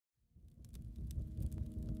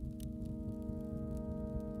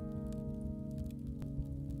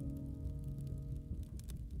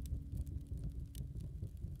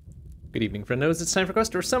Good evening, friendos. It's time for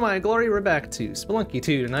Quest or Semi-Glory. We're back to Spelunky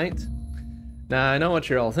 2 tonight. Now, I know what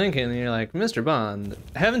you're all thinking, and you're like, Mr. Bond,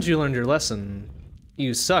 haven't you learned your lesson?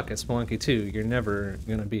 You suck at Spelunky 2. You're never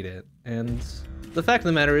gonna beat it. And the fact of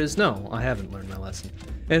the matter is, no, I haven't learned my lesson.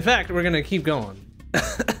 In fact, we're gonna keep going.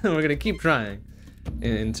 We're gonna keep trying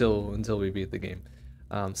until we beat the game.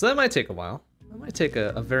 So that might take a while. That might take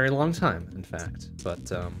a very long time, in fact.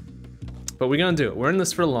 But we're gonna do it. We're in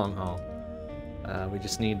this for the long haul. We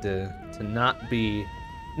just need to not be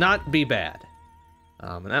bad.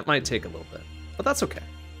 And that might take a little bit, but that's okay.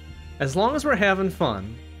 As long as we're having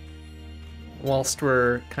fun, whilst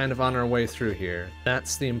we're kind of on our way through here,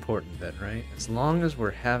 that's the important bit, right? As long as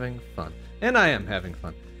we're having fun. And I am having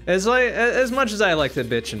fun. As much as I like to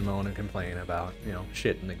bitch and moan and complain about, you know,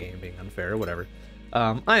 shit in the game being unfair or whatever,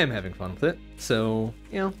 I am having fun with it. So,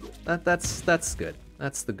 you know, that's good.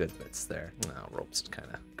 That's the good bits there. No, rope's kind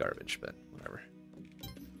of garbage, but whatever.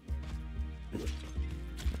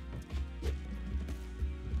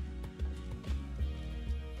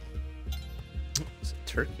 There's a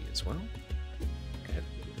turkey as well. Okay.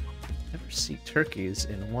 Never see turkeys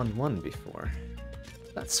in 1-1 before.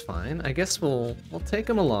 That's fine. I guess we'll take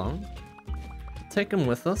them along. Take them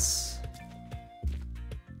with us.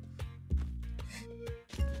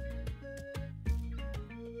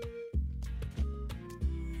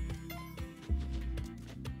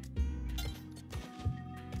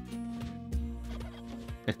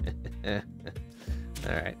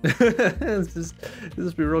 Alright. Let's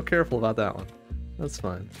just be real careful about that one. That's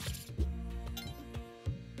fine.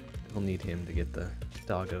 We'll need him to get the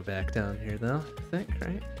doggo back down here though, I think,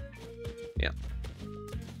 right? Yeah.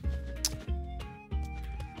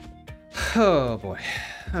 Oh boy.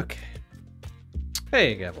 Okay.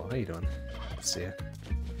 Hey Gabble, how you doing? Good to see ya.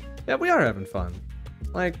 Yeah, we are having fun.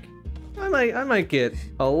 Like, I might get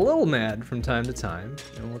a little mad from time to time,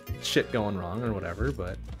 you know, with shit going wrong or whatever,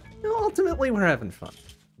 but you know, ultimately we're having fun.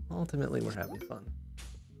 Ultimately we're having fun.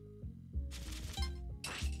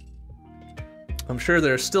 I'm sure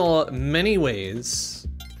there are still many ways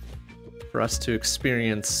for us to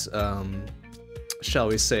experience, shall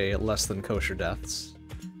we say, less than kosher deaths,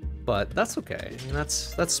 but that's okay. I mean,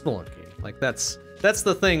 that's Spelunky. Like that's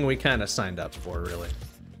the thing we kind of signed up for, really.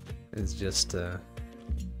 It's just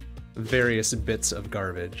various bits of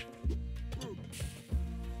garbage.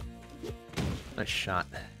 Nice shot.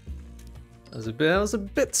 That was a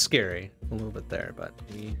bit scary, a little bit there, but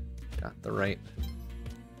we got the right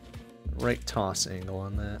toss angle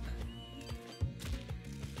on that.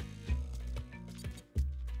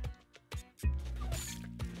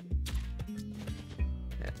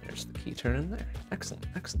 And there's the key turn in there. Excellent,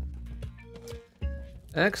 excellent.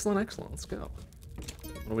 Excellent, excellent. Let's go.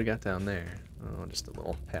 What do we got down there? Oh, just a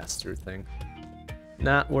little pass-through thing.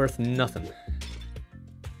 Not worth nothing.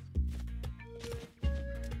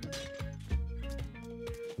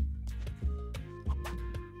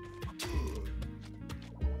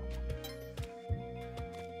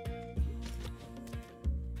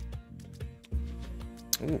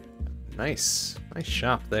 Ooh, nice. Nice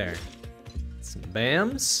shop there. Some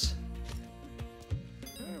BAMs.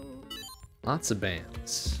 Lots of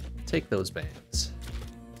BAMs. Take those BAMs.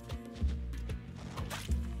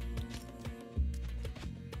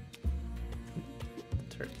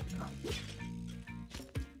 Turkey. Oh.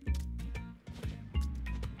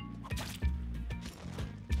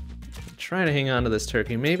 Try to hang on to this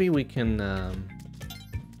turkey. Maybe we can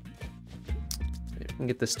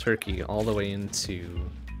get this turkey all the way into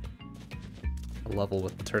a level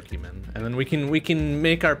with the turkeymen, and then we can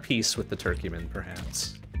make our peace with the turkeymen,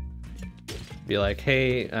 perhaps. Be like,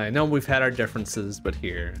 hey, I know we've had our differences, but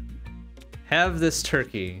here, have this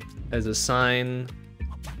turkey as a sign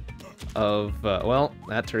of well,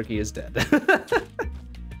 that turkey is dead.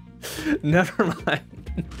 Never mind.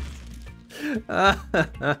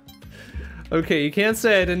 Okay, you can't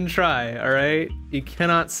say I didn't try, alright? You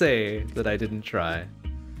cannot say that I didn't try.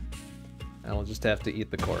 I'll just have to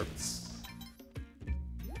eat the corpse.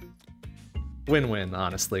 Win-win,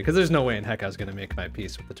 honestly, because there's no way in heck I was gonna make my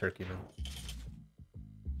peace with the turkeyman.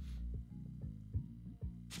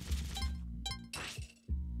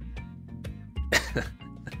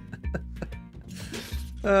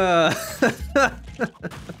 Oh,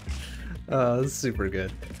 that's super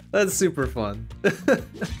good. That's super fun.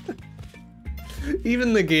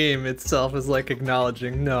 Even the game itself is like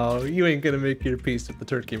acknowledging, no, you ain't gonna make your peace with the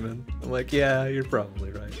turkeyman. I'm like, yeah, you're probably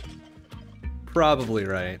right. Probably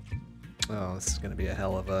right. Oh, this is gonna be a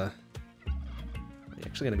hell of a... Are you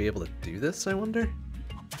actually gonna be able to do this, I wonder?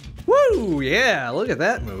 Woo! Yeah, look at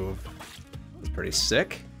that move. That's pretty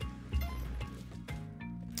sick.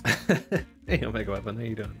 Hey, Omega Weapon, how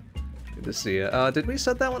you doing? Good to see you. Did we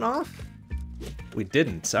set that one off? We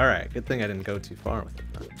didn't. All right, good thing I didn't go too far with it.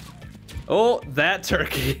 Huh? Oh, that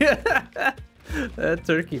turkey. That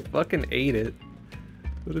turkey fucking ate it.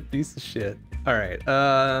 What a piece of shit. All right,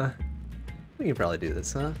 we can probably do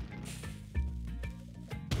this, huh?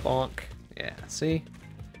 Bonk. Yeah, see?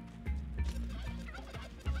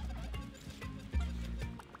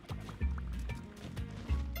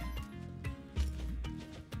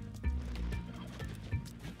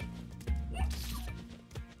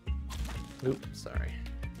 Oops, sorry.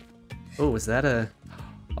 Oh, was that a...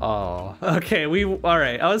 Oh, okay,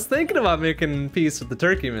 alright. I was thinking about making peace with the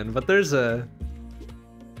turkeyman, but there's an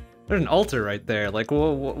altar right there. Like,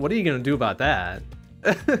 well, what are you gonna do about that?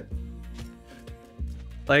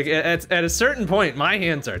 Like, at a certain point, my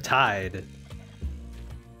hands are tied.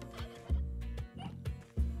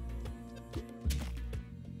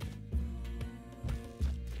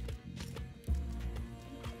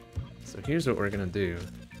 So here's what we're gonna do.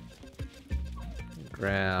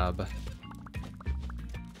 Grab...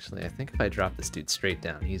 Actually, I think if I drop this dude straight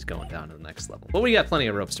down, he's going down to the next level. But we got plenty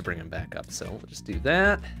of ropes to bring him back up, so we'll just do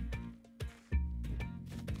that.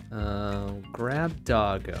 Grab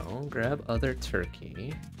doggo, grab other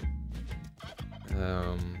turkey.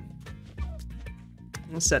 We'll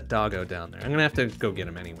set doggo down there. I'm gonna have to go get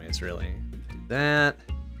him anyways, really. Do that.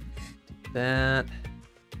 Do that.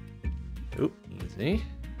 Oop, easy.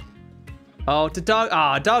 Oh,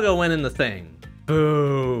 doggo went in the thing.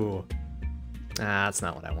 Boo. Ah, that's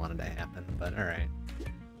not what I wanted to happen, but all right.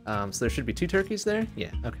 So there should be 2 turkeys there?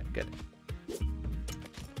 Yeah, okay, good.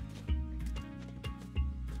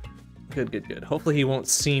 Good, good, good. Hopefully he won't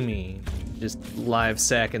see me just live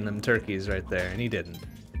sacking them turkeys right there, and he didn't.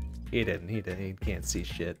 He didn't, he can't see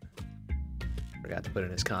shit. Forgot to put in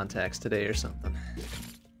his contacts today or something.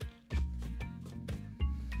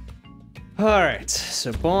 All right,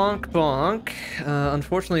 so bonk, bonk.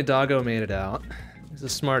 Unfortunately, doggo made it out. He's a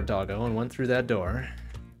smart doggo and went through that door.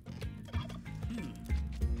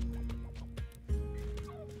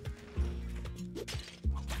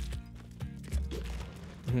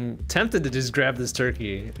 I'm tempted to just grab this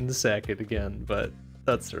turkey and sack it again, but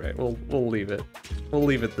that's all right. We'll leave it. We'll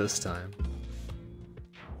leave it this time.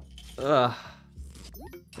 Ugh.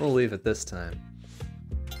 We'll leave it this time.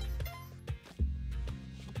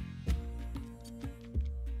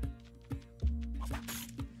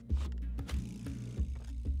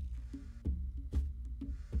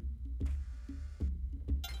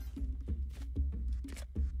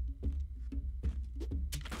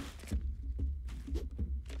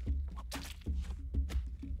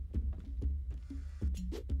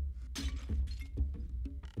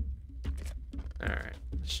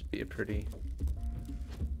 Pretty.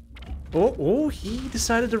 Oh, he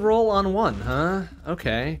decided to roll on one, huh?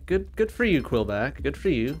 Okay, good for you, Quillback. Good for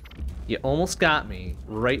you. You almost got me.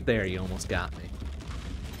 Right there, you almost got me.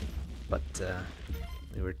 But,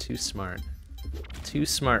 we were too smart. Too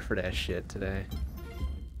smart for that shit today.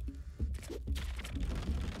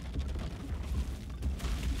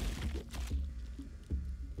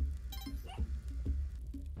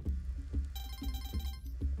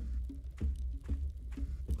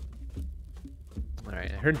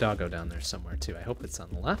 Alright, I heard doggo down there somewhere too. I hope it's on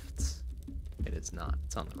the left. It is not.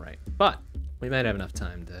 It's on the right. But we might have enough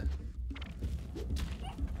time to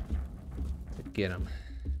get him.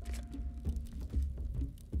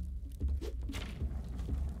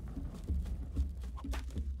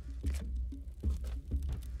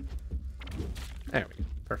 There we go.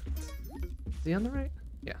 Perfect. Is he on the right?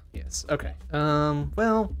 Yeah, he is. Okay.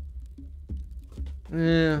 Well.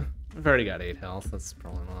 Yeah, I've already got 8 health. That's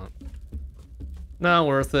probably not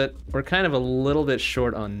worth it. We're kind of a little bit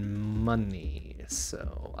short on money,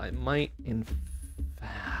 so I might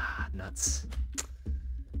nuts.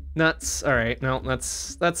 Nuts. All right, no,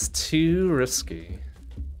 that's too risky.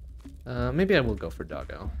 Maybe I will go for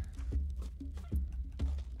doggo.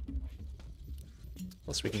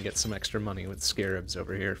 Plus we can get some extra money with scarabs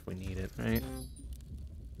over here if we need it, right?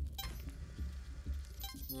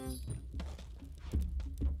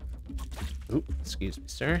 Oop, excuse me,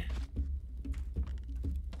 sir.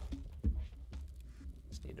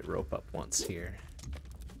 Rope up once here.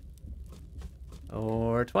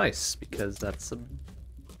 Or twice, because that's a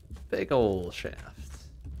big ol' shaft.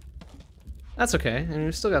 That's okay, and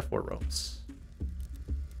we've still got 4 ropes.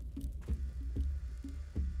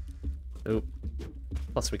 Oop.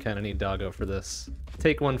 Plus we kind of need doggo for this.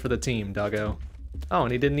 Take one for the team, doggo. Oh,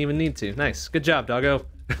 and he didn't even need to. Nice. Good job, doggo.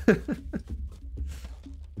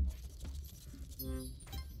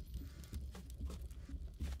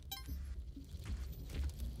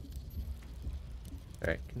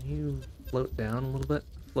 Alright, can you float down a little bit?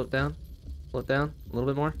 Float down? Pull it down. A little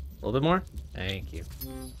bit more. A little bit more. Thank you.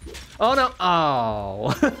 Oh no!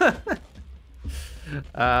 Oh!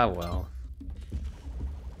 Ah, well.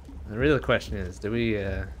 The real question is, do we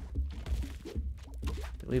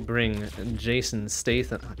bring Jason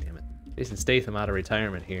Statham? Oh, damn it. Jason Statham out of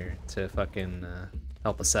retirement here to fucking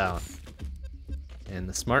help us out. And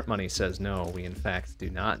the smart money says no, we in fact do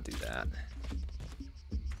not do that.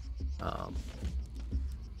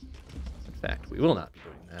 In fact, we will not be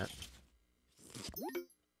doing that.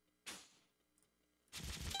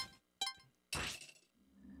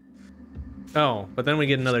 Oh, but then we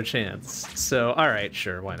get another chance. So, alright,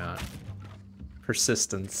 sure, why not?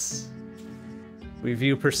 Persistence. We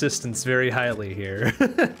view persistence very highly here.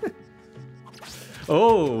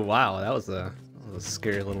 Oh, wow, that was a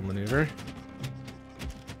scary little maneuver.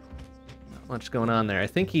 Not much going on there. I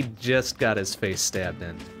think he just got his face stabbed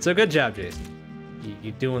in. So good job, Jason.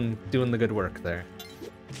 You doing the good work there.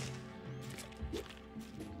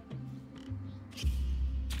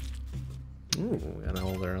 Ooh, we got a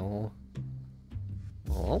little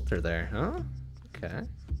altar there, huh? Okay.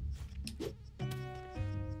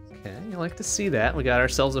 Okay, you like to see that. We got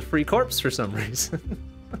ourselves a free corpse for some reason.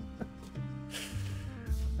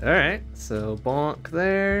 Alright, so bonk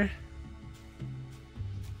there.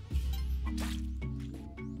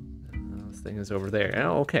 This thing is over there.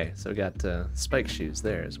 Oh, okay, so we got spike shoes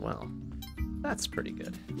there as well. That's pretty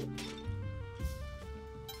good.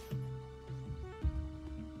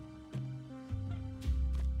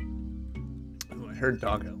 Oh, I heard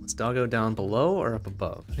doggo. Is doggo down below or up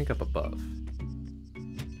above? I think up above.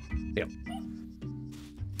 Yep.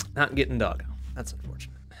 Not getting doggo. That's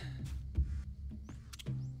unfortunate.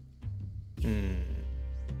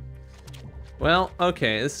 Well,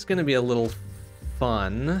 okay, this is gonna be a little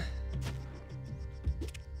fun.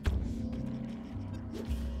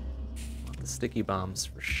 The sticky bombs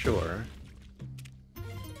for sure.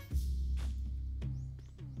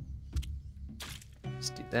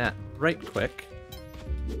 Let's do that right quick.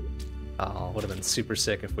 Oh, would have been super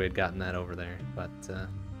sick if we had gotten that over there, but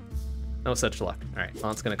no such luck. All right,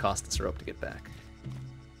 well, it's gonna cost us a rope to get back.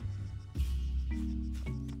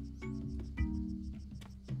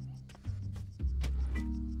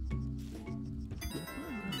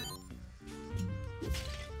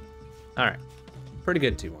 All right, pretty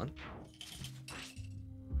good 2-1.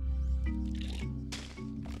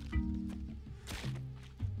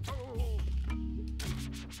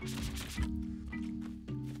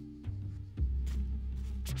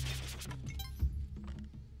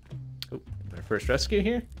 Oh, our first rescue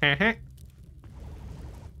here.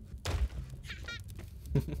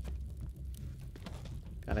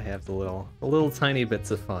 Gotta have the little tiny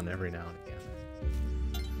bits of fun every now and again.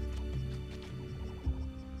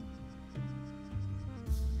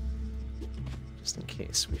 In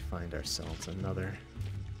case we find ourselves another.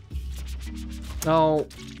 Oh,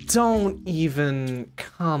 don't even.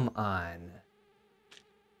 Come on.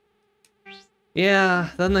 Yeah,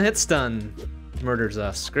 then the hit stun murders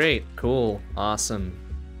us. Great, cool, awesome.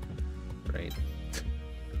 Great.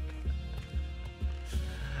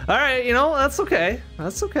 Alright, you know, that's okay.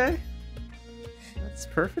 That's okay. That's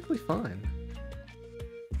perfectly fine.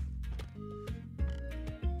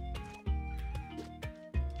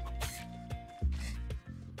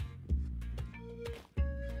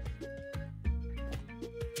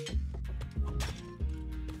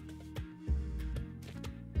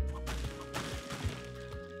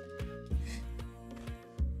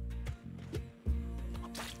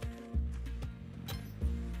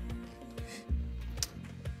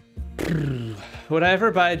 Would I ever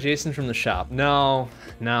buy Jason from the shop? No,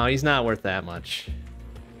 he's not worth that much.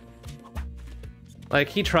 Like,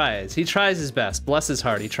 he tries his best. Bless his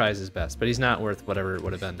heart, he tries his best, but he's not worth whatever it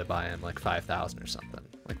would have been to buy him, like 5,000 or something.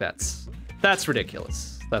 Like, that's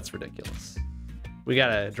ridiculous. That's ridiculous. We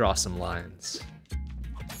gotta draw some lines.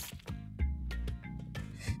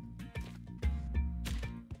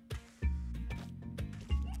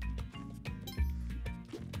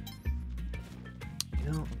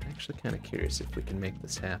 You know, I'm actually kind of curious if we can make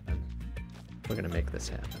this happen. We're gonna make this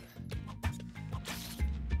happen.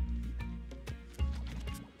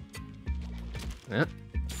 Yeah.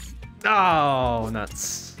 Oh,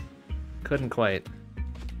 nuts. Couldn't quite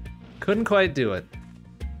do it.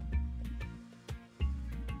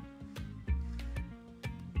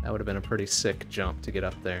 That would have been a pretty sick jump to get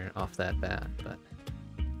up there off that bat, but...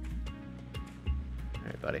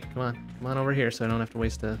 Alright, buddy, come on over here so I don't have to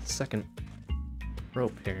waste a second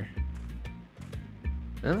rope here.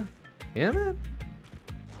 Huh? Yeah, man?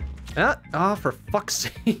 Ah, oh, for fuck's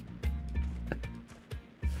sake.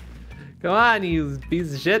 Come on, you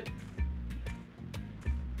piece of shit.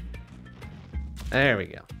 There we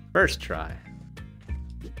go. First try.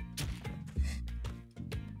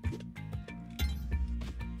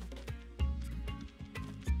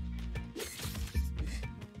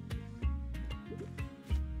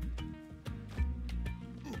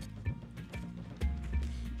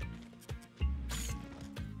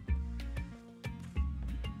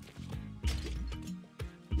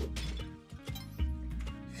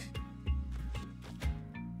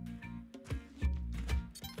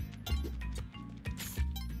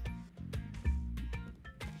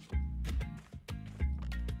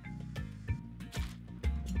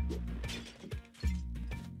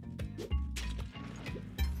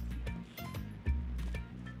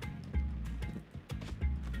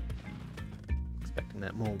 Expecting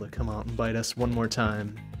that mole to come out and bite us one more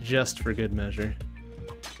time, just for good measure.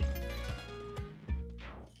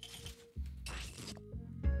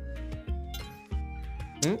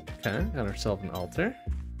 Okay, got ourselves an altar.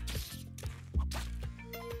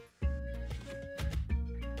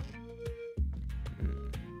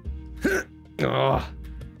 Oh, I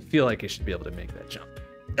feel like you should be able to make that jump.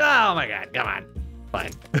 Oh my god, come on.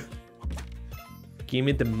 Fine. Give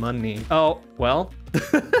me the money. Oh, well.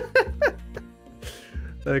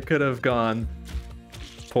 That could have gone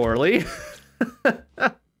poorly.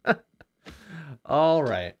 All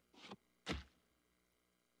right.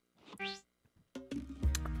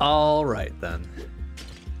 All right, then.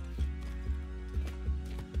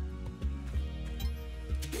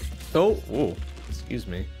 Oh, whoa, excuse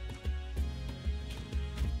me.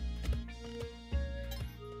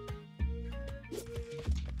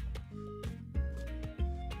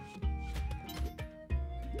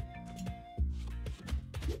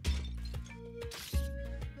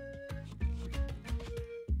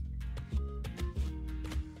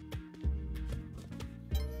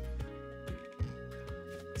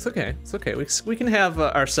 It's okay. It's okay. We can have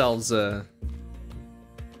ourselves a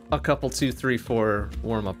couple 2, 3, 4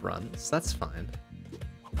 warm-up runs. That's fine.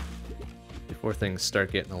 Before things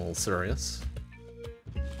start getting a little serious.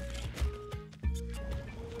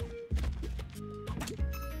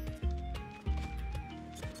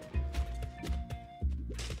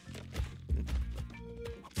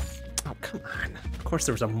 Oh, come on. Of course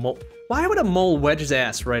there was a mole. Why would a mole wedge his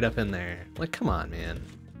ass right up in there? Like, come on, man.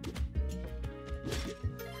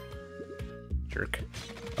 Jerk.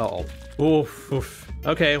 Uh-oh. Oof, oof.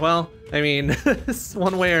 Okay, well, I mean,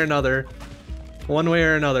 one way or another,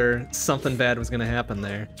 something bad was gonna happen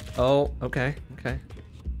there. Oh, okay, okay.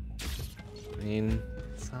 I mean,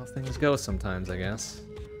 that's how things go sometimes, I guess.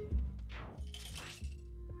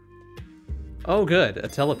 Oh, good, a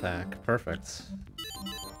telepack. Perfect.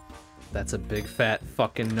 That's a big fat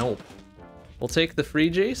fucking nope. We'll take the free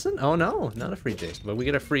Jason? Oh no, not a free Jason, but we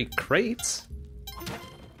get a free crate.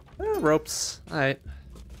 Ropes. Alright.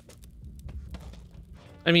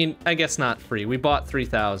 I mean, I guess not free. We bought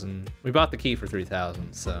 3,000. We bought the key for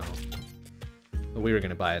 3,000, so. But we were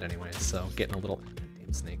gonna buy it anyway, so getting a little.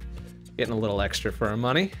 Damn snake. Getting a little extra for our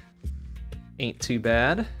money. Ain't too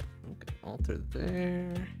bad. Okay, altar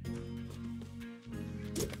there.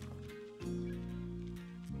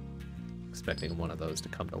 Expecting one of those to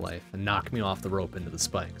come to life and knock me off the rope into the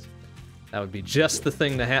spikes. That would be just the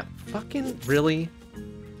thing to happen. Fucking really?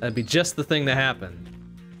 That'd be just the thing to happen.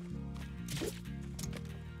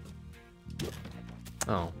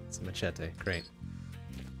 Oh, it's a machete. Great.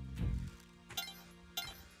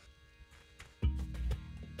 Now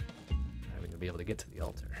we're gonna be able to get to the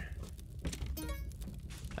altar.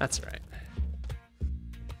 That's right.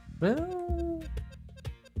 Well,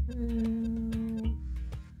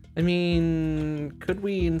 I mean, could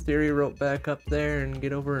we, in theory, rope back up there and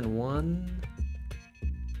get over in one?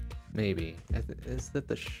 Maybe. Is that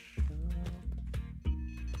the shop?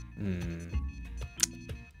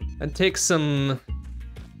 It'd take some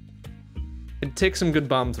good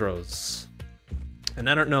bomb throws. And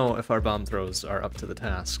I don't know if our bomb throws are up to the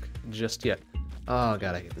task just yet. Oh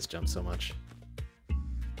god, I hate this jump so much.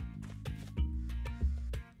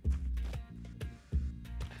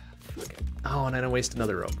 Oh, and I don't waste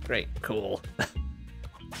another rope. Great, cool.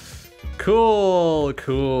 Cool,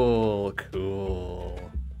 cool,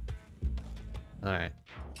 cool. Alright,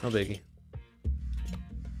 no biggie.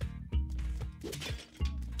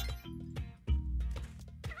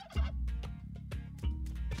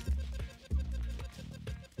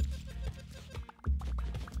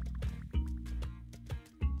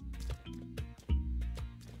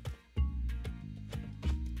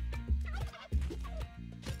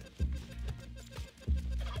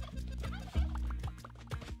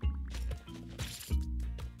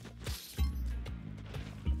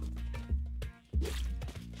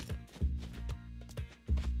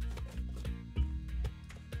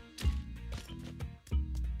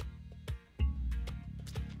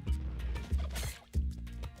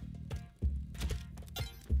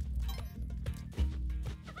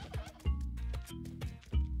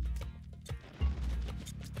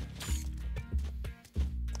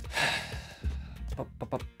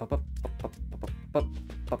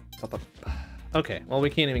 Okay, well, we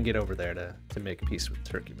can't even get over there to make peace with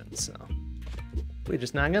Turkeyman, so we're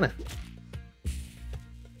just not gonna.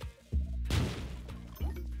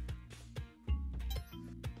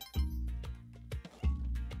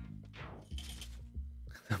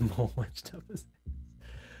 The mole wedged up his.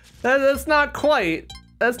 That's not quite.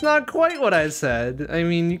 That's not quite what I said. I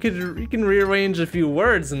mean, you can rearrange a few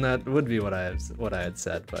words, and that would be what I had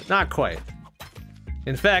said, but not quite.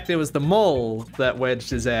 In fact, it was the mole that wedged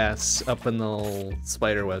his ass up in the little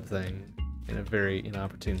spider web thing in a very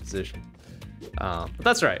inopportune position. But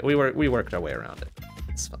that's right. We worked our way around it.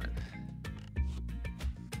 It's fine.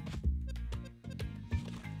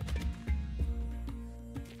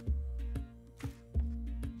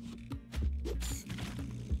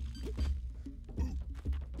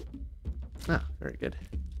 Ah, very good.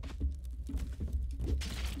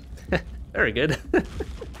 Very good.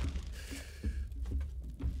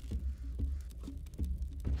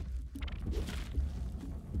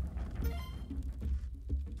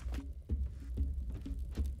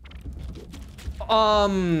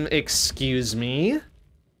 Excuse me?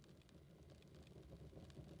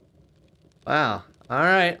 Wow.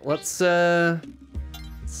 Alright, let's, yeah,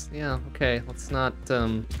 okay, let's not,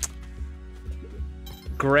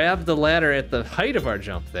 grab the ladder at the height of our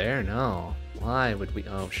jump there. No. Why would we?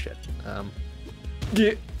 Oh, shit.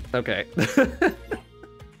 Yeah. Okay.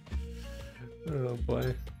 Oh,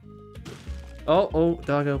 boy. Oh,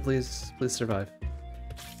 doggo, please survive.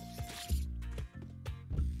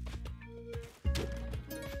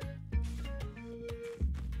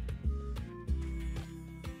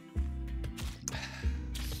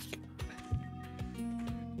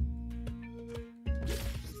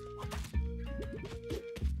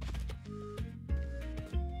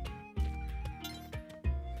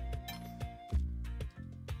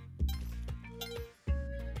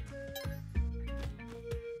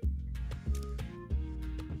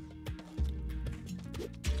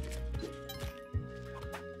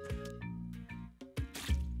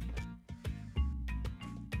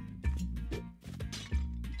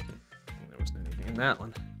 That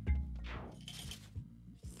one.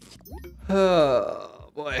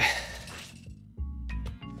 Oh boy.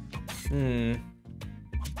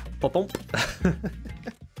 Pop-pump. I think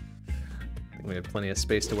we have plenty of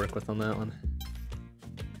space to work with on that one.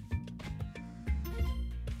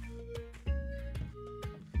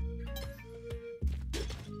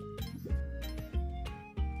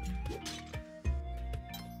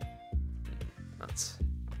 Nuts.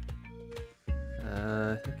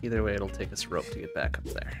 I think either way it'll take us rope to get back up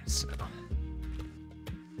there, so.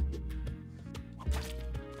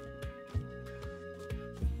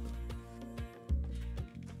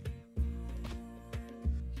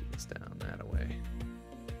 Keys down that way.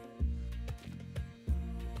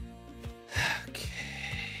 Okay.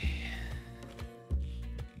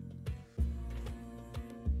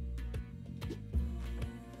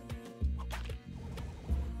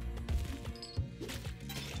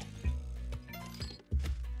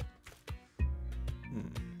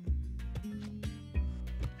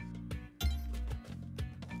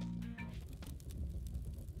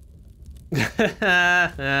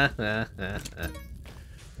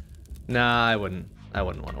 Nah, I wouldn't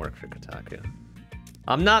want to work for Kotaku.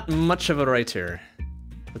 I'm not much of a writer,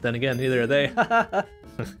 but then again, neither are they.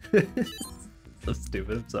 So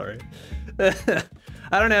stupid. I'm sorry.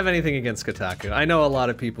 I don't have anything against Kotaku. I know a lot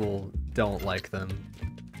of people don't like them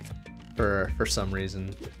for some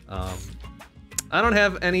reason. I don't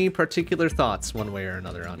have any particular thoughts one way or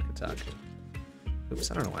another on Kotaku.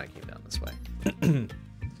 Oops, I don't know why I came down this way.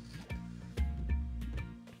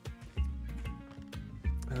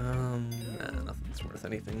 Nah, nothing's worth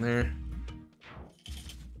anything there.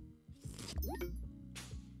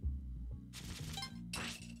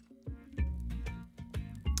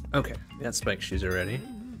 Okay, we got spike shoes already.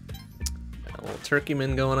 Got a little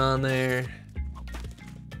Turkeyman going on there.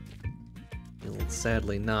 He'll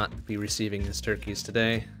sadly not be receiving his turkeys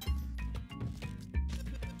today.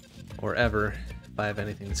 Or ever, if I have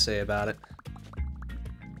anything to say about it.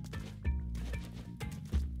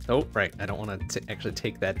 Oh, right, I don't want to actually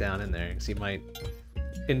take that down in there, because he might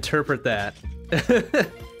interpret that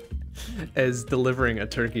as delivering a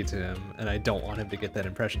turkey to him, and I don't want him to get that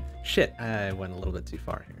impression. Shit, I went a little bit too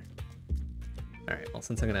far here. Alright, well,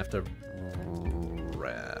 since I'm gonna have to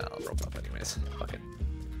I'll rope up anyways. Fuck it.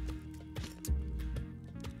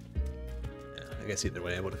 Yeah, I guess either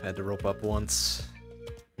way I would have had to rope up once.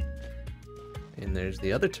 And there's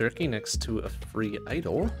the other turkey next to a free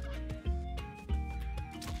idol.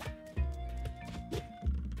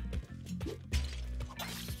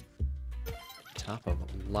 top of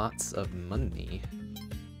lots of money.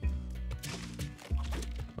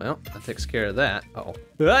 Well, that takes care of that. Uh-oh.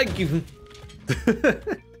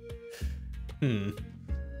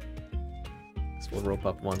 So we'll rope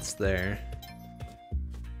up once there.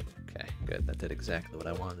 Okay, good. That did exactly what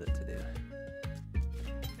I wanted it to do.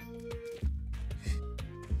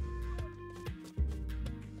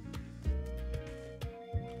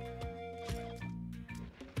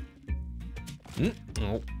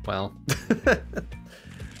 Oh, well.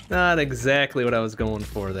 Not exactly what I was going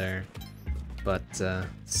for there, but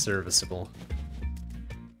serviceable.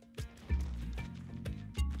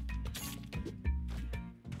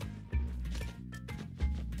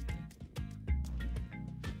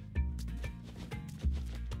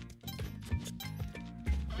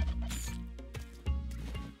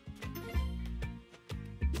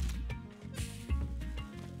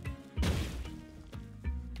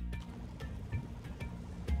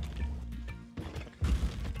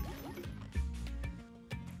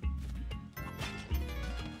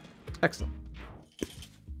 Excellent.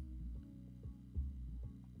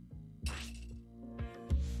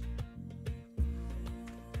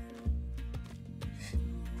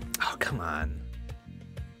 Oh, come on.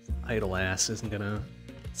 Idle ass isn't gonna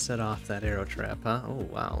set off that arrow trap, huh? Oh,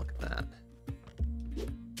 wow, look at that.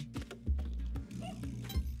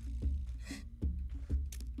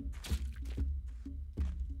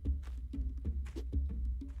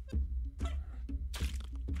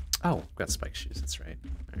 Oh, got spike shoes, that's right.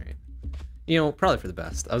 Alright. You know, probably for the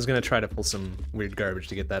best. I was gonna try to pull some weird garbage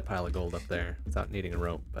to get that pile of gold up there without needing a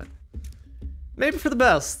rope, but maybe for the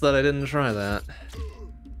best that I didn't try that.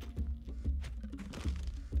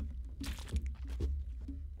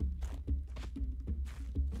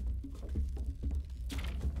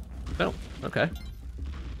 Oh, okay.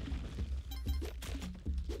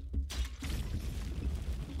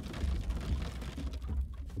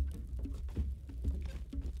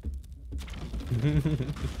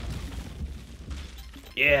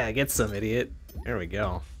 Yeah, get some, idiot. There we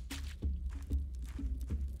go.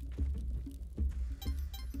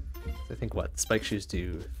 I think what, spike shoes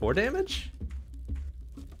do 4 damage?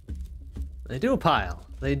 They do a pile.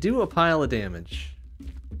 They do a pile of damage.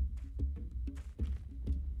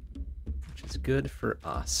 Which is good for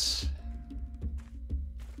us.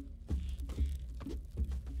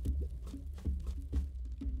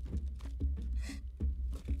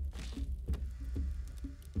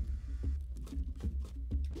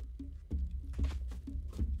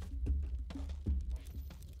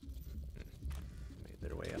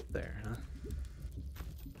 There, huh?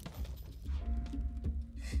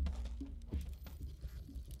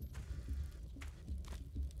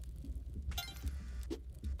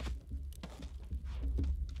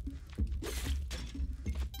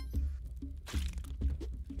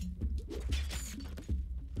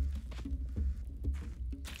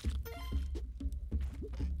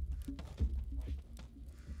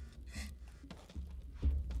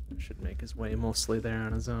 Should make his way mostly there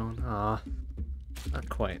on his own. Ah. Not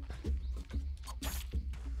quite.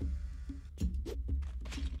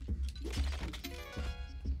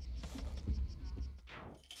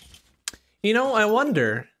 You know, I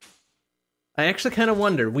wonder. I actually kind of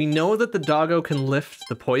wonder. We know that the doggo can lift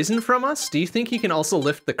the poison from us. Do you think he can also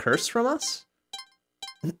lift the curse from us?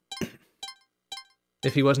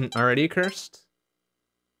 If he wasn't already cursed?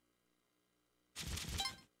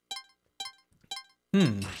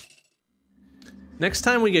 Next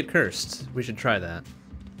time we get cursed, we should try that.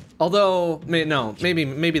 Although, no,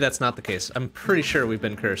 maybe that's not the case. I'm pretty sure we've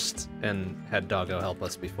been cursed and had Doggo help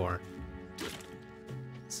us before.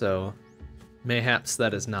 So, mayhaps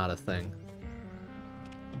that is not a thing.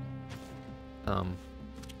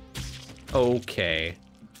 Okay.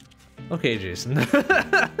 Okay, Jason.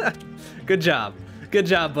 Good job. Good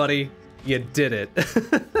job, buddy. You did it.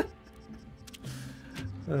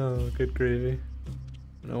 Oh, good gravy.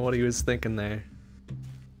 I don't know what he was thinking there.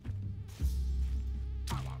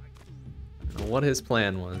 I don't know what his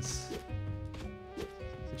plan was.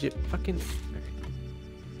 Did you fucking...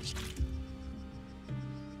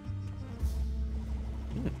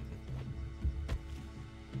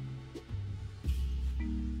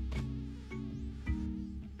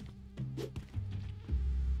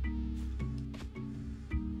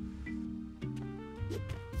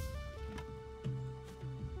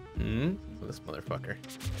 This motherfucker.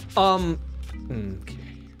 Okay.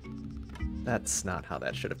 That's not how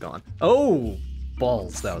that should have gone. Oh!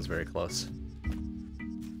 Balls, that was very close.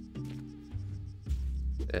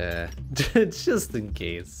 Just in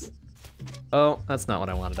case. Oh, that's not what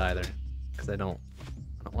I wanted either. Because I don't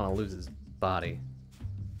want to lose his body.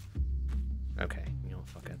 Okay, you know,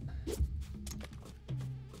 fuck it.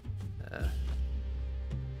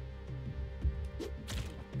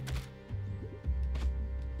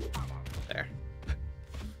 There.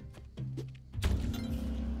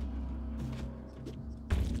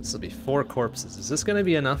 This will be 4 corpses. Is this gonna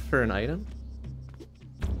be enough for an item?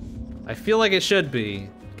 I feel like it should be.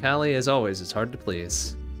 Callie, as always, is hard to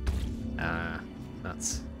please. Ah,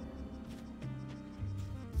 nuts.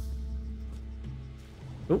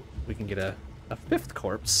 Oh, we can get a 5th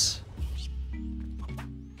corpse.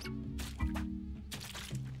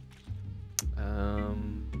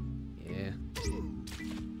 Yeah.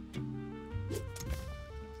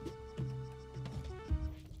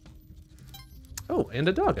 Oh, and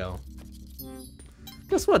a doggo.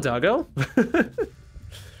 Guess what, doggo?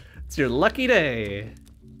 It's your lucky day.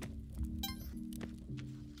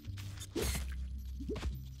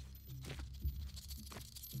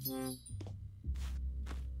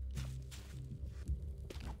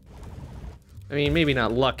 I mean, maybe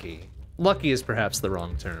not lucky. Lucky is perhaps the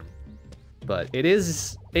wrong term. But it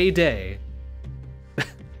is a day.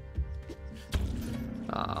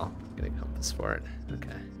 Oh, get a compass for it.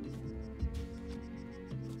 Okay.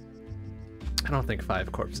 I don't think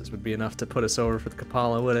 5 corpses would be enough to put us over for the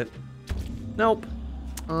Kapala, would it? Nope.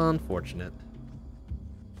 Unfortunate.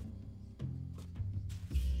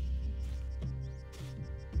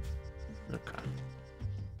 Okay.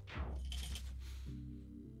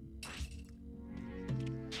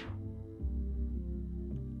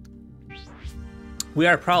 We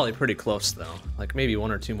are probably pretty close, though. Like, maybe 1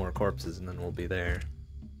 or 2 more corpses, and then we'll be there.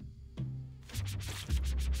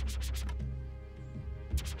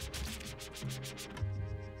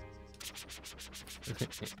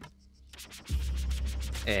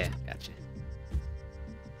 Gotcha.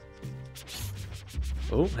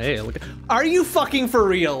 Oh, hey, look at... Are you fucking for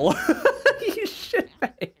real? You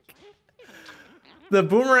shitbag. The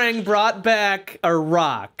boomerang brought back a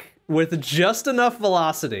rock with just enough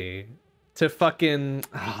velocity to fucking...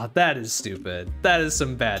 Oh, that is stupid. That is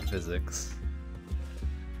some bad physics.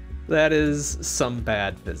 That is some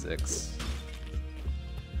bad physics.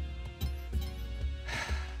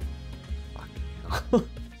 Fucking hell.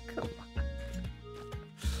 Come on.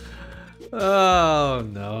 Oh,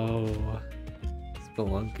 no.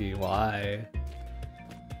 Spelunky, why?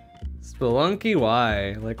 Spelunky,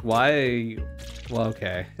 why? Like, why are you... Well,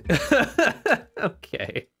 okay.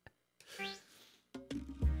 Okay.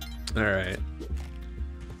 Alright.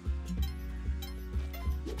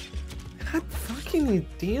 God fucking you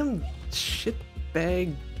damn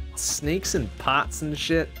shitbag snakes and pots and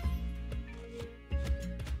shit.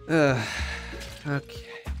 Okay.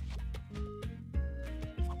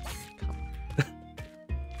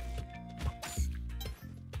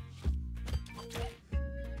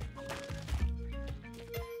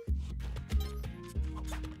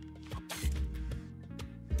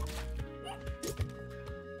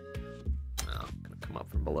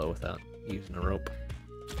 Below without using a rope.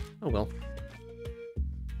 Oh well.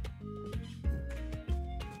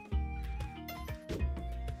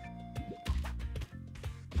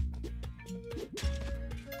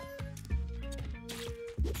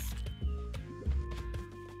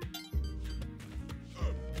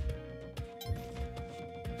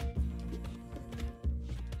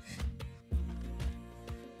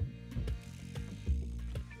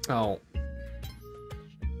 Oh.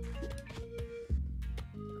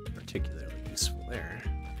 Particularly useful there.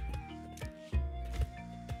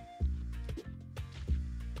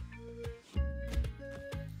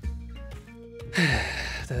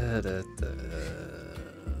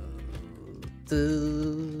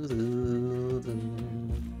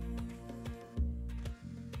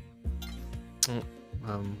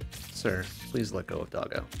 Sir, please let go of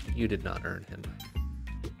Doggo. You did not earn him.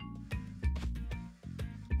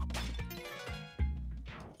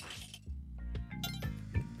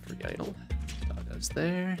 Free idol. Doggo's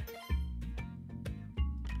there.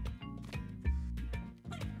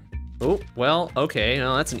 Oh, well, okay,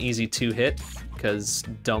 no, that's an easy 2-hit, because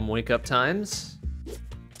dumb wake-up times.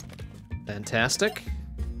 Fantastic.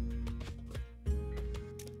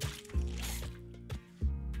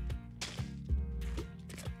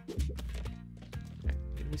 Okay,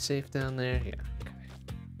 gonna be safe down there? Yeah,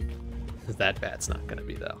 okay. That bad's not gonna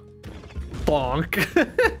be, though. Bonk!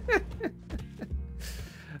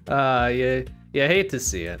 You hate to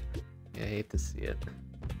see it. You hate to see it.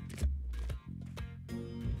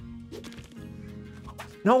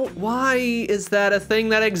 No, why is that a thing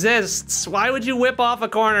that exists? Why would you whip off a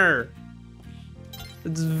corner?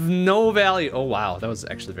 It's no value. Oh wow, that was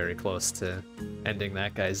actually very close to ending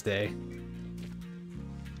that guy's day.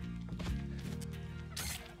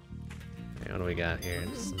 Okay, what do we got here?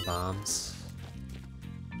 Just some bombs.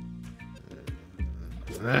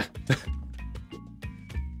 God,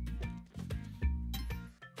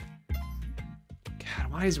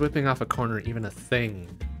 why is whipping off a corner even a thing?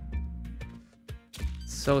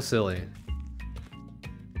 So silly.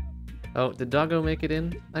 Oh, did Doggo make it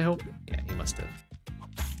in? I hope. Yeah, he must have.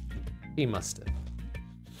 He must have.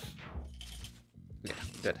 Yeah,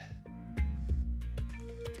 good.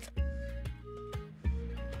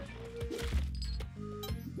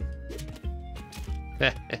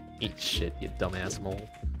 Eat shit, you dumbass mole.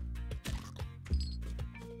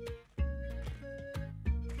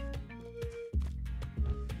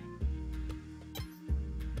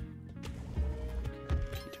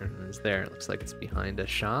 Key tournament's there. It looks like it's behind a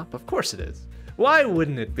shop. Of course it is. Why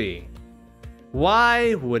wouldn't it be?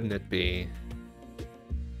 Why wouldn't it be?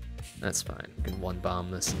 That's fine. We can one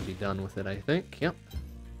bomb this and be done with it, I think. Yep.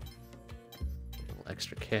 A little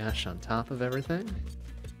extra cash on top of everything.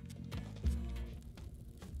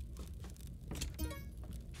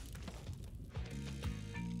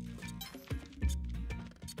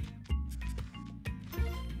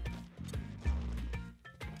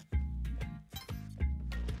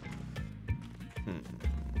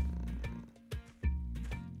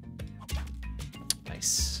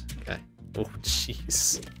 Nice. Okay. Oh,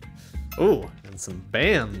 jeez. Oh, and some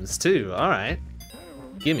BAMs too. All right.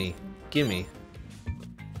 Gimme. Gimme.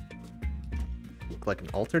 Look like an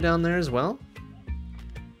altar down there as well.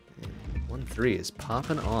 1-3 is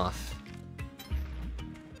popping off.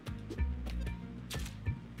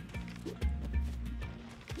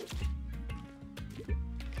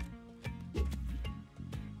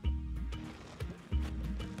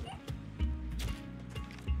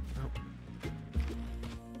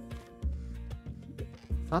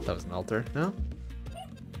 I thought that was an altar. No?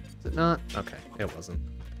 Is it not? Okay, it wasn't.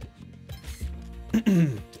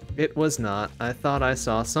 It was not. I thought I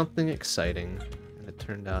saw something exciting, and it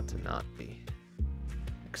turned out to not be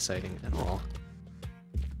exciting at all.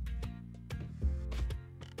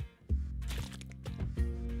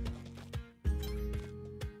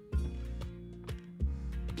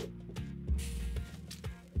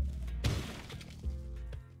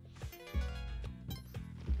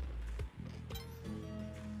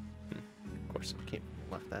 Of course, it came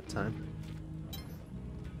left that time.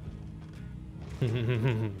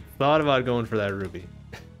 Thought about going for that ruby.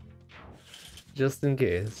 Just in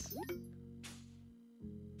case.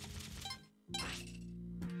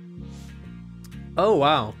 Oh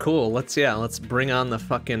wow, cool. Let's bring on the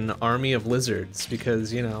fucking army of lizards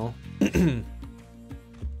because, you know,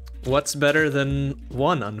 what's better than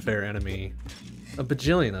one unfair enemy? A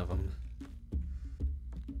bajillion of them.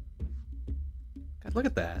 God, look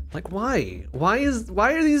at that. Like, why? Why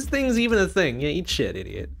are these things even a thing? Yeah, eat shit,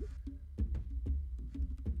 idiot.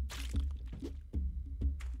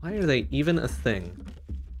 Why are they even a thing?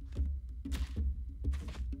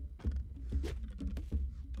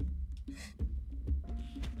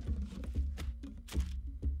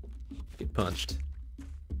 Get punched.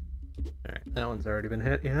 Alright, that one's already been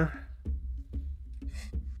hit, yeah?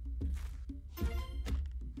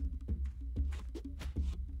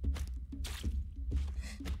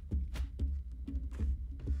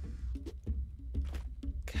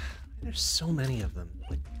 God, there's so many of them,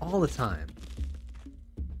 like, all the time.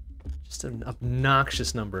 Just an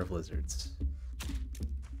obnoxious number of lizards.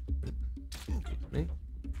 Excuse me.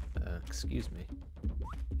 Excuse me.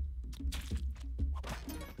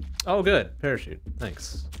 Oh, good. Parachute.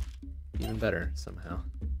 Thanks. Even better, somehow.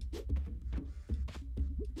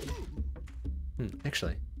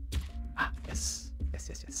 Actually. Ah, yes.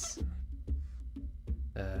 Yes.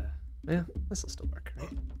 Yeah, this'll still work, right?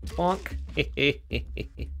 Bonk.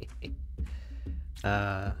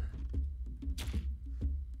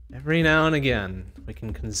 Every now and again, we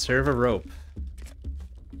can conserve a rope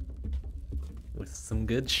with some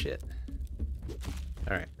good shit.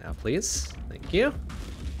 Alright, now please. Thank you.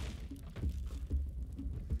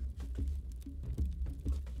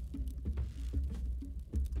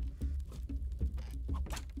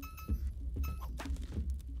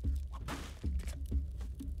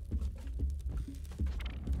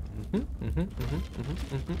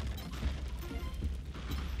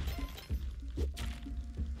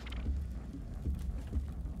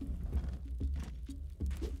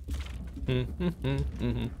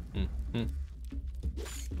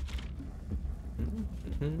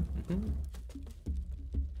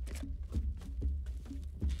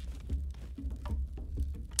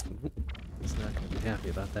 He's not gonna be happy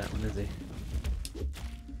about that one, is he?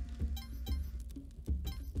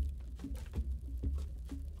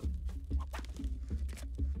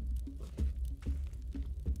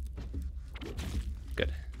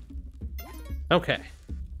 Good. Okay.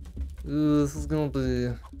 Ooh, this is gonna be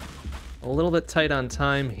a little bit tight on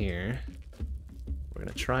time here. We're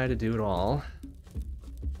gonna try to do it all.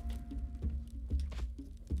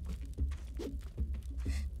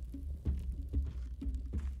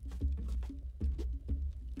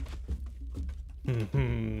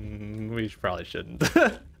 We probably shouldn't.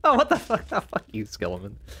 Oh, what the fuck? Oh, fuck you,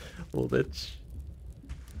 Skeleton. Little bitch.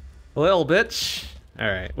 Little bitch.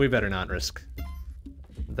 Alright, we better not risk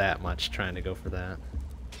that much trying to go for that.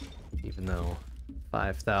 Even though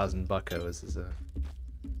 5,000 buckos is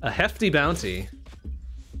a hefty bounty.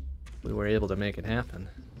 We were able to make it happen.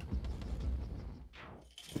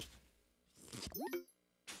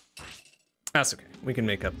 That's okay. We can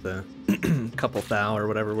make up the couple thou or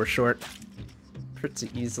whatever we're short pretty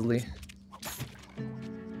easily.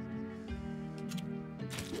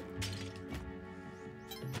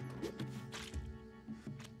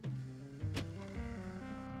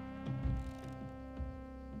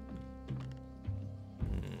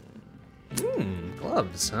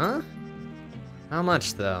 Gloves, huh? How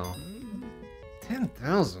much though?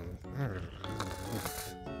 10,000. All right.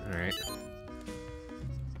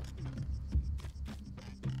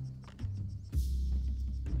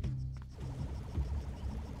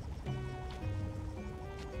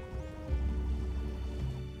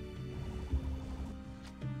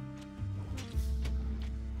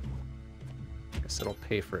 Guess it'll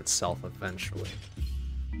pay for itself eventually.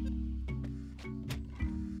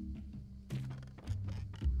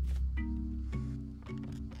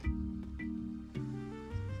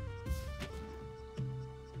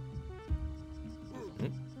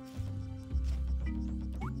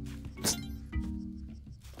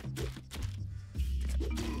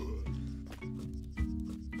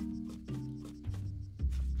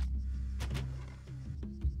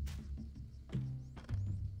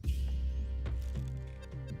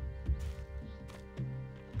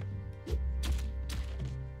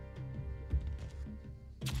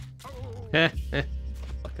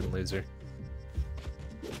 Fucking loser.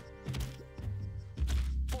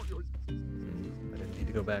 I didn't need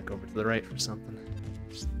to go back over to the right for something.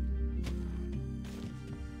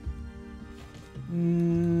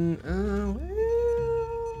 Well,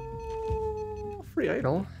 free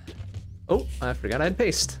idol. Oh, I forgot I had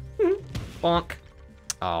paste. Bonk.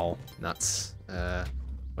 Oh, nuts.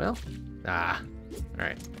 Well,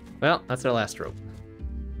 alright. Well, that's our last rope.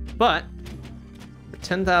 But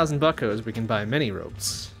 10,000 buckos, we can buy many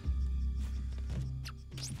ropes.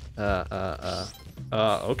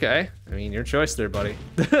 Okay. I mean, your choice there, buddy.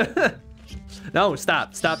 No,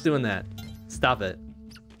 stop. Stop doing that. Stop it.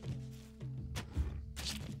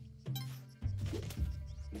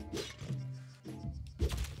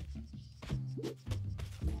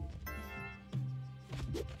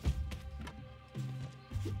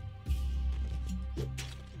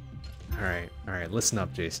 All right, listen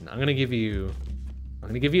up, Jason. I'm gonna give you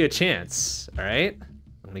a chance, all right?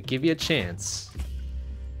 I'm gonna give you a chance.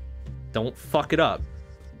 Don't fuck it up.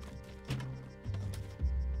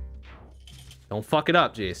 Don't fuck it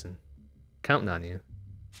up, Jason. Counting on you.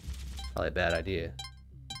 Probably a bad idea.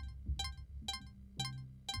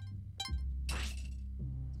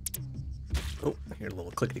 Oh, I hear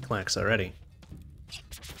little clickety-clacks already.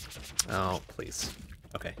 Oh, please.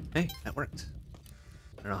 Okay, hey, that worked.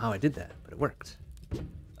 I don't know how I did that, but it worked.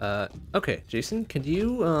 Okay, Jason, could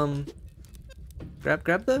you, grab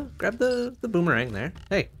the boomerang there?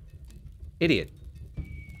 Hey, idiot.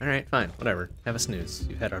 All right, fine, whatever. Have a snooze.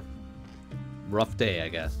 You've had a rough day, I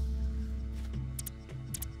guess.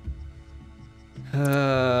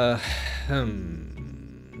 Okay,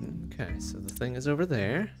 so the thing is over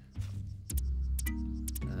there.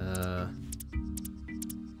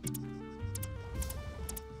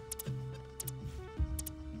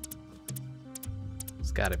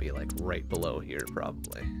 It's gotta be like right below here,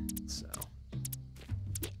 probably. So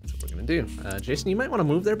that's what we're gonna do. Jason, you might want to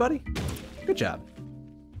move there, buddy. Good job.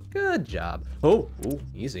 Good job. Oh,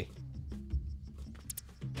 easy.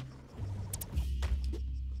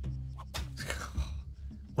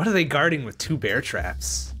 What are they guarding with 2 bear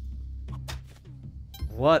traps?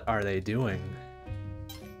 What are they doing?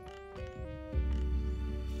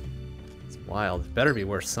 It's wild. It better be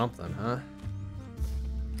worth something, huh?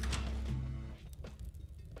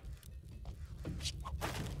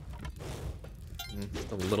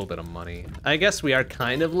 Just a little bit of money. I guess we are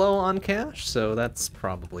kind of low on cash, so that's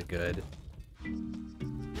probably good.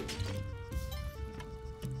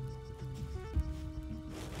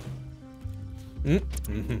 I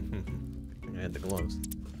had the gloves.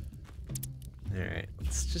 Alright,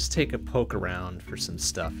 let's just take a poke around for some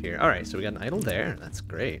stuff here. Alright, so we got an idol there. That's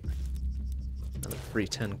great. Another free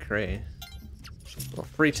 10 cray. Well,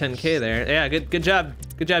 free 10K there. Yeah, good job.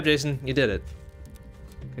 Good job, Jason. You did it.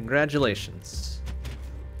 Congratulations.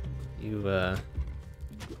 You,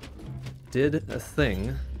 did a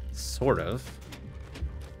thing, sort of.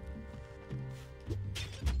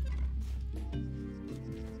 Any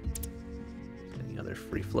other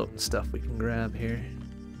free floating stuff we can grab here?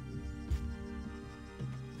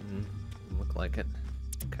 Look like it.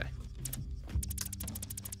 Okay.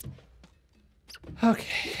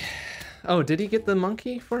 Okay. Oh, did he get the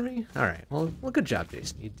monkey for me? All right. Well, good job,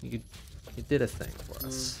 Jason. You did a thing for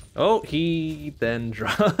us. Oh, he then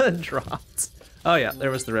dropped. Oh yeah, there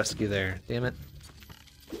was the rescue there. Damn it.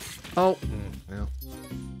 Oh, no.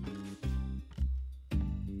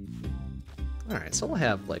 All right, so we'll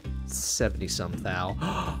have like 70-some thou.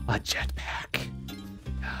 A jetpack.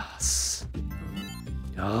 Yes.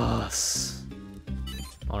 Yes.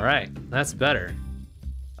 All right, that's better.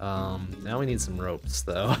 Now we need some ropes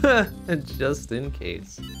though, just in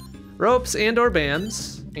case. Ropes and/or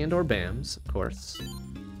BAMs, of course.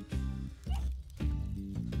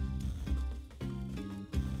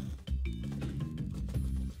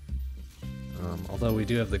 Although we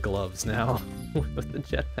do have the gloves now with the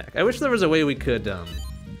jetpack. I wish there was a way we could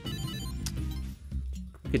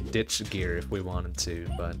ditch gear if we wanted to,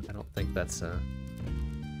 but I don't think that's a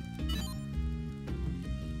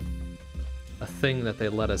thing that they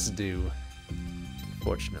let us do,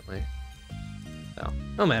 unfortunately. No,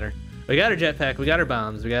 no matter. We got our jetpack, we got our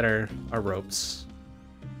bombs, we got our ropes.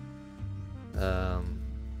 Well,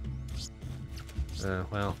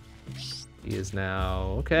 he is now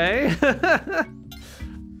okay.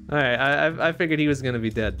 All right, I figured he was gonna be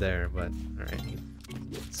dead there, but all right, he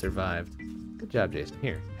survived. Good job, Jason.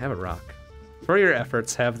 Here, have a rock. For your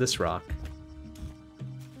efforts, have this rock.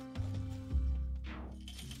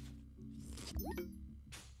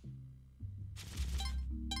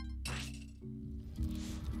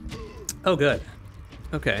 Oh, good.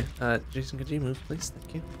 Okay, Jason, could you move, please?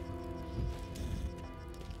 Thank you.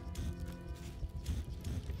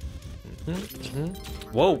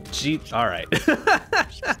 Whoa, gee, all right.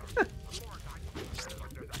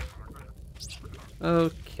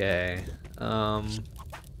 Okay, oh.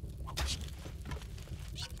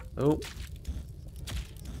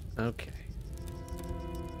 Okay.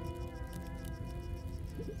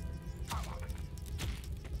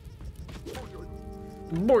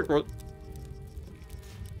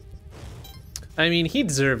 I mean, he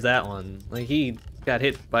deserved that one. Like, he got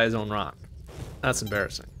hit by his own rock. That's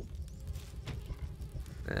embarrassing.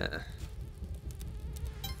 Okay.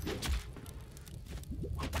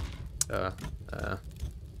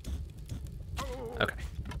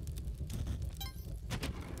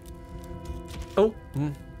 Oh,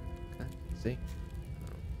 okay, see?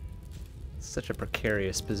 Such a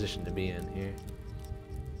precarious position to be in here.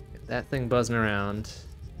 Get that thing buzzing around.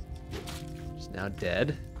 Just now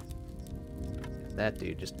dead. Get that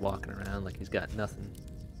dude just walking around like he's got nothing.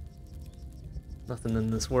 Nothing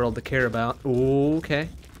in this world to care about. Okay.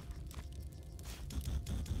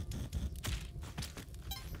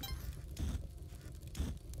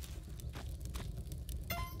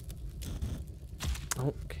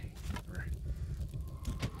 Okay.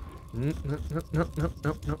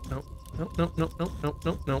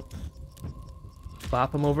 No.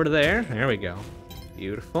 Flop him over to there. There we go.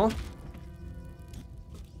 Beautiful.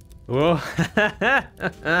 Whoa.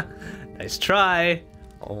 Nice try.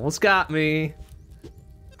 Almost got me.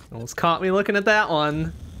 Almost caught me looking at that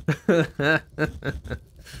one.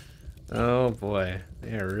 Oh boy,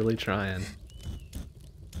 they are really trying.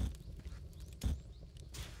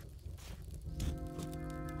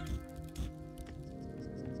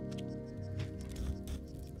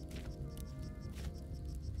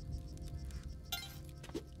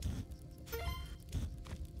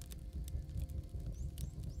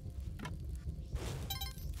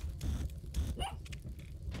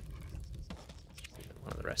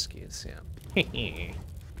 Rescues, yeah.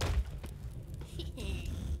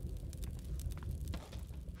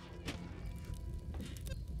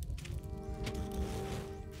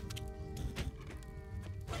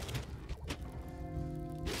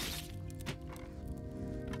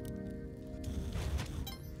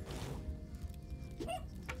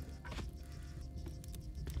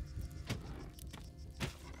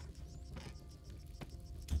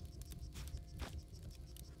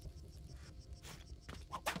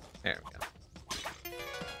 There we go.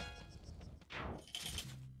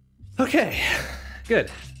 Okay,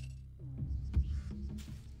 good.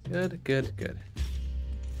 Good.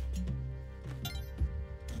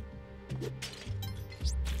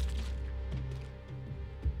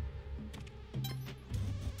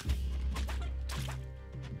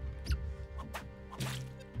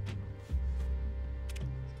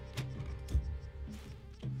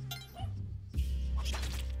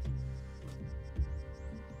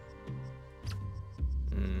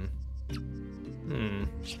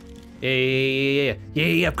 Yeah.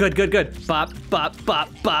 Good.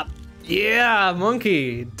 Bop. Yeah,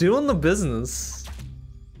 Monkey, doing the business.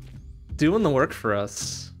 Doing the work for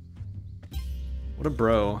us. What a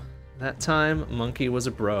bro. That time, Monkey was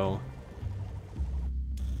a bro.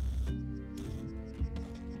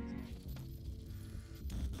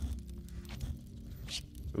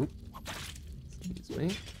 Oop. Excuse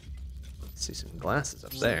me. See some glasses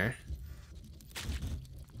up there.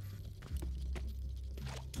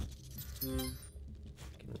 Can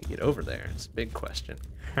we get over there? It's a big question.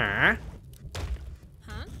 Huh?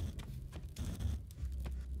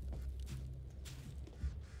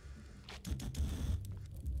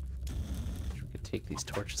 We could take these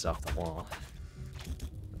torches off the wall.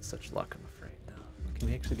 Not such luck, I'm afraid. No. Can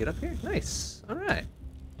we actually get up here? Nice. All right.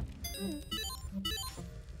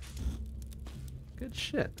 Good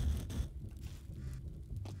shit.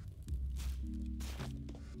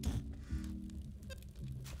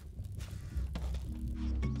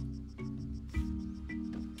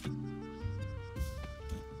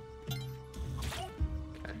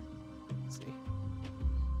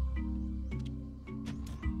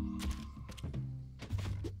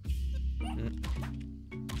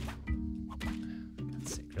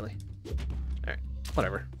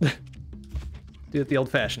 Whatever. Do it the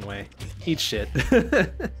old-fashioned way. Eat shit. Get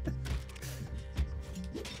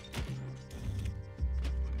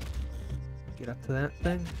up to that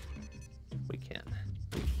thing? We can.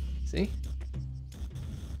 See?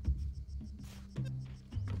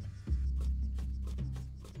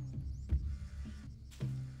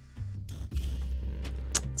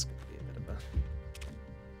 It's gonna be a bit of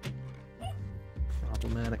a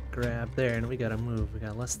problematic grab there, and we gotta move. We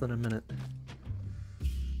got less than a minute.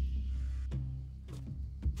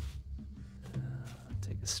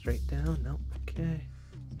 Straight down? Nope. Okay.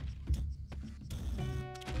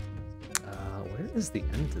 Where is the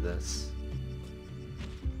end to this?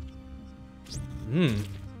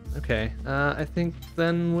 Okay. I think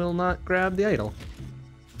then we'll not grab the idol.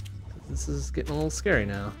 This is getting a little scary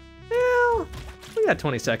now. Well, we got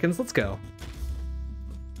 20 seconds. Let's go.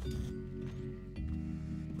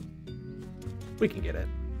 We can get it.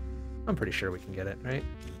 I'm pretty sure we can get it, right?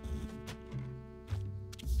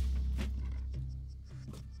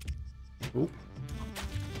 Ooh.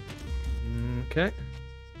 Okay.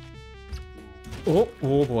 Oh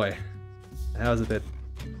boy. That was a bit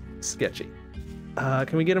sketchy.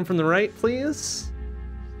 Can we get him from the right, please?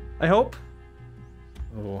 I hope.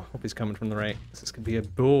 Oh, hope he's coming from the right. This could be a...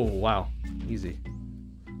 Oh, wow. Easy.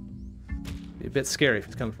 Be a bit scary if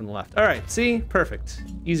he's coming from the left. All right, see? Perfect.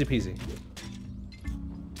 Easy peasy.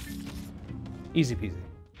 Easy peasy.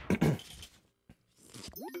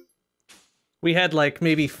 We had like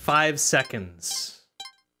maybe 5 seconds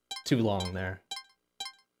too long there.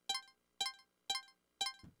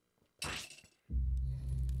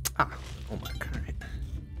 Ah, oh my god.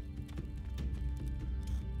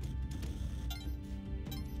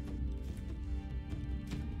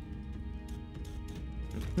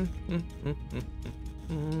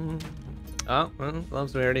 Oh, well,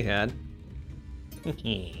 gloves we already had.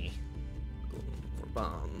 More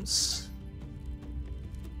bombs.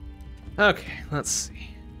 Okay, let's see.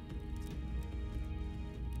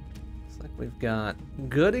 Looks like we've got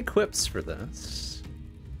good equips for this.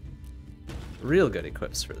 Real good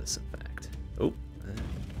equips for this, in fact. Oh,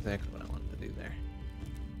 exactly what I wanted to do there.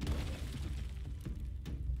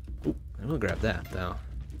 Oh, I will grab that, though.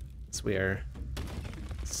 Since we are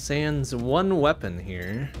sans one weapon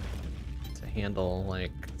here to handle,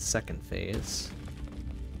 like, second phase.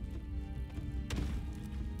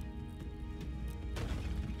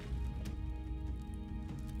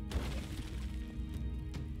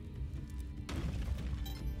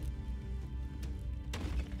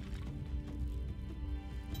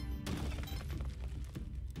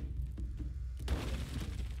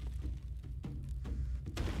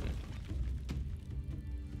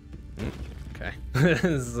 This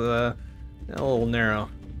is a little narrow.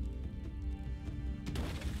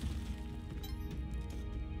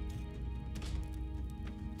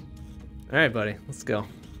 All right, buddy, let's go.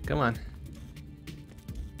 Come on.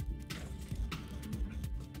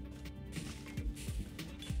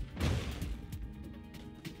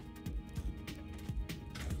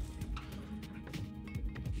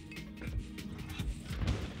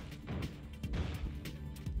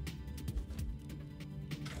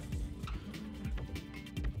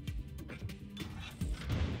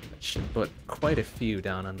 Should put quite a few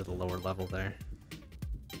down under the lower level there.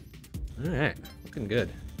 All right, looking good.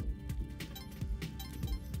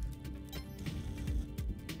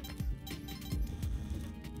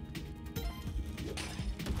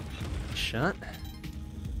 Shot.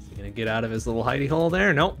 See gonna get out of his little hidey hole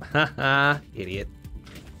there? Nope. Haha, idiot.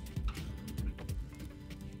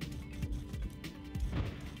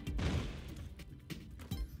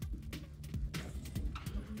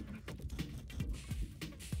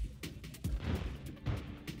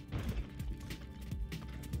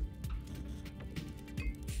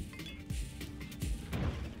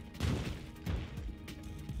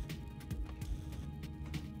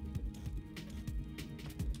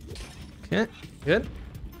 Okay, good.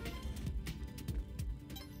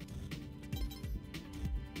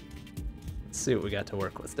 Let's see what we got to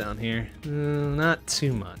work with down here. Not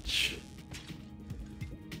too much.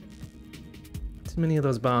 Too many of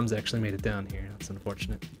those bombs actually made it down here. That's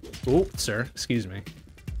unfortunate. Oh, sir, excuse me.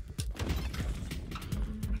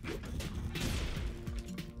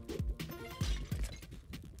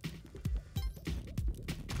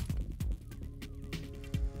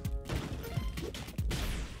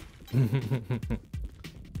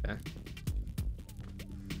 Okay.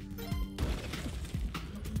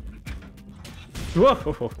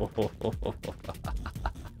 Whoa!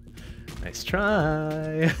 Nice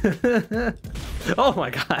try. Oh my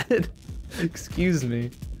god. Excuse me.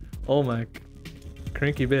 Oh my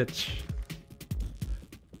cranky bitch.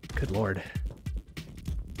 Good lord.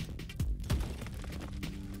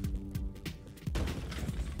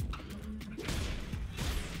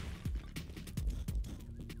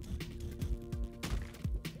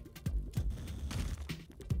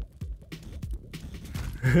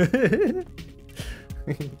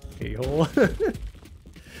 A-hole.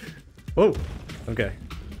 Whoa. Okay.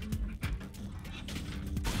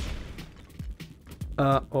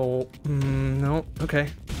 No. Okay.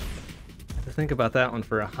 Have to think about that one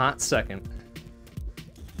for a hot second.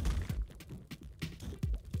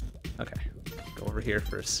 Okay. Go over here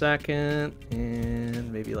for a second,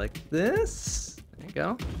 and maybe like this. There you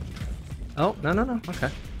go. Oh, no. Okay.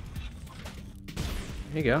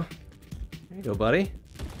 There you go. There you go, buddy.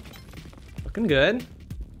 Looking good.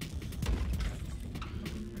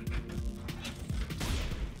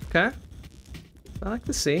 Okay. I like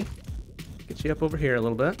to see. Get you up over here a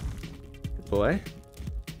little bit. Good boy.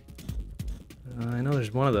 I know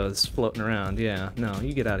there's one of those floating around. Yeah, no,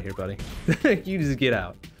 you get out of here, buddy. You just get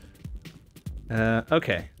out.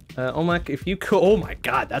 Okay. Omak, if you could... Oh my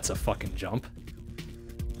god, that's a fucking jump.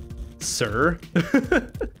 Sir.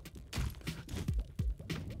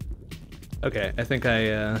 Okay, I think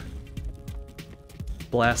I,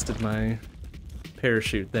 blasted my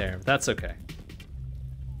parachute there. That's okay.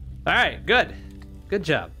 Alright, good. Good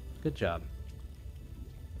job. Good job.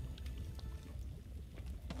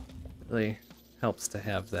 Really helps to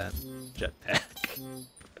have that jetpack.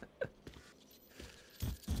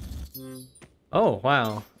 Oh,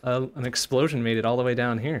 wow. An explosion made it all the way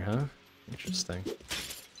down here, huh? Interesting.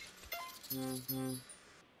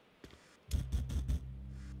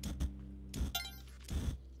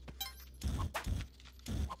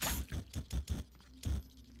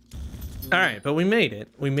 Alright, but we made it.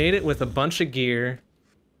 We made it with a bunch of gear.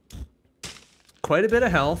 Quite a bit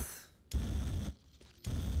of health.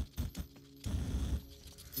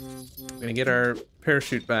 We're gonna get our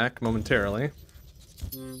parachute back momentarily.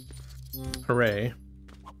 Hooray.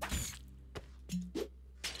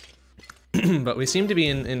 But we seem to be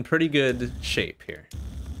in pretty good shape here.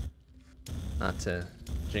 Not to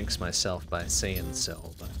jinx myself by saying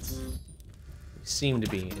so, but we seem to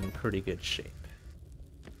be in pretty good shape.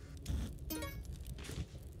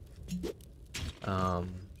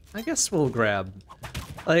 I guess we'll grab...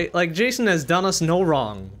 Like Jason has done us no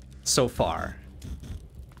wrong so far.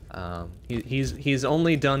 He's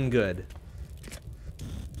only done good.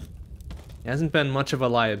 He hasn't been much of a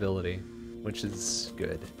liability, which is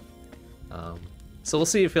good. So we'll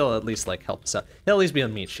see if he'll at least like help us out. He'll at least be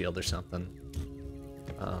on meat shield or something.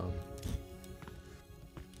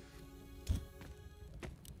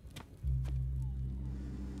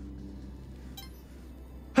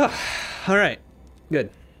 All right, good.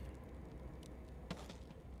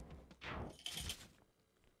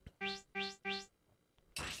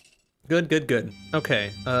 Good.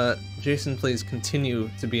 Okay, Jason, please continue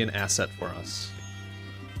to be an asset for us.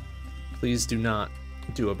 Please do not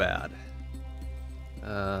do a bad.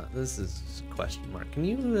 This is a question mark. Can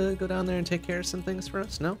you go down there and take care of some things for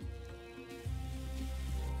us? No?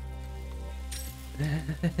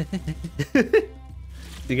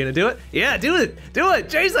 You gonna do it? Yeah, do it! Do it!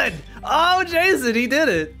 Jason! Oh, Jason, he did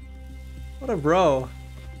it! What a bro.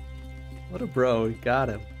 What a bro. He got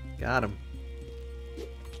him. Got him.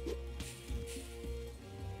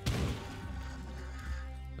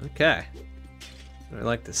 Okay. That's what I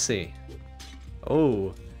like to see.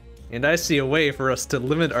 Oh, And I see a way for us to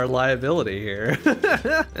limit our liability here.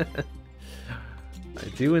 I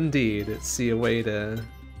do indeed see a way to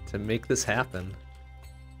make this happen.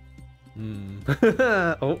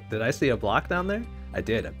 Oh, did I see a block down there? I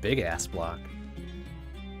did, a big ass block.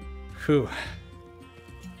 Whew.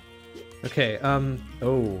 Okay,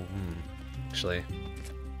 actually.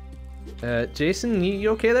 Jason, you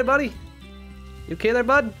okay there, buddy? You okay there,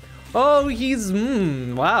 bud? Oh, he's,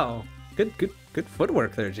 wow. Good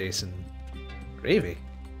footwork there, Jason. Gravy.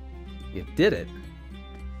 You did it.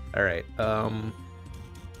 All right,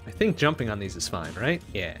 I think jumping on these is fine, right?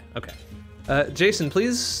 Yeah, okay. Jason,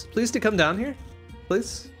 please to come down here,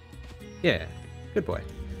 please. Yeah, good boy.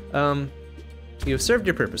 You have served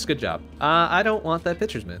your purpose, good job. I don't want that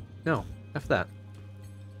pitcher's mitt. No, F that.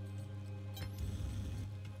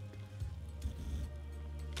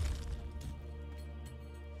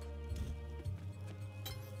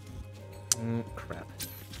 Crap.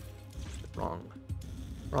 Wrong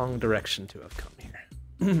direction to have come here.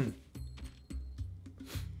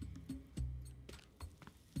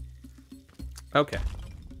 Okay.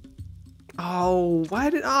 Oh,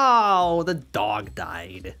 oh, the dog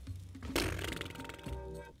died. All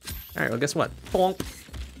right, well, guess what? Bonk.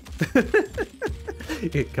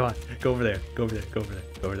 Hey, come on, go over there, go over there, go over there,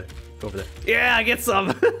 go over there, go over there. Yeah, I get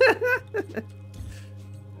some.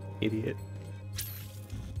 Idiot.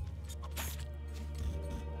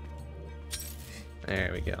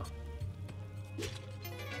 There we go.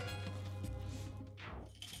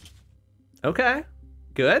 Okay,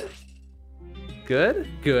 good. Good.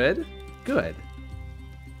 Okay,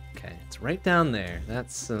 it's right down there.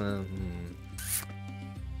 That's, can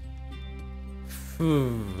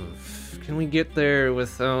we get there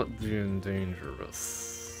without being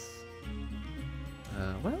dangerous?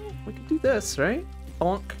 Well, we can do this, right?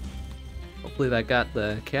 Bonk. Hopefully that got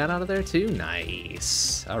the cat out of there too.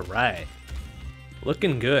 Nice. All right.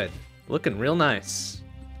 Looking good. Looking real nice.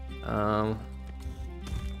 Let's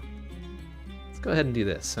go ahead and do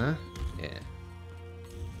this, huh? Yeah.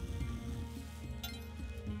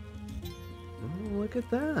 Oh, look at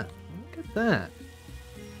that. Look at that.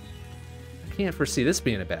 I can't foresee this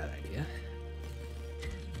being a bad idea.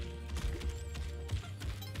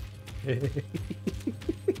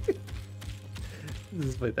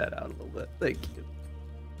 Let's play that out a little bit. Thank you.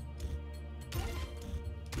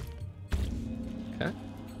 Okay. Alright.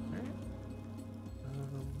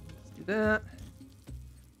 Let's do that.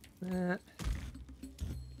 That.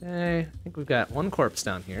 Okay. I think we've got one corpse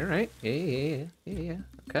down here, right? Yeah.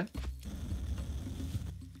 Okay.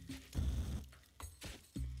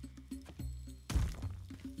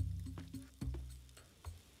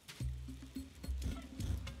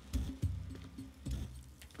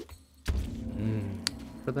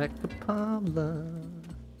 For that Kapala.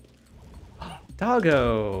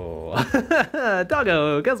 Doggo!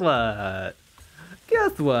 Doggo, guess what?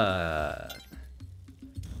 Guess what?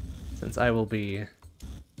 Since I will be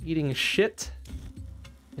eating shit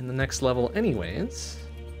in the next level anyways.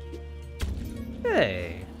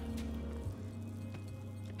 Hey!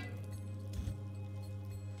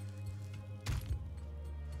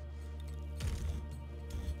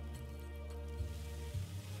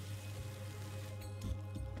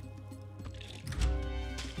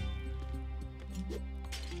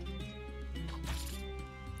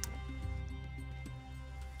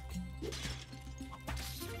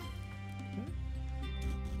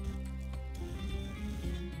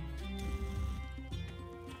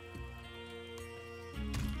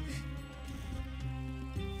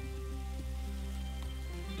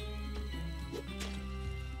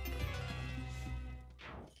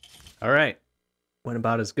 All right, went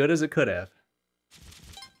about as good as it could have.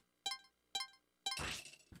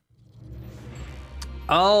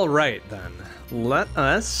 All right then, let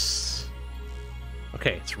us,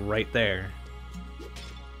 okay, it's right there.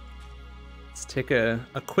 Let's take a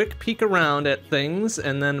quick peek around at things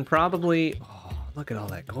and then probably, oh, look at all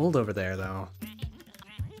that gold over there though.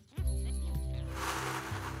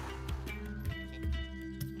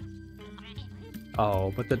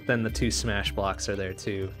 Oh, but then the two smash blocks are there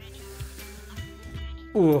too.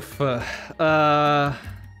 Oof. Bonk.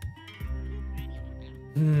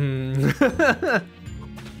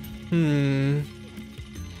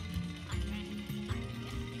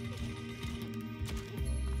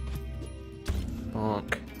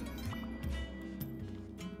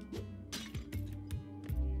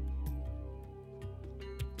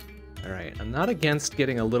 Alright, I'm not against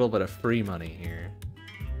getting a little bit of free money here.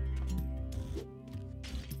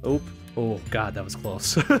 Oh, god, that was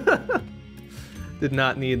close. Did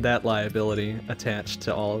not need that liability attached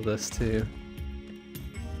to all of this, too.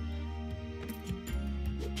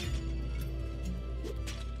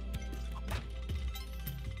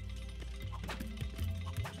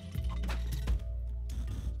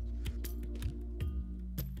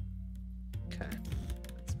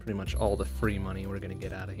 pretty much all the free money we're gonna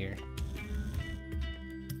get out of here.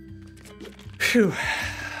 Phew.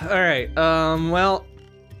 Alright, well,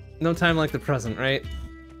 no time like the present, right?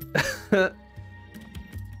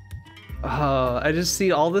 I just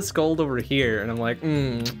see all this gold over here, and I'm like,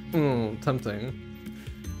 tempting.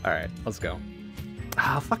 Alright, let's go.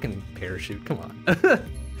 Fucking parachute, come on.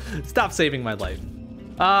 Stop saving my life.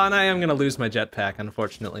 And I am gonna lose my jetpack,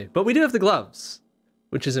 unfortunately. But we do have the gloves,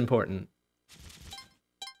 which is important.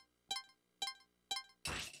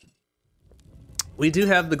 We do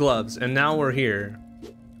have the gloves, and now we're here.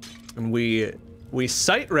 And we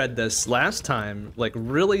sight read this last time, like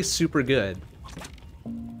really super good.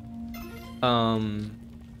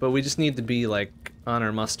 But we just need to be like on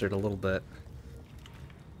our mustard a little bit.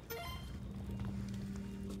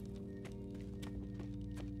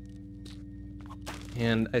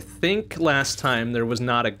 And I think last time there was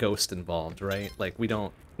not a ghost involved, right? Like, we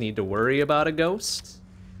don't need to worry about a ghost.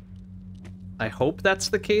 I hope that's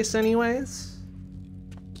the case anyways.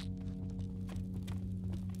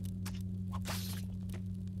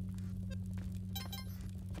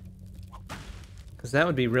 Because that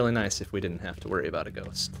would be really nice if we didn't have to worry about a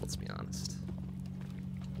ghost, let's be honest.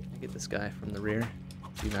 Can I get this guy from the rear?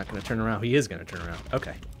 He's not gonna turn around. He is gonna turn around.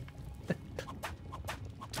 Okay.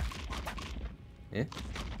 Yeah.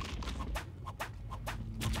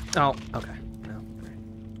 Oh, okay. No, great.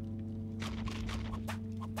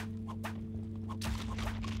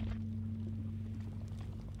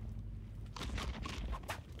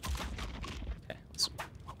 Okay, let's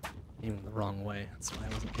aim the wrong way. That's why I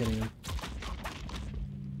wasn't hitting him.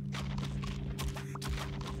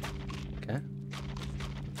 Okay.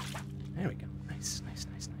 There we go. Nice, nice,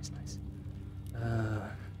 nice, nice, nice.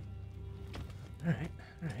 Alright,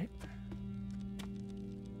 alright.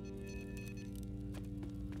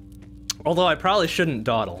 Although I probably shouldn't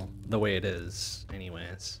dawdle the way it is,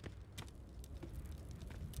 anyways.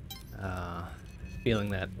 Feeling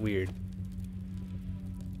that weird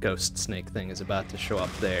ghost snake thing is about to show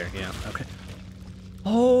up there. Yeah, okay.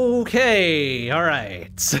 Okay,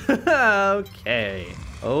 alright. Okay.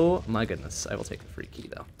 Oh my goodness, I will take the free key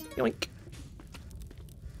though. Yoink.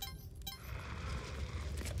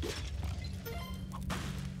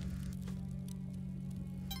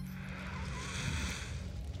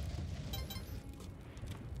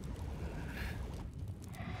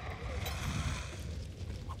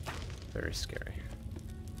 Very scary.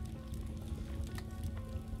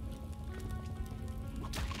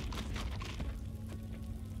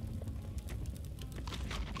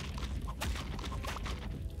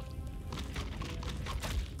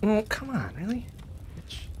 Oh, come on, really?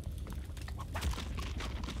 Bitch.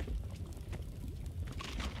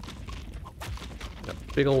 Got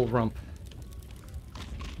a big old rump.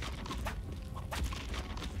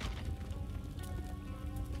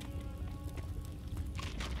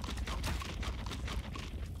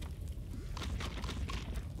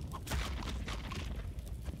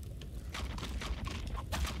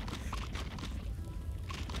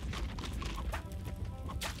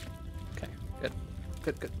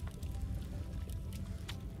 Good, good.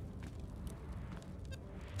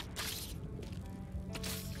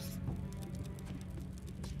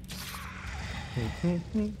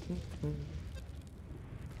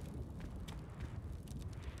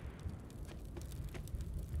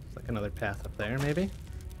 Like another path up there, maybe?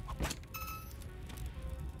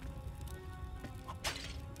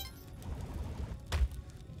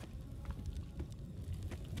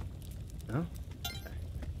 No?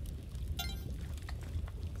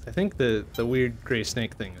 I think the weird gray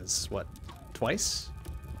snake thing is, what, twice?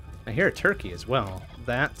 I hear a turkey as well.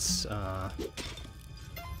 That's, a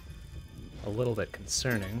little bit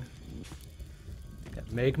concerning. Got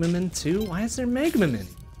Magmamin too? Why is there Magmamin?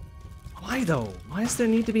 Why though? Why does there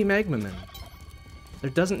need to be Magmamin? There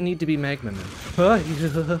doesn't need to be Magmamin. Okay,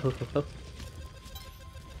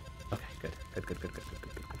 good. Good, good, good, good, good, good,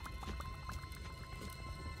 good.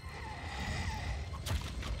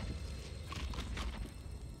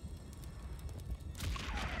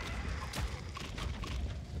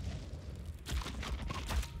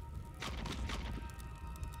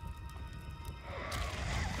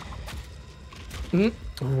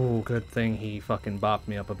 Oh, good thing he fucking bopped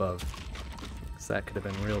me up above. 'Cause that could have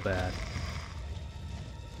been real bad.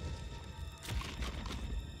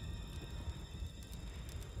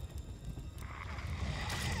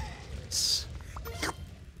 Nice.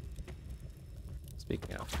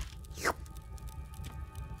 Speaking of.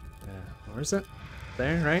 Where is it?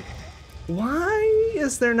 There, right? Why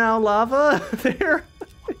is there now lava there?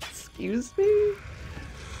 Excuse me?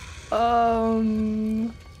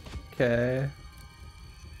 Okay.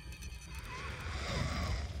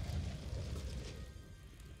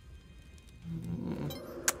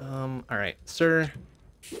 Alright, sir.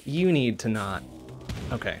 You need to not...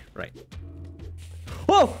 Okay, right.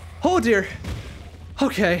 Whoa! Oh dear!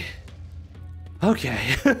 Okay.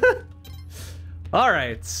 Okay.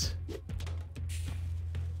 Alright.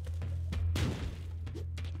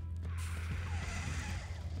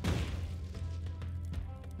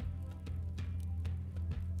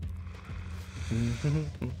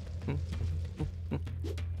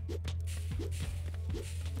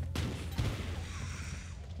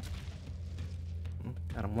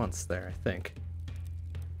 Got him once there, I think.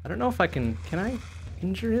 I don't know if I can I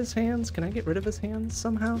injure his hands? Can I get rid of his hands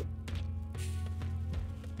somehow?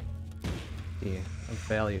 Be of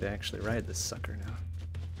value to actually ride this sucker now.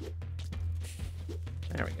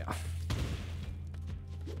 There we go.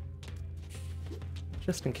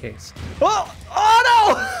 Just in case. Oh! Oh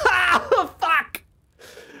no! Fuck!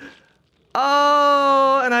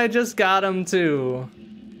 Oh, and I just got him too.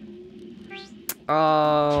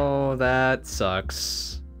 Oh, that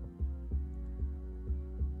sucks.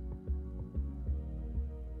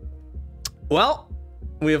 Well,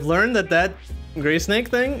 we have learned that that gray snake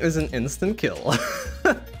thing is an instant kill.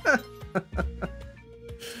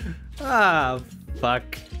 Ah, fuck.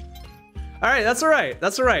 Alright, that's alright.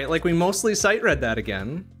 That's alright. Like, we mostly sight read that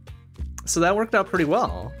again. So that worked out pretty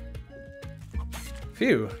well.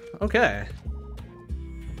 Phew. Okay.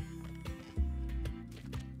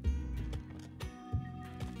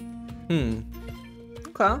 Okay.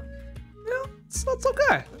 Yeah, that's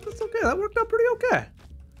okay. That's okay. That worked out pretty okay.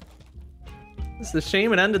 It's a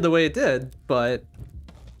shame it ended the way it did, but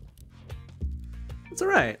it's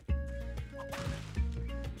alright.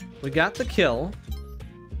 We got the kill,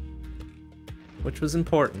 which was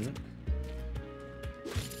important.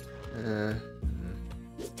 All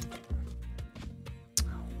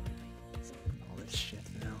this shit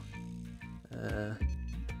now.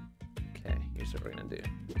 Okay, here's what we're gonna do.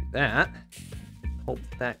 Do that. Hope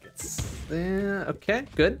that gets there. Okay,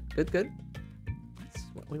 good, good, good. That's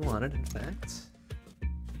what we wanted, in fact.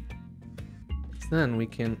 So then we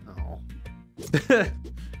can. Oh.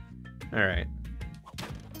 All right.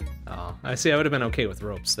 Oh, I see. I would have been okay with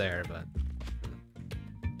ropes there, but.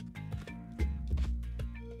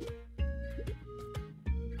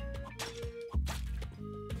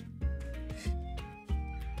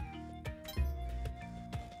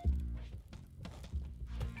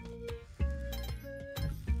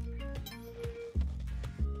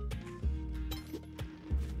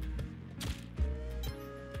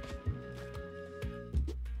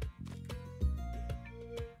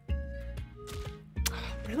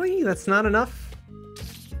 Really? That's not enough?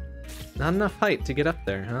 Not enough height to get up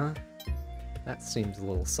there, huh? That seems a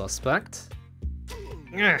little suspect.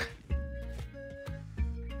 Ugh.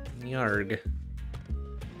 Yarg.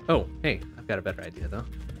 Oh, hey, I've got a better idea, though.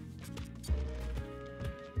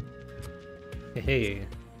 Hey.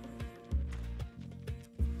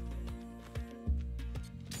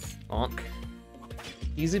 Bonk.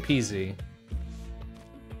 Easy peasy.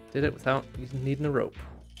 Did it without needing a rope.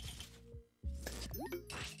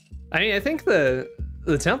 I mean, I think the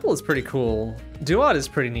temple is pretty cool. Duat is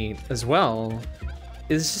pretty neat as well.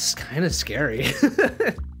 It's just kind of scary.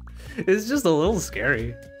 It's just a little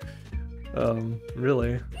scary.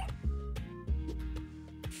 Really.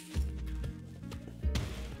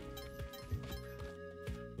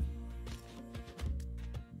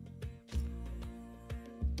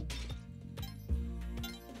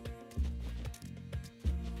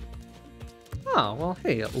 Oh, well,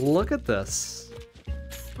 hey, look at this.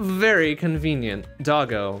 Very convenient.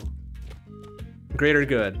 Doggo. Greater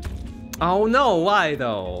good. Oh no, why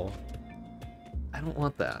though? I don't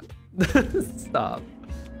want that. Stop.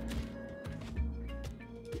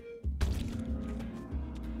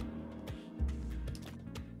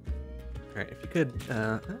 Alright, if you could,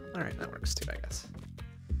 alright, that works too, I guess.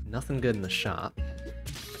 Nothing good in the shop.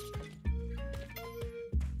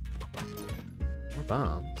 More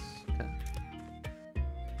bombs.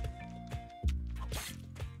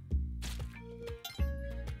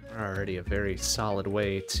 Already a very solid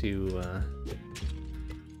way to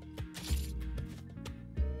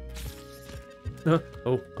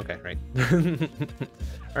oh, okay, right.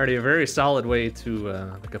 Already a very solid way to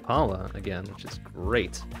the Kapala again, which is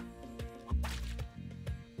great.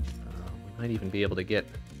 We might even be able to get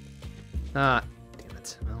damn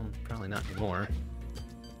it. Well, probably not anymore.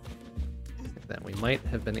 I think that we might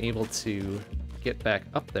have been able to get back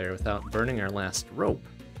up there without burning our last rope.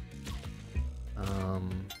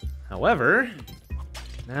 However,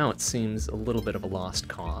 now it seems a little bit of a lost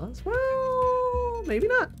cause. Well, maybe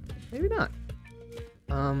not. Maybe not.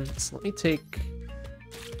 So let me take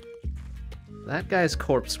that guy's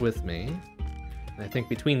corpse with me. And I think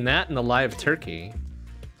between that and the live turkey,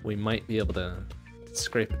 we might be able to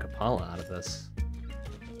scrape a Kapala out of this.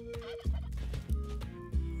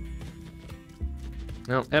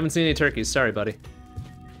 No, haven't seen any turkeys. Sorry, buddy.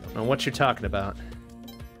 Don't know what you're talking about.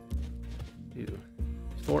 2,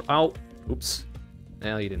 4. Oh, oops.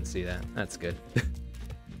 Well, you didn't see that. That's good.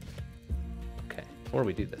 Okay, before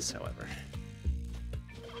we do this, however,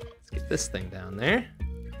 let's get this thing down there.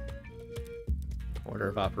 Order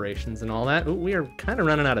of operations and all that. Ooh, we are kind of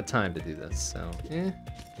running out of time to do this, so yeah.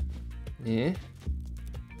 Okay,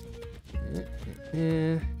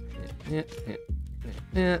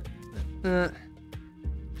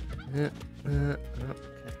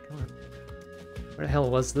 come on. Where the hell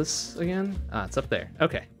was this again? Ah, it's up there.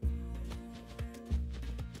 Okay.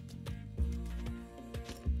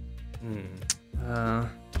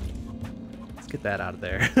 Let's get that out of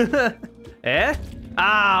there. Eh?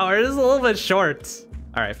 Ah, we're just a little bit short.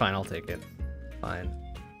 All right, fine, I'll take it. Fine.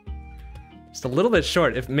 Just a little bit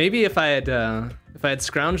short. If I had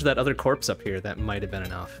scrounged that other corpse up here, that might have been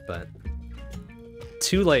enough, but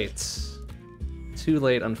too late. Too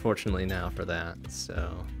late, unfortunately, now for that.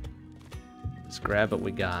 So just grab what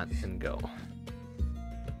we got and go.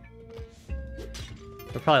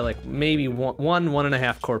 We're probably like maybe one and a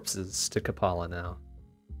half corpses to Kapala now.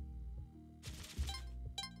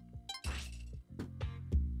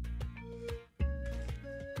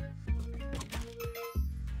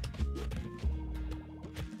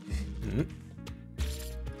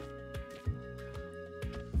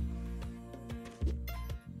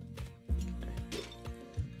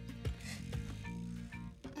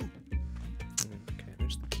 Okay,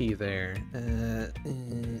 there's the key there.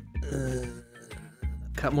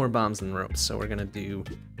 Cut more bombs than ropes, so we're gonna do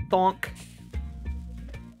bonk.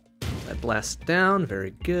 That blast down,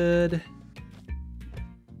 very good.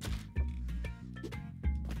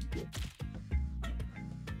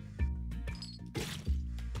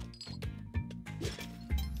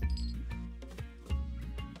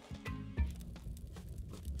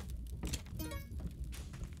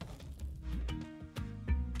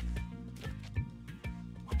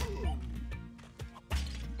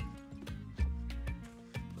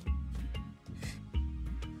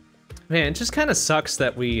 Man, it just kind of sucks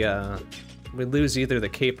that we lose either the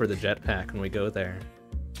cape or the jetpack when we go there.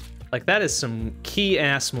 Like, that is some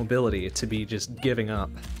key-ass mobility to be just giving up.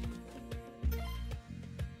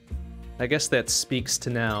 I guess that speaks to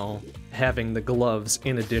now having the gloves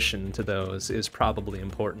in addition to those is probably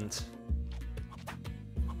important.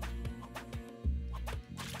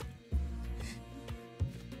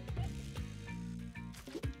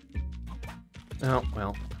 Oh,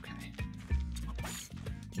 well.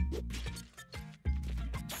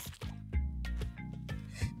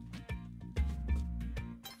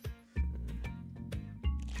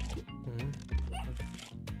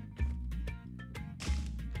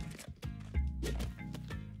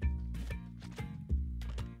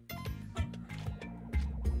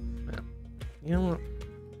 You know what?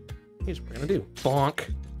 Here's what we're gonna do.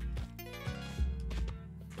 Bonk.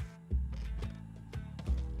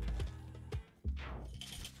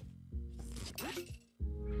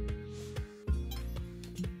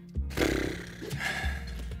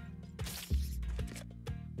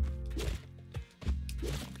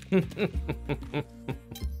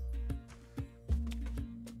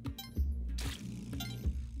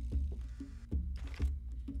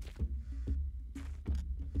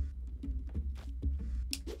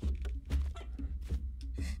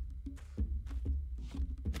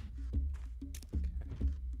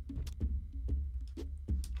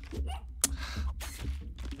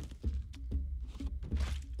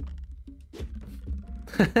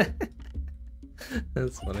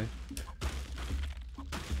 That's funny.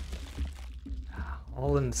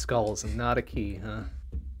 All in skulls and not a key, huh?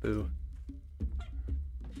 Boo.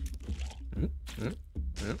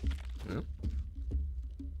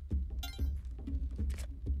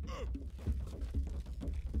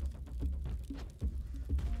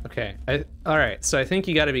 Okay, all right, so I think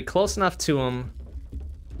you gotta be close enough to him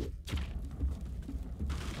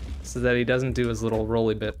so that he doesn't do his little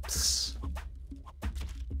roly bits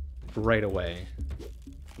right away.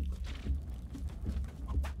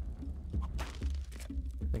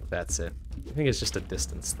 I think that's it. I think it's just a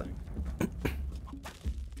distance thing.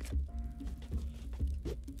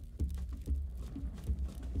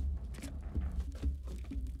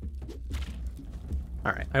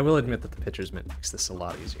 All right, I will admit that the pitcher's mitt makes this a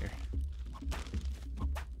lot easier.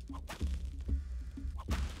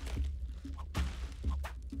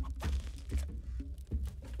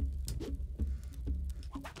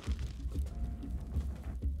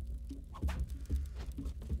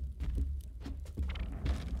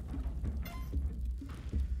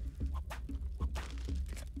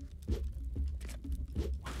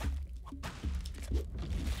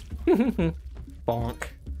 Bonk.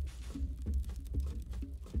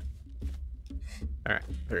 Alright,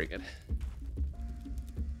 very good.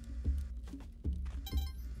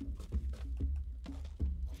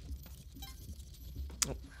 Oh,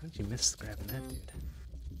 how did you miss grabbing that dude?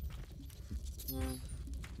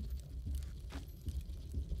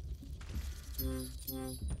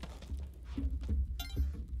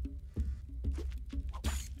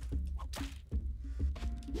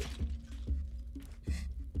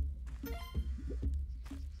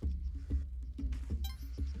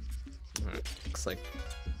 Alright, looks like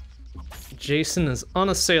Jason is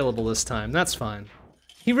unassailable this time. That's fine.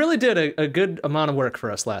 He really did a good amount of work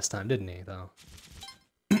for us last time, didn't he, though?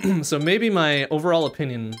 So maybe my overall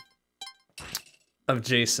opinion of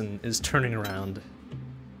Jason is turning around.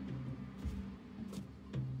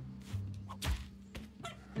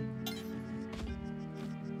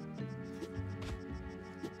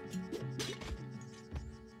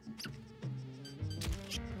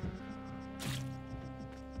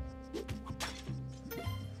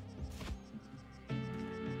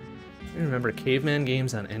 I remember caveman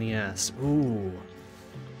games on NES. Ooh.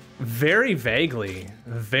 Very vaguely.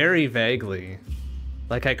 Very vaguely.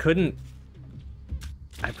 Like I probably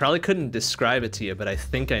couldn't describe it to you, but I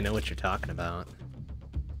think I know what you're talking about.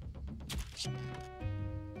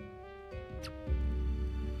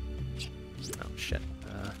 Oh shit.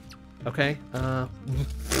 Okay.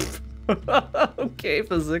 Okay,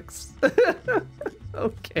 physics.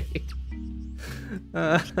 Okay.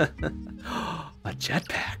 A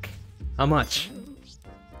jetpack. How much?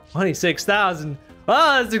 26,000.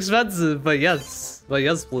 Ah, it's expensive, but yes. But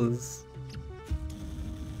yes, please.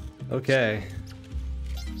 Okay.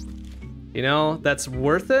 You know, that's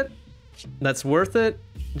worth it. That's worth it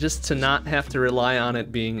just to not have to rely on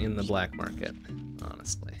it being in the black market,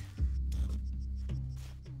 honestly.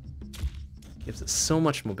 Gives us so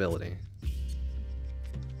much mobility.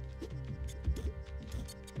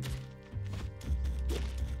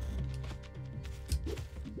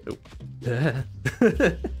 Oh.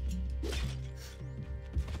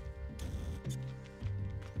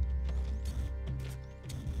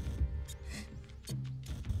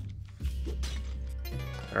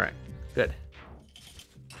 All right, good.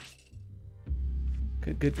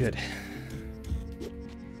 Good.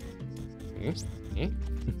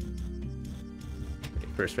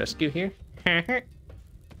 First rescue here. Gotta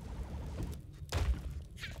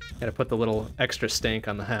put the little extra stank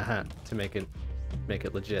on the ha-ha to make it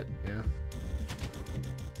legit, yeah.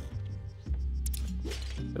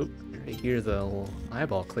 Oh, I hear the little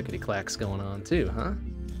eyeball clickety-clacks going on too, huh?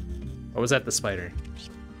 Or was that the spider?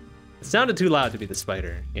 It sounded too loud to be the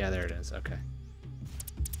spider. Yeah, there it is, okay.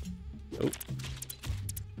 Oh.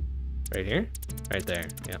 Right here? Right there,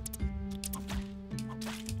 yep.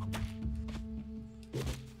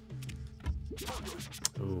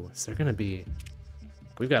 Ooh, is there gonna be...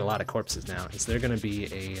 We've got a lot of corpses now. Is there gonna be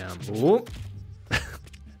a, ooh.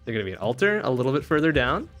 They're gonna be an altar a little bit further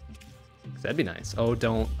down? That'd be nice. Oh,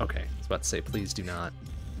 don't, okay. I was about to say, please do not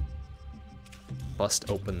bust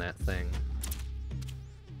open that thing.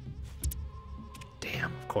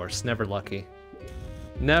 Damn, of course, never lucky.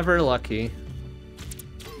 Never lucky.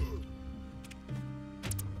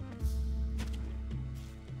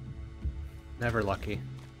 Never lucky.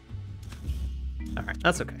 All right,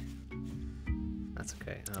 that's okay. That's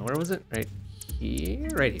okay. Where was it? Right here?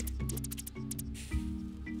 Right here.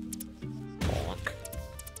 Bonk.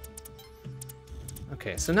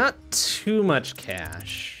 Okay, so not too much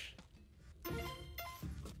cash.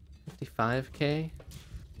 55K?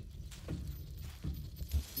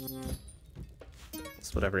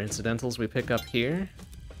 That's whatever incidentals we pick up here.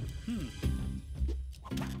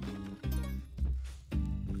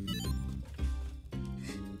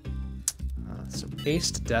 So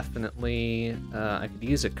paste, definitely. I could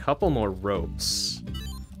use a couple more ropes.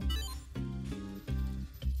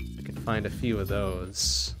 I could find a few of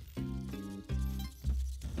those.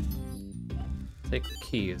 Take the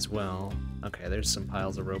key as well. Okay, there's some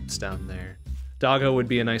piles of ropes down there. Doggo would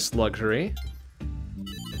be a nice luxury.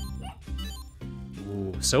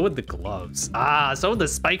 Ooh, so would the gloves. Ah, so would the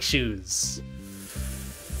spike shoes.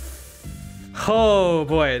 Oh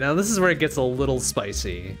boy, now this is where it gets a little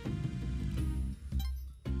spicy.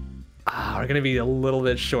 Ah, we're gonna be a little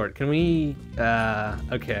bit short. Can we,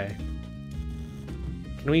 okay.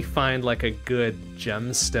 Can we find like a good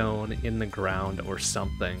gemstone in the ground or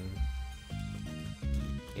something?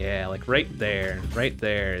 Yeah, like right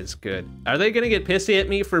there is good. Are they gonna get pissy at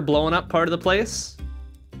me for blowing up part of the place?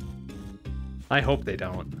 I hope they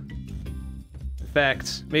don't. In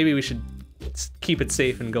fact, maybe we should keep it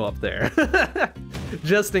safe and go up there.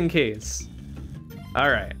 Just in case.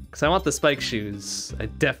 Alright, because I want the spike shoes. I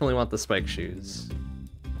definitely want the spike shoes.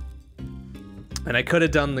 And I could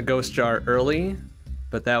have done the ghost jar early,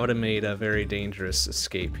 but that would have made a very dangerous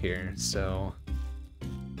escape here, so...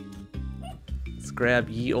 Let's grab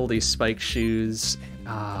ye olde spike shoes.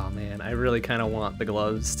 Oh man, I really kind of want the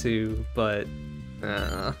gloves too, but...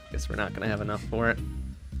 guess we're not gonna have enough for it.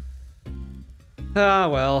 Ah,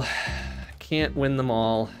 well. Can't win them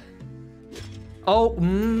all. Oh,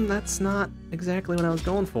 that's not exactly what I was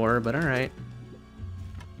going for, but alright.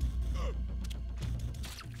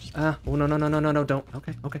 Oh, no, no, no, no, no, no, don't.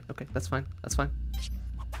 Okay, okay, okay, that's fine, that's fine.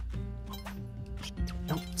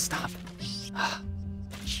 No, stop.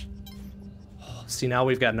 Oh, see, now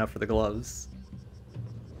we've got enough for the gloves.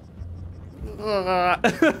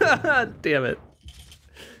 Damn it.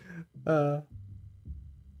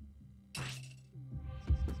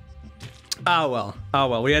 Oh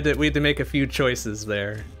well, we had to make a few choices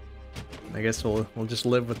there. I guess we'll just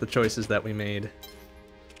live with the choices that we made.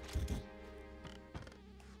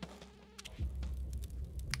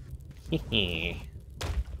 Hehe.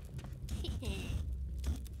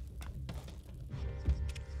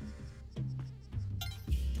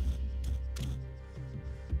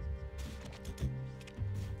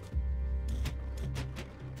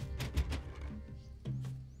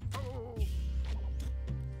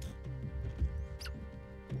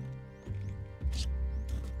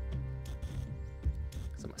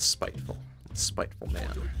 I'm a spiteful man.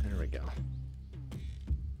 There we go.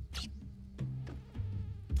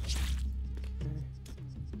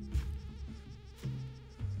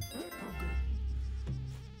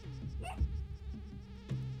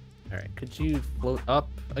 Alright, could you float up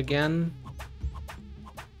again?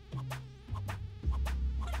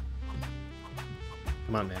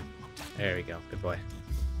 Come on, man. There we go. Good boy.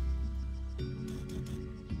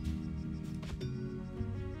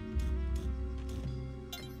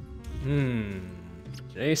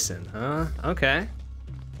 Jason, huh? Okay.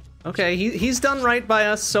 Okay, he's done right by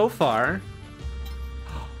us so far.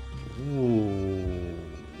 Ooh.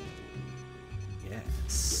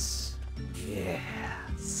 Yes.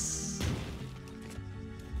 Yes.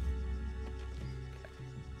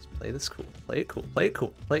 Let's play this cool. Play it cool. Play it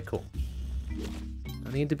cool. Play it cool.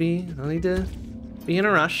 No need to be in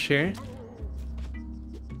a rush here.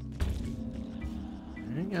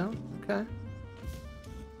 There you go. Okay.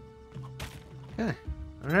 Okay.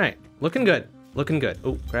 All right. Looking good. Looking good.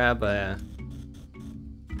 Oh, grab a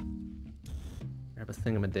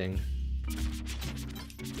thingamading.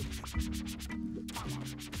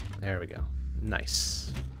 There we go.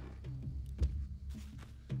 Nice.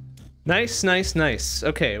 Nice, nice, nice.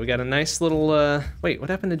 Okay, we got a nice little, wait, what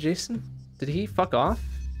happened to Jason? Did he fuck off?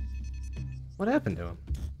 What happened to him?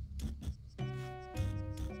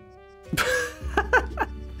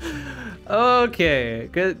 Okay,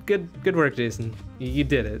 good work, Jason. You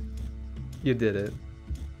did it. You did it.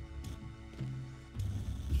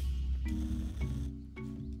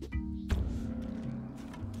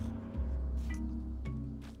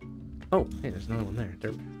 Oh, hey, there's another one there.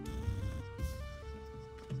 Derp.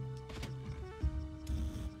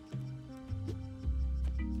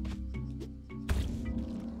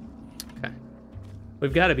 Okay.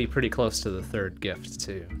 We've got to be pretty close to the third gift,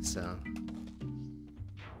 too, so...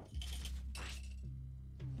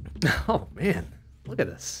 Oh, man. Look at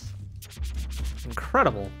this.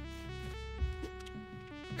 Incredible.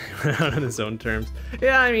 Out on his own terms.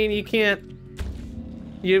 Yeah, I mean, you can't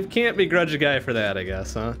begrudge a guy for that, I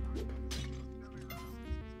guess, huh?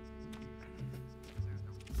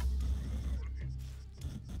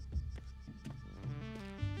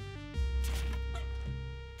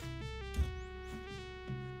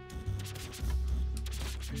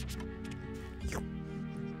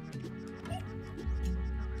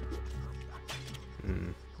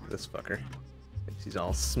 This fucker. Thinks he's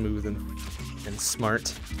all smooth and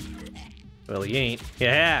smart. Well, he ain't.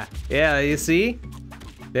 Yeah, yeah, you see?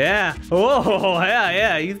 Yeah. Oh, yeah,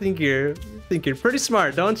 yeah. You think you're pretty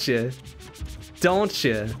smart, don't you? Don't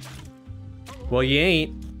you? Well, you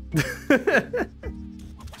ain't.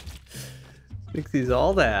 Thinks he's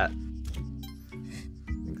all that.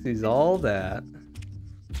 Thinks he's all that.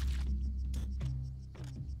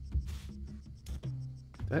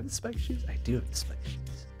 Do I have the spike shoes? I do have the spike shoes.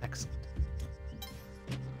 Excellent.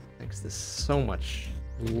 Makes this so much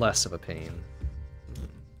less of a pain. Look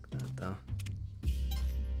at that, though.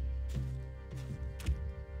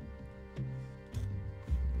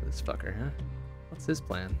 This fucker, huh? What's his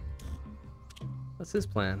plan? What's his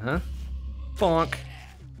plan, huh? Bonk.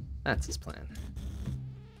 That's his plan.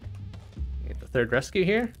 Get the third rescue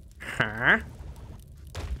here? Huh?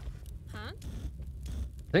 I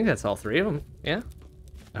think that's all three of them. Yeah?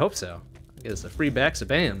 I hope so. Get us a free backs of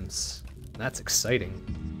BAMs. That's exciting.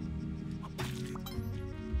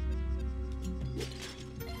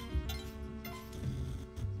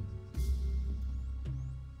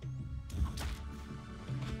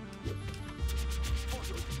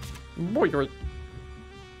 Boy.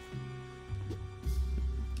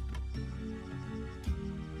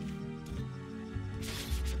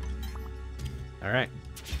 All right.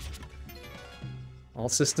 All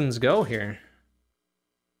systems go here.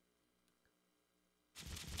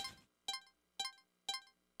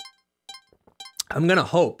 I'm gonna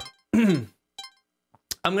hope. I'm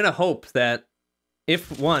gonna hope that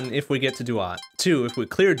if we get to Duat, 2, if we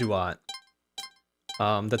clear Duat,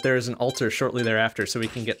 that there is an altar shortly thereafter, so we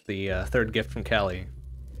can get the third gift from Callie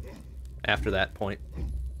after that point.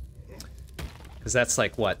 Because that's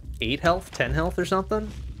like what, 8 health, 10 health, or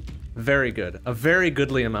something? Very good. A very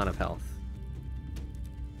goodly amount of health.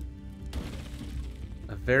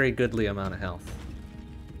 A very goodly amount of health.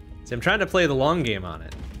 See, I'm trying to play the long game on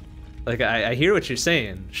it. Like, I hear what you're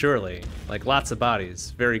saying, surely. Like, lots of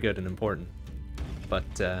bodies, very good and important. But,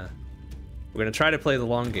 we're gonna try to play the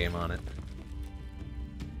long game on it.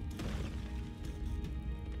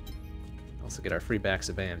 Also get our free backs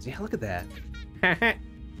of BAMs. Yeah, look at that.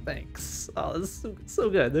 Thanks. Oh, this is so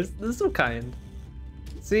good. This is so kind.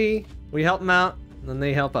 See, we help them out, and then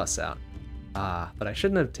they help us out. Ah, but I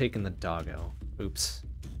shouldn't have taken the doggo. Oops.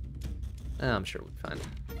 I'm sure we'll be fine.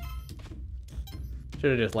 Should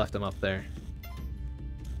have just left him up there.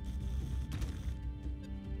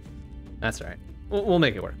 That's all right. We'll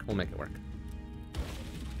make it work. We'll make it work.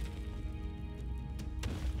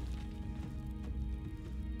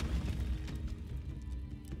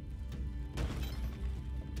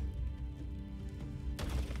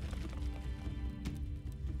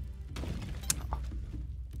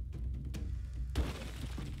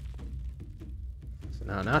 So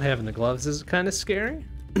now not having the gloves is kind of scary.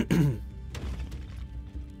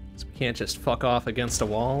 Can't just fuck off against a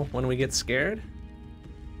wall when we get scared.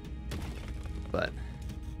 But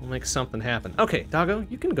we'll make something happen. Okay, doggo,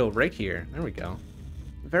 you can go right here. There we go.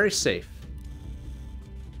 Very safe.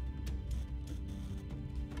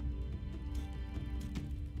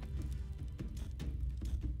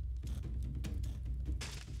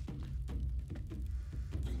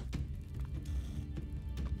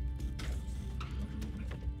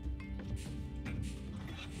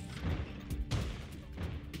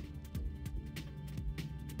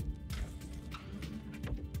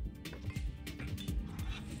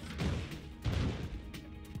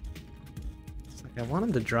 I want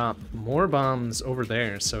him to drop more bombs over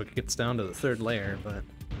there so it gets down to the 3rd layer, but I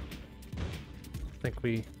think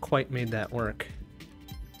we quite made that work.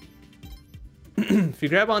 If you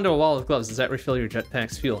grab onto a wall with gloves, does that refill your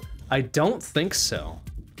jetpack's fuel? I don't think so.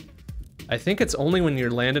 I think it's only when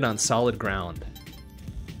you're landed on solid ground.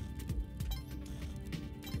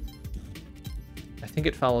 I think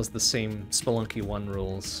it follows the same Spelunky 1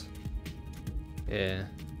 rules. Yeah.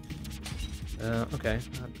 Okay,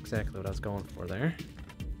 not exactly what I was going for there.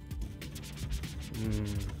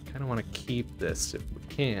 Kind of want to keep this if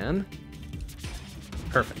we can.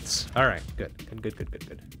 Perfect. All right, good.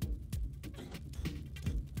 Good.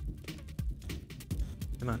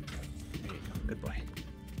 Come on. There you go. Good boy.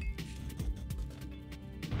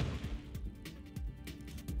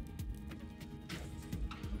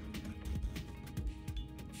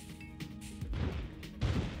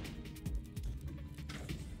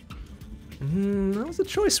 That was a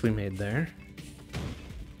choice we made there.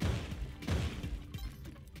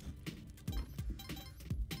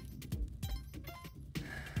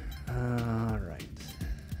 All right.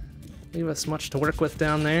 Leave us much to work with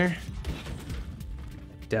down there?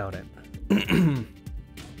 I doubt it.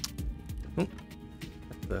 Oh, got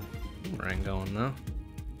the boomerang going though.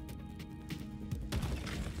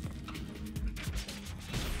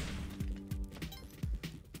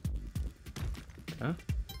 Okay.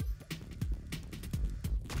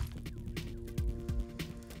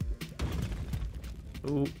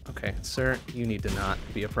 Ooh, okay, sir, you need to not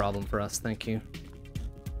be a problem for us, thank you.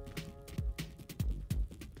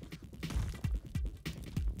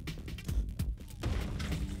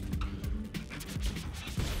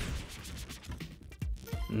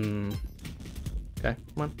 Okay,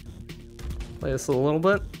 come on. Play this a little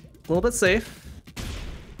bit safe.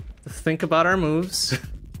 Think about our moves.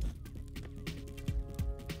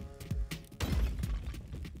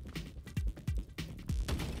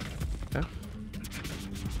 Okay.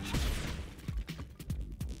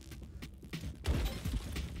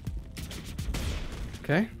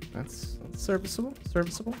 Okay, that's serviceable.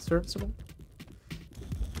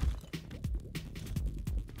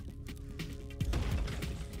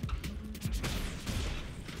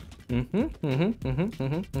 Excellent,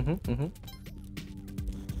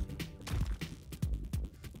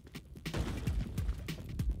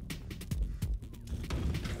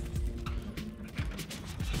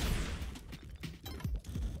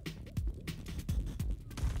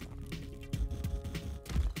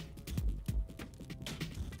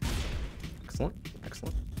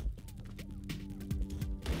 excellent.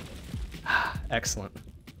 Excellent.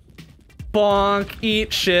 Bonk,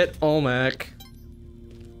 eat shit, Olmec.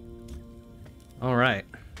 All right.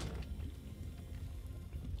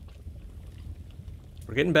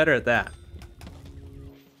 We're getting better at that.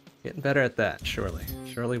 Getting better at that, surely.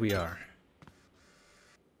 Surely we are.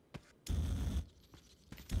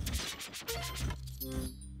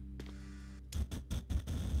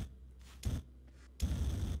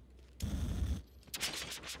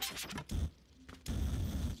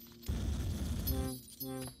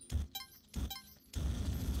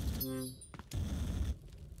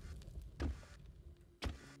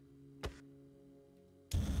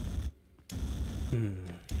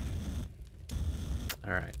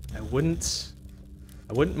 All right, I wouldn't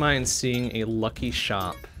mind seeing a lucky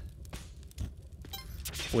shop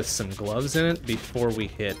with some gloves in it before we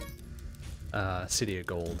hit City of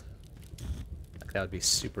Gold. Like, that would be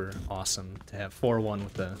super awesome to have 4-1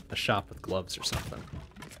 with a shop with gloves or something.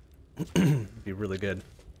 It'd be really good.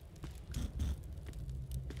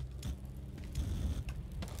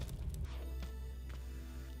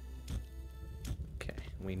 Okay,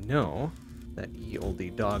 we know that ye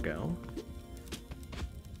olde doggo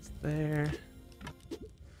is there.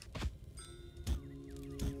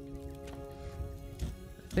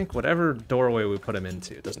 I think whatever doorway we put him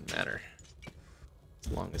into, it doesn't matter.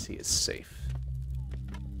 As long as he is safe.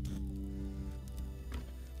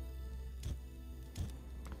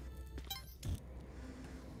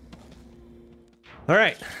 All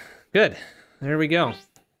right, good. There we go.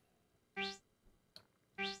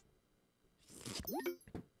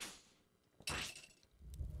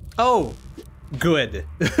 Oh, good.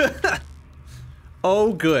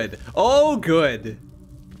 Oh, good. Oh, good.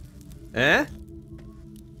 Eh?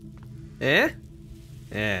 Eh?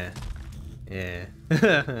 Yeah. Yeah.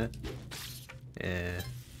 Yeah.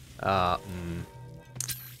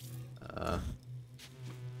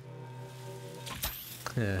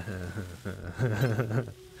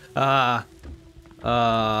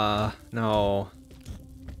 No.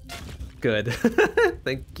 Good.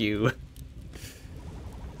 Thank you.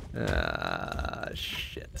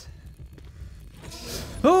 Shit.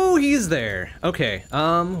 Oh, he's there. Okay,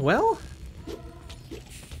 well.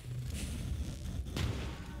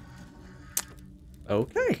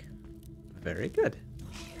 Okay. Very good.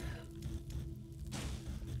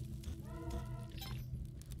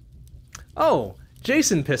 Oh,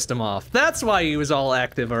 Jason pissed him off. That's why he was all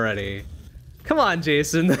active already. Come on,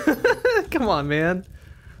 Jason. Come on, man.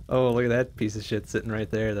 Oh, look at that piece of shit sitting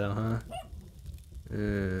right there, though, huh?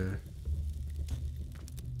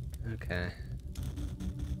 Okay.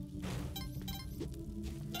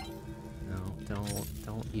 No,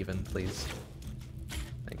 don't even, please.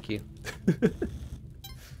 Thank you.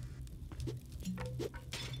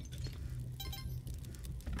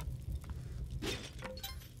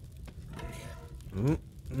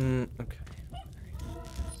 Okay.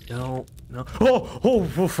 No. Oh,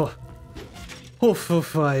 oof.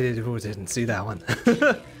 Oof, I didn't see that one.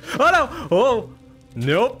 Oh, no! Oh!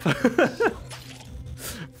 Nope.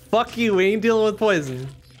 Fuck you, we ain't dealing with poison.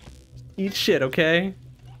 Eat shit, okay?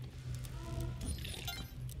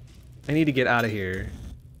 I need to get out of here.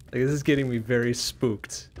 Like, this is getting me very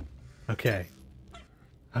spooked. Okay.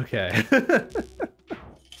 Okay.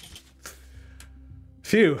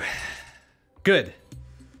 Phew. Good.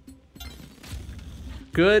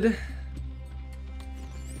 Good.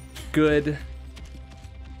 Good.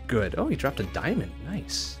 Good. Oh, he dropped a diamond.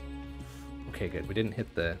 Nice. Okay, good. We didn't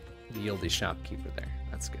hit the yieldy shopkeeper there.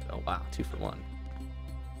 That's good. Oh, wow. 2 for 1.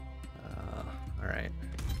 All right.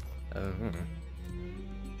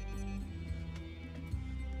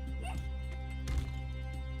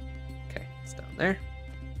 Okay, it's down there.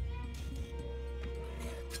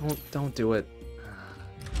 Don't do it.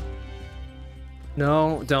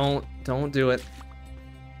 No, don't do it.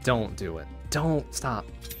 Don't do it. Don't stop.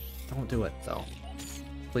 Don't do it though.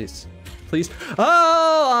 Please. Please.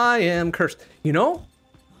 Oh, I am cursed. You know?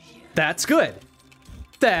 That's good.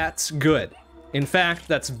 That's good. In fact,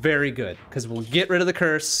 that's very good because we'll get rid of the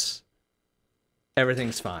curse.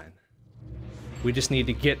 Everything's fine. We just need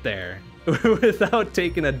to get there without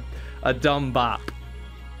taking a dumb bop.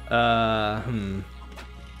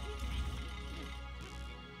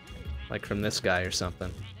 Like from this guy or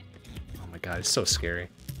something. Oh my god, it's so scary.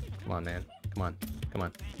 Come on, man. Come on. Come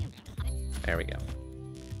on. There we go.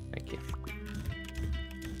 Thank you.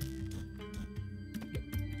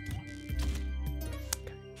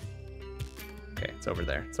 Okay, it's over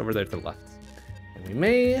there. It's over there to the left. And we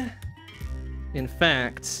may, in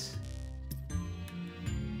fact,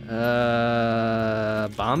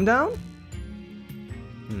 bomb down?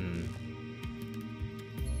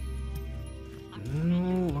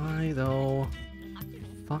 No, why though?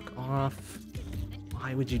 Fuck off.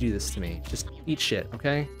 Why would you do this to me? Just eat shit,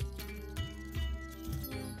 okay?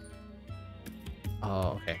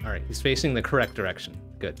 Oh, okay. All right. He's facing the correct direction.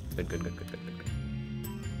 Good. Good, good, good, good, good, good, good.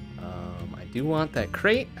 I do want that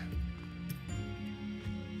crate.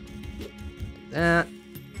 Do that.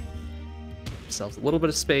 Give ourselves a little bit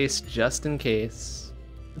of space just in case.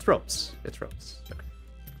 It's ropes. It's ropes. Okay.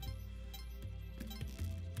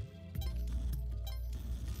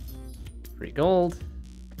 Free gold.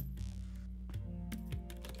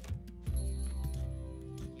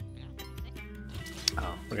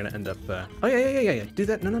 Oh, we're gonna end up. Oh yeah. Do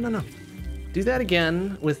that. No. Do that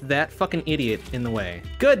again with that fucking idiot in the way.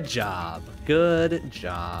 Good job. Good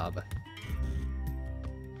job.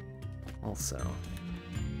 Also,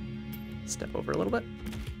 step over a little bit.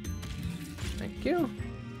 Thank you.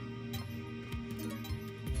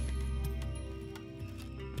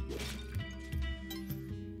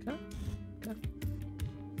 Okay.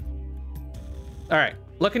 All right,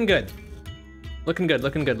 looking good. Looking good.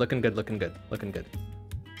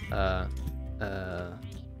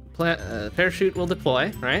 Parachute will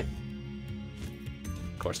deploy, right?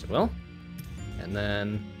 Of course it will. And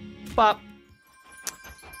then, pop.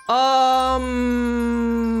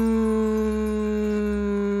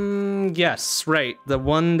 Yes, right. The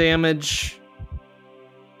one damage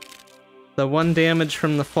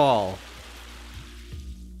from the fall.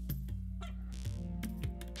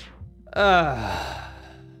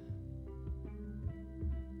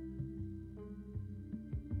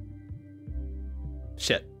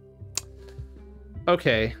 Shit.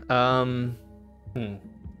 Okay,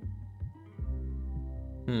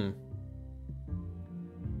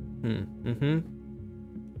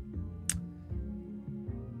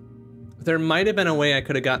 There might have been a way I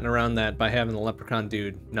could have gotten around that by having the leprechaun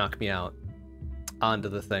dude knock me out onto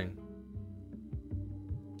the thing.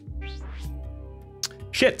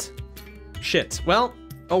 Shit. Well,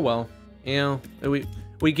 oh well. You know,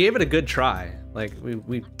 we gave it a good try. Like,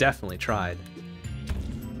 we definitely tried.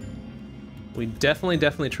 We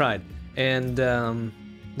definitely tried. And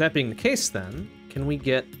that being the case then, can we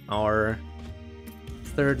get our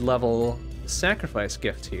 3rd level sacrifice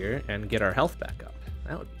gift here and get our health back up?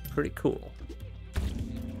 That would be pretty cool.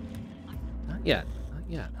 Not yet,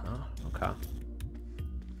 huh? Okay.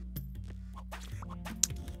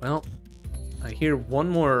 Well, I hear one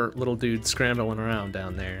more little dude scrambling around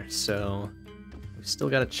down there, so we've still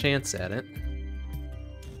got a chance at it.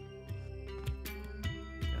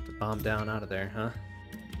 Bomb down out of there, huh?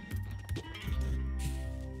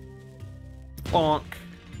 Bonk.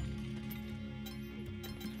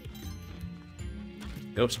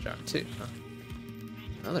 Ghost jar too, huh?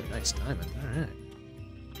 Another nice diamond, alright.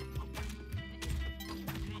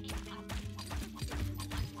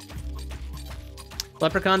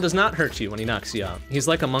 Leprechaun does not hurt you when he knocks you out. He's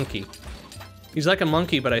like a monkey. He's like a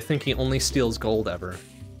monkey, but I think he only steals gold ever.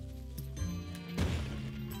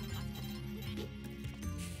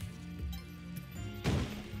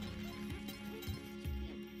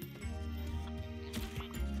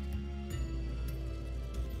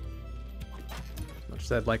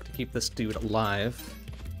 I'd like to keep this dude alive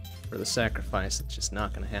for the sacrifice. It's just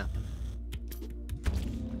not gonna happen.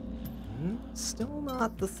 Still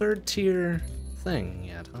not the 3rd tier thing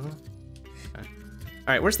yet, huh? Okay. All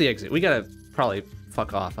right, where's the exit? We gotta probably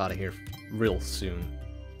fuck off out of here real soon.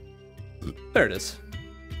 There it is.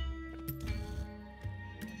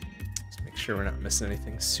 Let's make sure we're not missing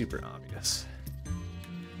anything super obvious.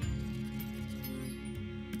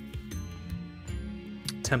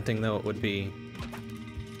 Tempting though it would be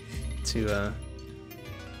to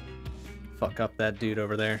fuck up that dude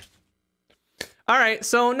over there. All right,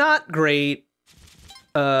 so not great,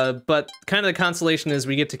 but kind of the consolation is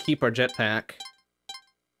we get to keep our jetpack.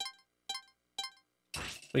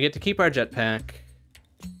 We get to keep our jetpack.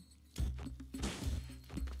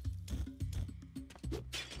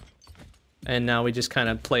 And now we just kind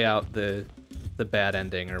of play out the bad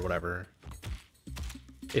ending or whatever,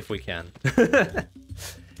 if we can.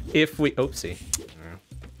 If we, oopsie.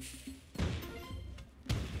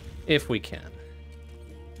 If we can.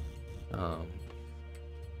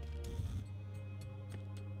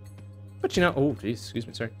 But you know, oh geez, excuse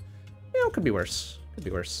me, sorry. You know, it could be worse. Could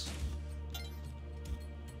be worse.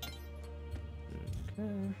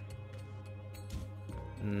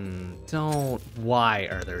 Don't. Why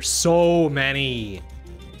are there so many?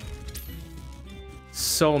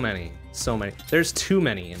 So many. So many. There's too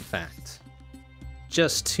many, in fact.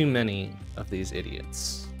 Just too many of these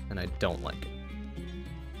idiots. And I don't like it.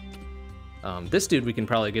 This dude, we can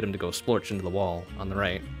probably get him to go splorch into the wall on the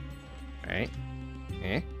right. Alright.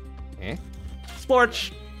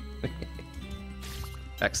 Splorch!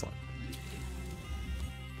 Excellent.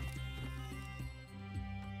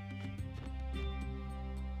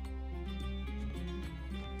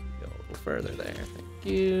 Go further there. Thank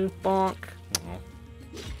you. Bonk.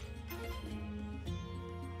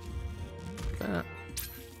 That.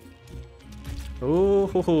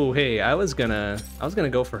 Oh, hey, I was gonna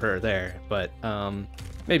go for her there, but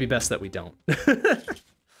maybe best that we don't.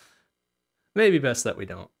 Maybe best that we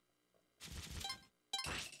don't.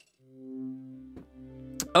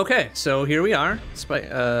 Okay, so here we are,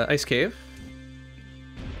 Ice Cave.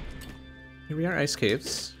 Here we are, Ice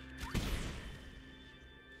Caves.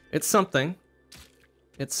 It's something.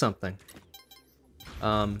 It's something.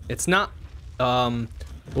 It's not, oh,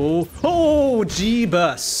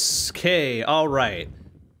 Jeebus. Okay, all right.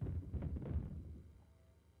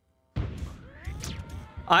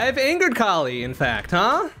 I've angered Kali, in fact,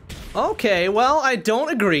 huh? Okay, well, I don't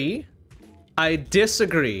agree. I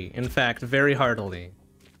disagree, in fact, very heartily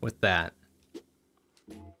with that.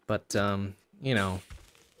 But, you know,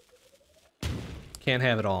 can't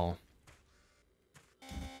have it all.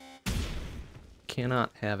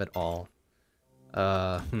 Cannot have it all.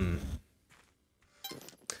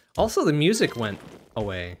 Also, the music went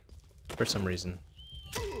away for some reason.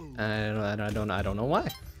 I don't know why.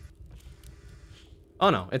 Oh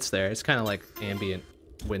no, it's there. It's kind of like ambient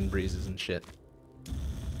wind breezes and shit.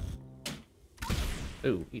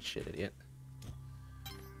 Ooh, eat shit, idiot.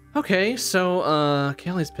 Okay, so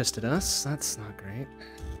Kali's pissed at us. That's not great.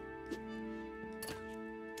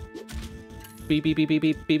 Beep beep beep beep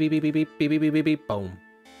beep beep beep beep beep beep beep beep beep beep boom.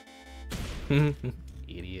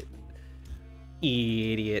 Idiot.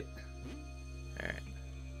 Idiot. Alright.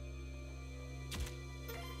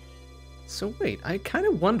 So wait, I kind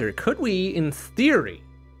of wonder, could we, in theory,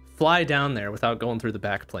 fly down there without going through the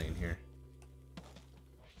back plane here?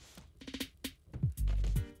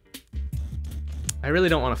 I really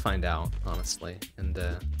don't want to find out, honestly. And,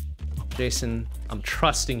 Jason, I'm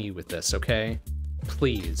trusting you with this, okay?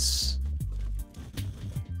 Please.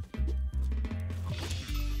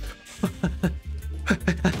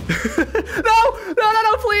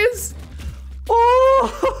 No, please! Oh!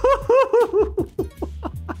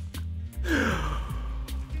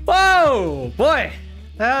 Whoa, boy,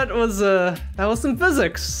 that was some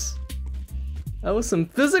physics. That was some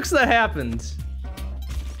physics that happened.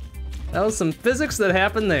 That was some physics that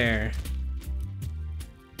happened there.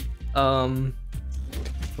 Oh,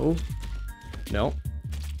 no,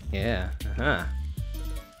 yeah,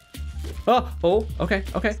 Oh, okay,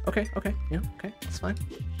 yeah, okay, that's fine.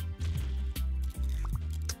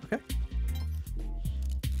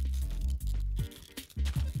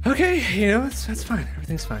 Okay, you know, that's fine.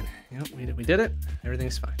 Everything's fine. You know, we did it.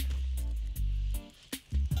 Everything's fine.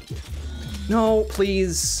 No,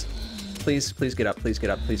 please. Please get up. Please get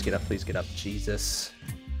up. Please get up. Please get up. Jesus.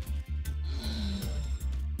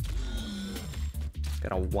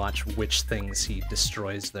 Gotta watch which things he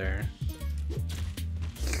destroys there.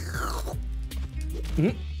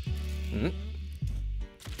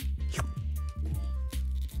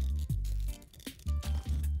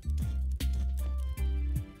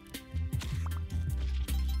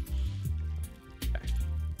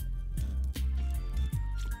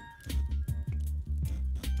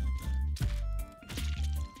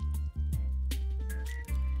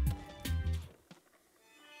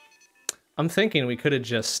 I'm thinking we could have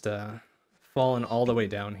just fallen all the way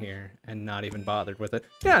down here and not even bothered with it.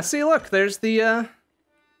 Yeah, see, look, there's the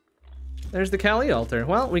Kali altar.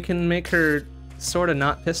 Well, we can make her sort of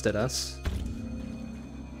not pissed at us.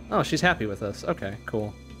 Oh, she's happy with us. Okay,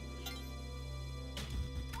 cool.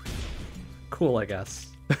 Cool, I guess.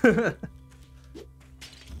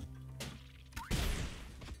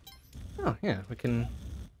 Oh, yeah, we can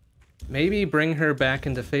maybe bring her back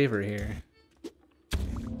into favor here.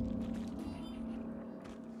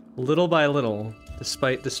 Little by little,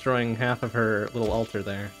 despite destroying half of her little altar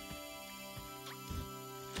there.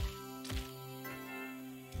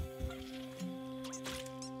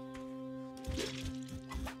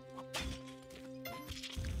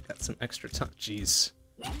 Got some extra time. Jeez.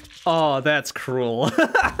 Oh, that's cruel.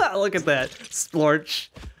 Look at that. Splorch.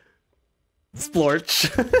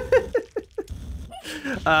 Splorch.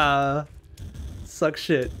 Suck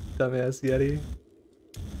shit, dumbass Yeti.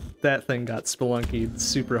 That thing got spelunkied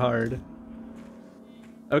super hard.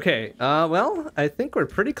 Okay, well, I think we're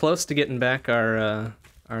pretty close to getting back our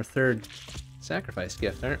third sacrifice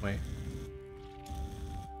gift, aren't we?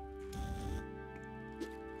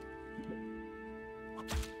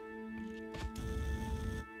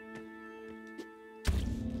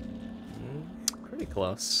 Pretty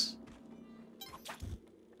close.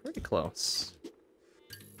 Pretty close.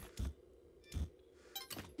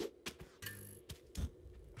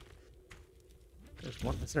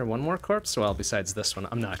 Is there one more corpse? Well, besides this one,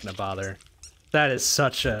 I'm not gonna bother. That is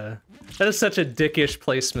such a dickish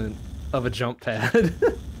placement of a jump pad.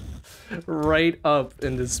 Right up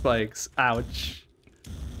into spikes. Ouch.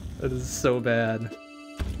 That is so bad.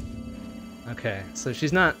 Okay, so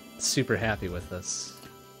she's not super happy with this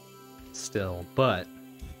still, but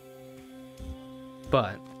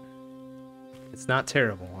it's not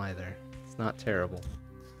terrible either. It's not terrible.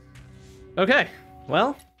 Okay,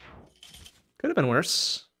 well, could have been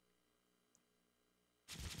worse.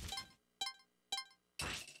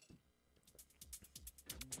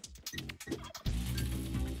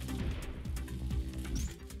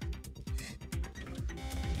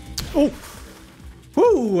 Oh!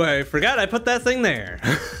 Whoo! I forgot I put that thing there.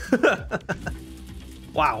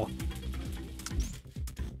 Wow.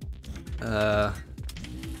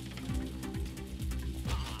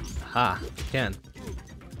 Aha, can.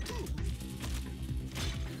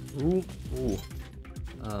 Ooh, ooh.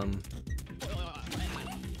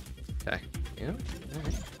 Okay, yeah,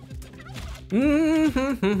 alright.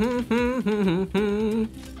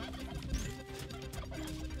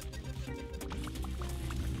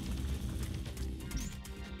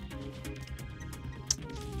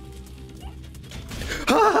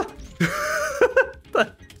 Ah!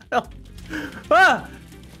 The hell? Ah!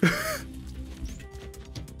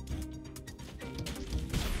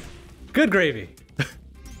 Good gravy.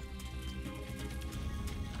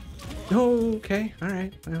 Okay,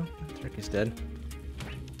 alright. Well, turkey's dead.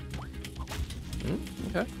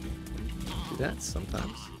 Okay. Do that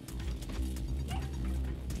sometimes.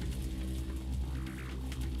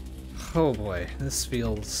 Oh boy, this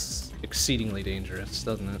feels exceedingly dangerous,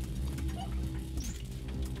 doesn't it?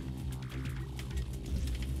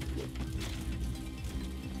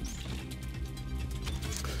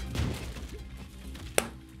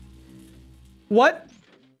 What?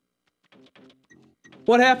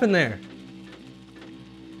 What happened there?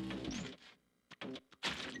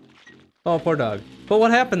 Oh, poor dog. But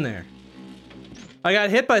what happened there? I got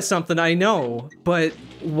hit by something, I know, but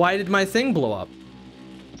why did my thing blow up?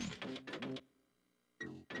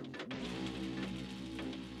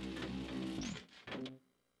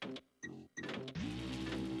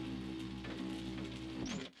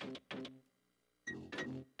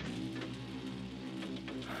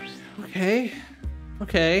 Okay.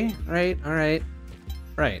 Okay. Right. All right.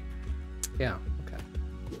 Right. Yeah. Okay.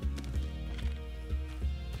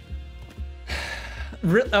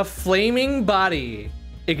 A flaming body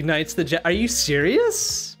ignites the jet. Are you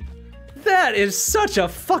serious? That is such a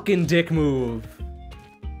fucking dick move.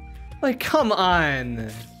 Like, come on.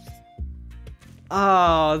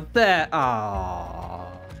 Oh, that.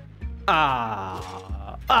 Oh.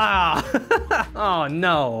 Ah. Ah. Oh,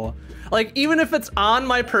 no. Like, even if it's on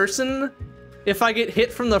my person, if I get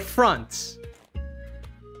hit from the front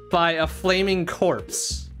by a flaming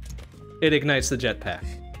corpse, it ignites the jetpack.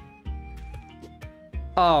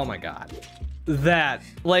 Oh my god. That,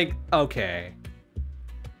 like, okay.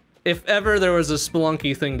 If ever there was a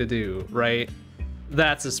Spelunky thing to do, right?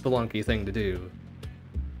 That's a Spelunky thing to do.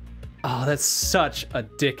 Oh, that's such a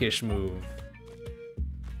dickish move.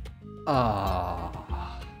 Oh.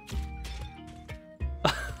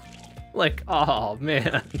 Like, oh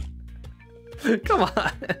man. Come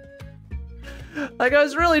on. Like, I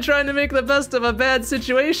was really trying to make the best of a bad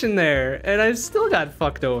situation there, and I still got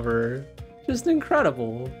fucked over. Just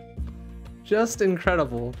incredible. Just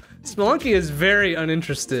incredible. Spelunky is very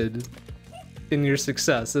uninterested in your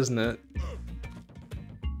success, isn't it?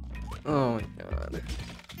 Oh my god.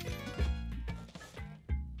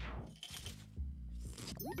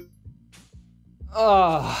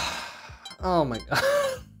 Oh. Oh my god.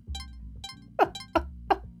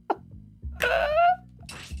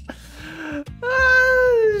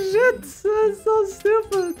 Ah, shit, that's so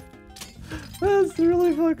stupid. That's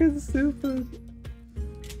really fucking stupid.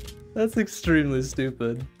 That's extremely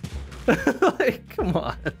stupid. Like, come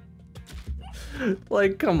on.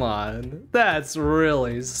 Like, come on. That's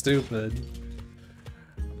really stupid.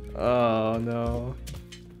 Oh, no.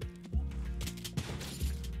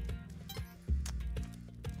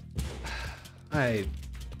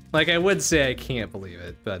 Like, I would say I can't believe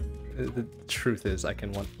it, but the truth is I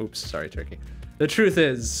can oops, sorry, turkey. The truth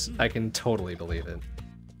is I can totally believe it.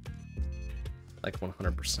 Like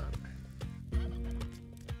 100%.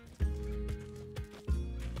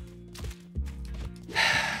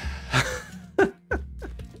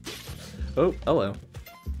 Oh, hello.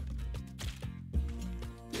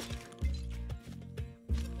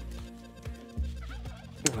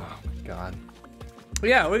 Oh my god.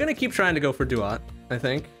 Yeah, we're gonna keep trying to go for Duat, I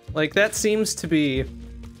think. Like, that seems to be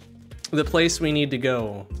the place we need to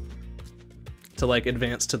go to, like,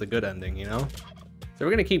 advance to the good ending, you know? So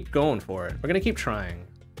we're gonna keep going for it. We're gonna keep trying.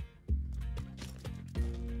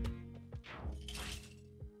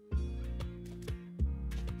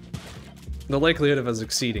 The likelihood of us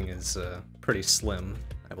succeeding is pretty slim,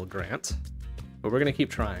 I will grant. But we're gonna keep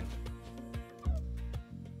trying.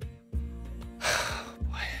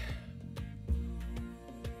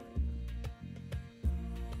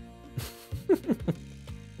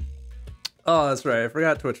 Oh, that's right. I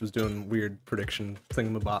forgot Twitch was doing weird prediction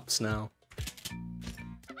thingamabops now.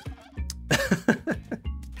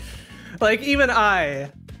 Like, even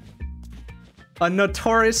I, a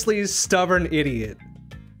notoriously stubborn idiot,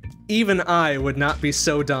 even I would not be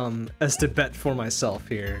so dumb as to bet for myself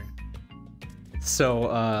here.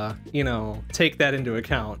 So, you know, take that into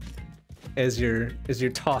account as you're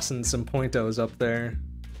tossing some pointos up there.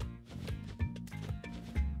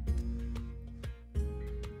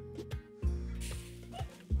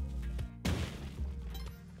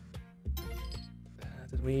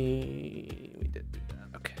 We did do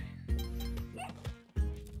that, okay.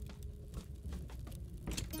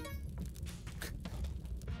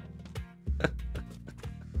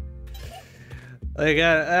 Like,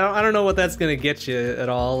 I don't know what that's gonna get you at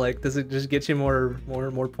all. Like, does it just get you more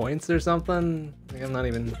points or something? Like, I'm not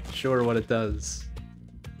even sure what it does.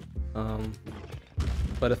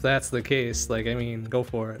 But if that's the case, like, I mean, go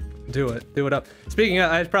for it. Do it up. Speaking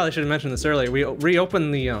of, I probably should have mentioned this earlier. We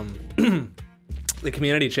reopened the the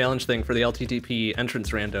community challenge thing for the LTTP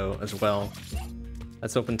entrance rando as well.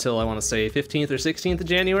 That's open till, I want to say, 15th or 16th of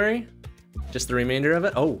January. Just the remainder of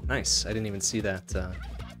it. Oh, nice. I didn't even see that. The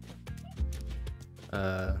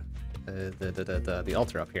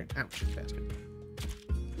altar up here. Ouch, bastard.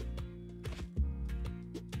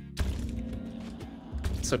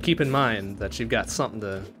 So keep in mind that you've got something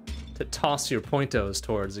to toss your pointos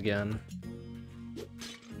towards again.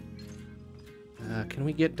 Can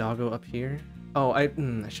we get Doggo up here? Oh, I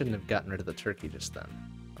shouldn't have gotten rid of the turkey just then.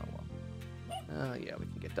 Oh well. Yeah, we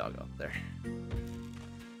can get Doggo up there.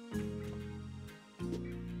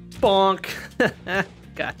 Bonk!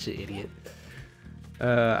 Gotcha, idiot.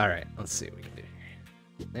 Alright, let's see what we can do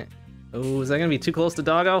here. Oh, is that gonna be too close to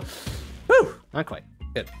Doggo? Woo! Not quite.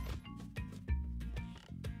 Good.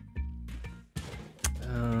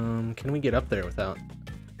 Can we get up there without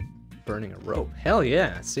burning a rope? Hell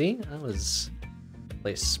yeah, see? I was...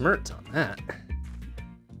 They smirked on that.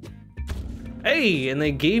 Hey, and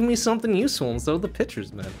they gave me something useful, and so the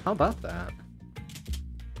pitchers meant. How about that?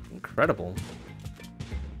 Incredible.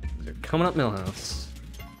 They're coming up Millhouse.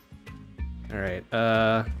 Alright,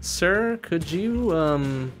 sir, could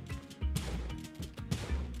you,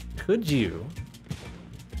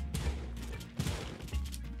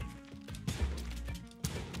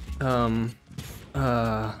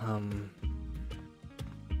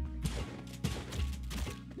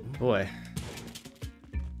 boy.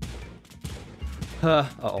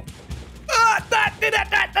 Uh-oh.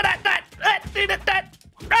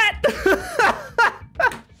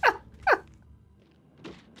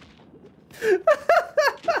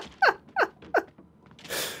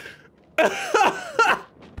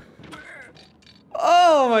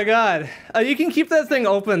 Oh my god. You can keep that thing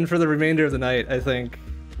open for the remainder of the night, I think.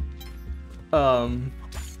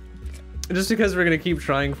 Just because we're gonna keep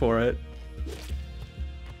trying for it.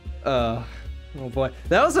 Oh boy,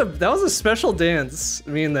 that was a special dance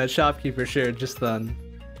me and that shopkeeper shared just then.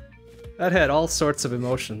 That had all sorts of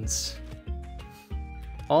emotions.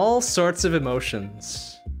 All sorts of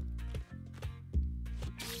emotions.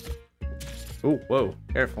 Oh, whoa,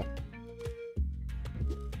 careful.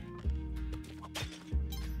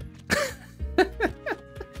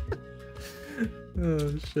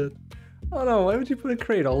 Oh shit. Oh no, why would you put a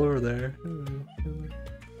crate all over there?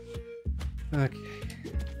 Okay.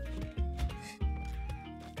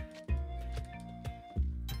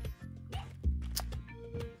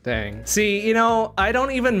 Dang. See, you know, I don't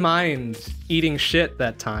even mind eating shit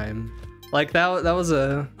that time. Like, that was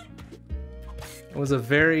a... It was a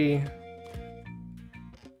very...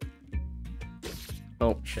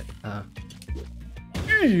 Oh, shit.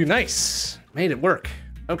 Nice! Made it work.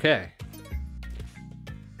 Okay.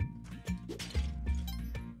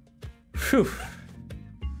 Whew.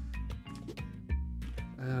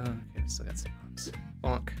 Okay, we still got some bombs.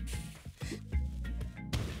 Bonk.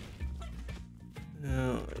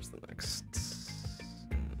 Oh, there's the next.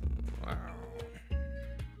 Wow.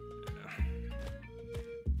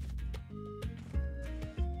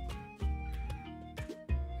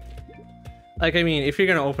 Like, I mean, if you're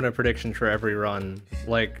gonna open a prediction for every run,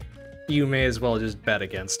 like, you may as well just bet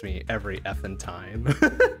against me every effing time.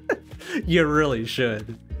 You really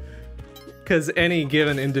should. Because any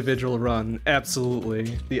given individual run,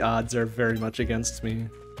 absolutely, the odds are very much against me.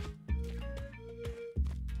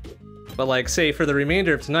 But like, say, for the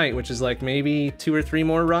remainder of tonight, which is like maybe 2 or 3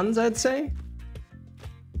 more runs, I'd say?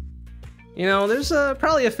 You know, there's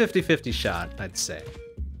probably a 50-50 shot, I'd say.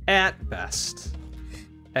 At best.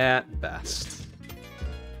 At best.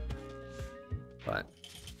 But,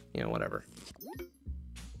 you know, whatever.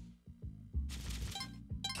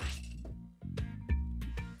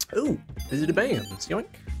 Ooh, visited bands, yoink.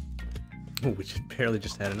 Ooh, we just barely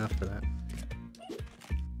just had enough for that.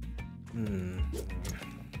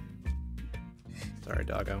 Sorry,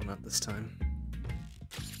 doggo, not this time.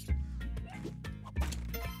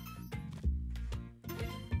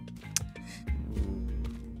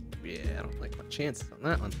 Ooh, yeah, I don't like my chances on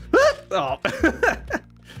that one. Oh,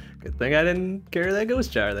 good thing I didn't carry that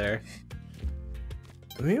ghost jar there.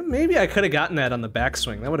 Maybe I could have gotten that on the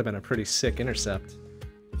backswing. That would have been a pretty sick intercept.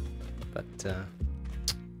 But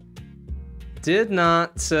did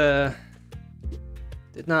not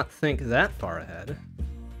think that far ahead.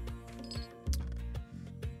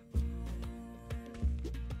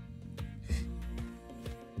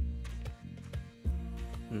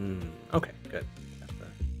 Okay, good.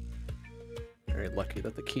 Very lucky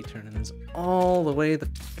that the key turning is all the way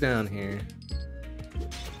down here.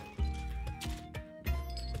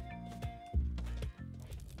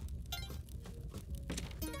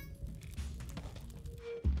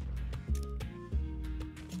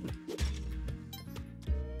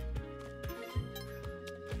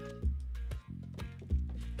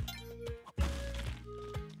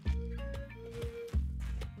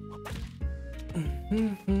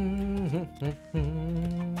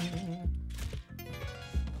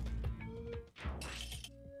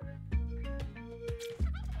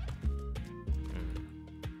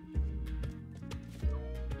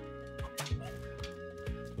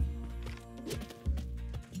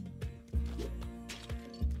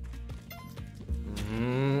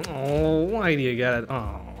 Oh, why do you got it?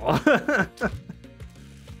 Oh.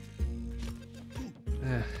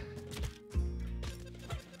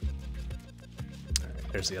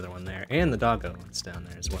 There's the other one there, and the doggo is down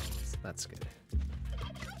there as well. So that's good.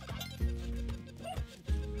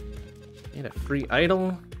 Get a free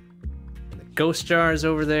idol, and the ghost jar is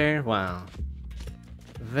over there. Wow,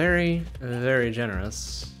 very, very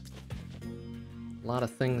generous. A lot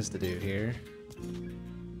of things to do here.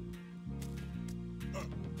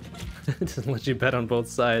 Doesn't let you bet on both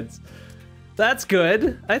sides. That's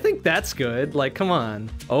good. I think that's good. Like, come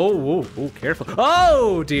on. Oh, whoa, whoa, careful.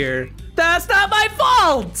 Oh, dear. That's not my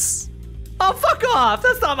fault! Oh, fuck off.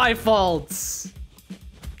 That's not my fault.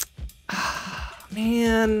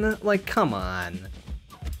 Man, like, come on.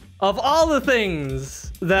 Of all the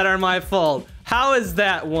things that are my fault, how is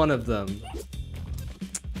that one of them?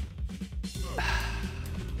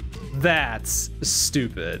 That's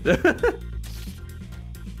stupid.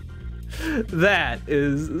 That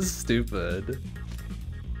is stupid.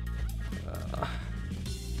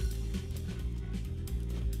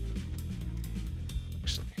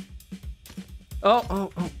 Actually.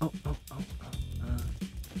 Oh.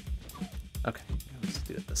 Okay, let's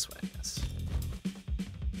do it this way, I guess.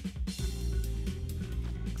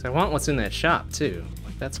 'Cause I want what's in that shop, too.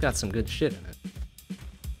 Like, that's got some good shit in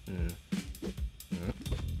it.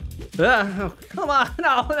 Oh, come on!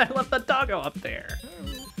 No, I left the doggo up there.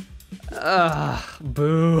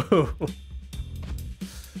 Boo.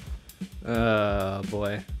 Oh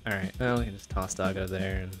boy. Alright, well, we can just toss doggo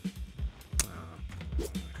there and...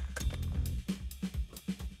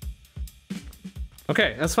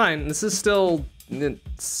 Okay, that's fine. This is still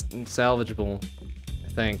salvageable, I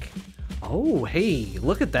think. Oh, hey,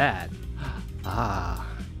 look at that.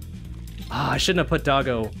 I shouldn't have put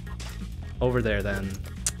doggo over there then.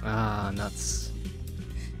 Nuts.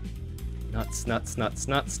 Nuts.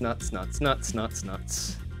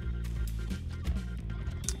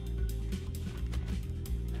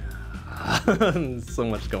 So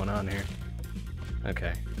much going on here.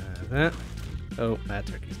 Okay. Oh, that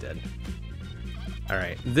turkey's dead.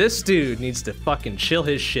 Alright, this dude needs to fucking chill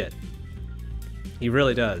his shit. He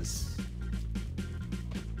really does.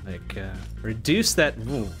 Like, reduce that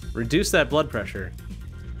blood pressure.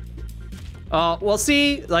 Well,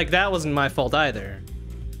 see, like, that wasn't my fault either.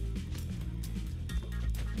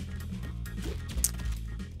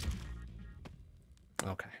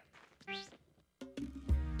 Okay.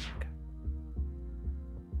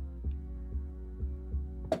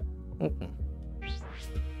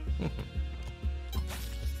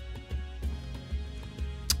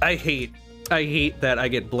 I hate that I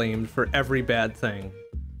get blamed for every bad thing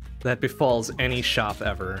that befalls any shop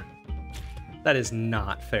ever. That is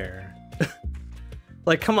not fair.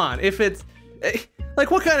 Like, come on, if it's... Like,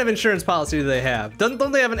 what kind of insurance policy do they have?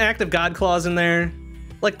 Don't they have an act of God clause in there?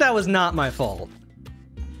 Like, that was not my fault.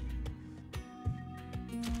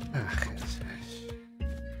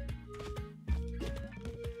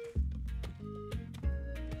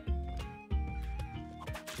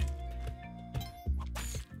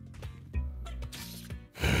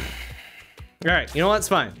 All right, you know what? It's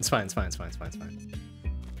fine. It's fine. It's fine. It's fine. It's fine. It's fine.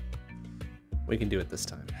 We can do it this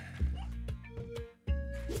time.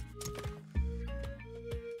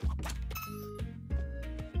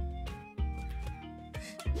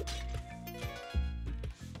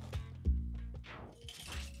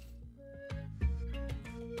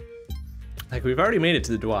 Like, we've already made it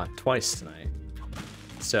to the Duat twice tonight.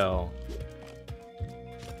 So,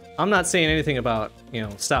 I'm not saying anything about, you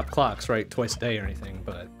know, stop clocks, right, twice a day or anything,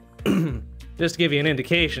 but just to give you an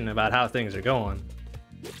indication about how things are going.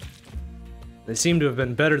 They seem to have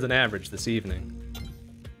been better than average this evening.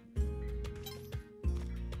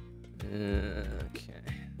 Okay.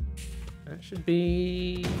 That should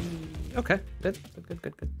be... Okay, good, good, good,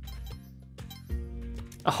 good, good.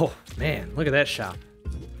 Oh, man, look at that shop.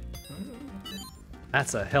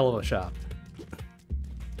 That's a hell of a shop.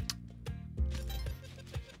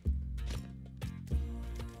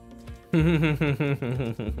 I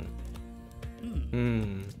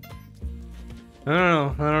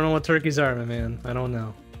don't know what turkeys are, my man. I don't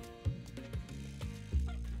know.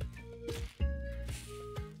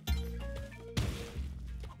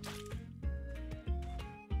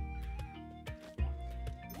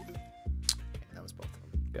 Okay, that was both of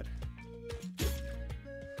them. Good.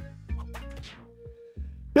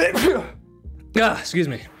 Ah, excuse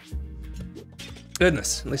me.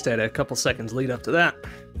 Goodness, at least I had a couple seconds lead up to that.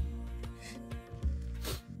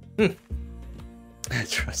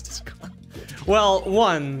 Trust is gone. Well,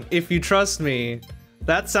 one, if you trust me,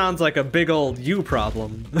 that sounds like a big old you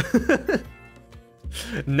problem.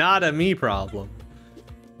 Not a me problem.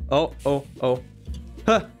 Oh.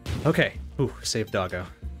 Huh. Okay. Ooh, save doggo.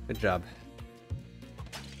 Good job.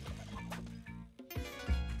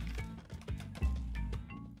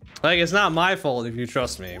 Like, it's not my fault if you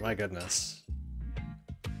trust me. My goodness.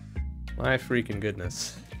 My freaking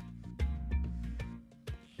goodness.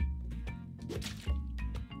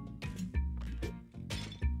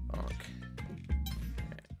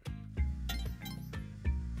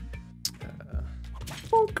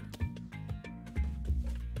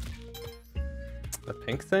 The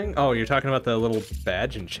pink thing? Oh, you're talking about the little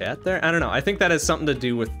badge in chat there? I don't know. I think that has something to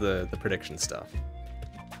do with the prediction stuff.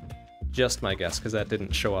 Just my guess, because that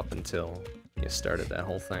didn't show up until you started that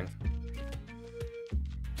whole thing.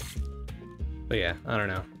 But yeah, I don't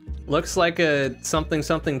know. Looks like a something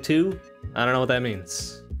something 2. I don't know what that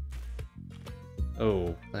means.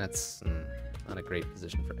 Oh, that's not a great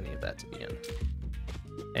position for any of that to be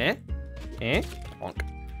in. Bonk.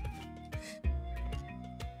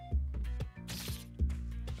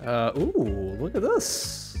 Ooh, look at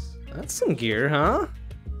this. That's some gear, huh?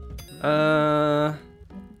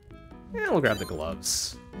 Yeah, we'll grab the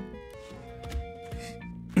gloves.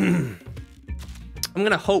 I'm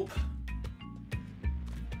gonna hope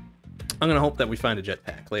that we find a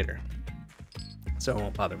jetpack later. So I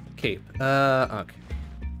won't bother with the cape. Okay.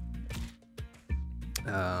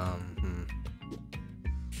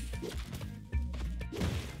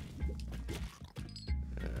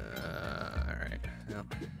 Alright. Yep.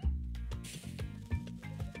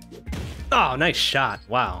 Oh, nice shot.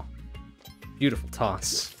 Wow. Beautiful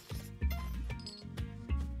toss.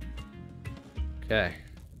 Okay.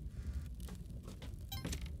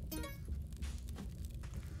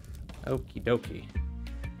 Okie dokie.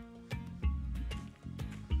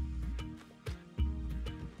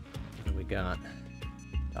 What do we got?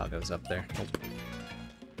 Doggo's up there. Nope.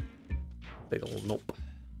 Big ol' nope.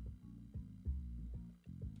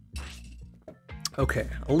 Okay,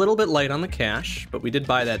 a little bit light on the cash, but we did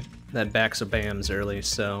buy that Bax of Bams early,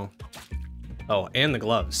 so... Oh, and the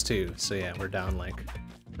gloves, too. So yeah, we're down like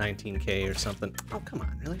 19K or something. Oh, come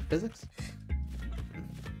on, really? Physics?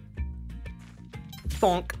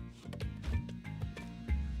 Bonk.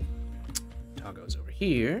 Doggo's over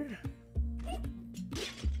here.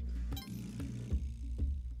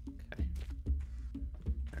 Okay.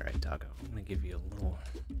 Doggo. I'm gonna give you a little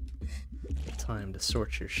time to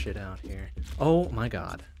sort your shit out here. Oh my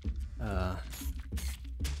god.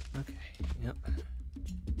 Okay, yep.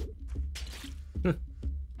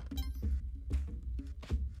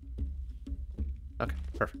 Okay,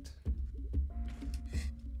 perfect.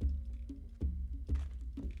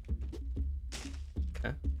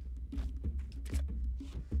 Okay.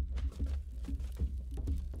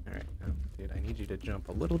 Alright, dude, I need you to jump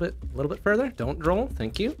a little bit further. Don't roll,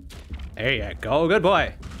 thank you. There you go, good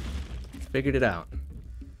boy. Figured it out.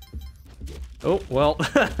 Oh, well,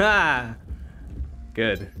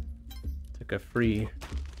 good. Took a free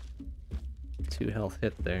 2 health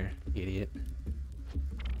hit there, idiot.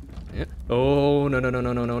 Yeah. Oh, no, no, no,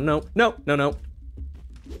 no, no, no, no, no, no, no.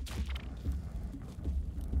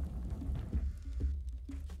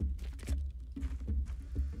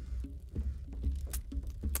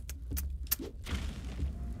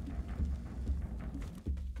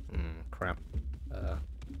 Crap.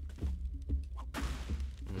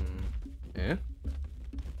 Yeah.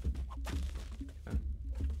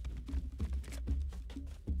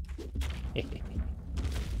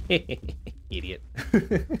 Idiot.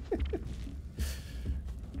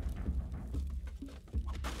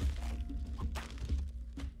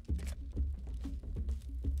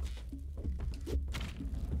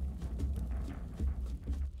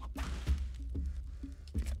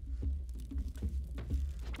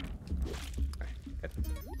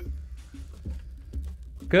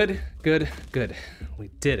 Good, good, good. We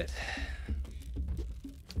did it.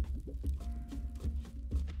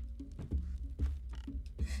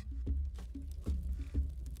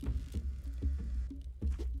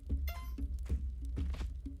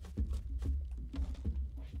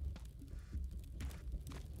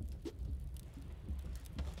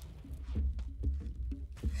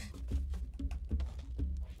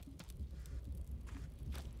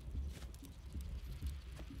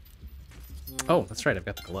 Oh, that's right, I've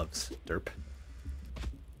got the gloves. Derp.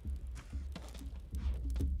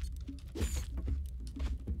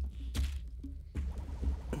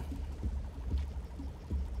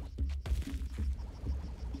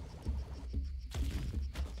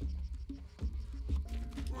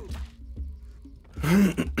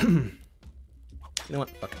 You know what?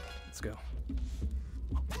 Fuck it. Let's go.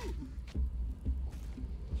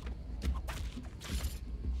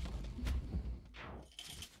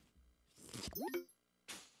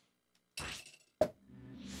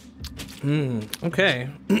 Okay.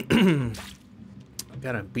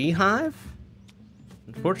 Got a beehive?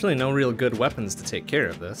 Unfortunately, no real good weapons to take care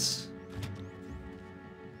of this.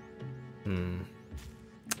 I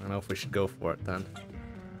don't know if we should go for it then.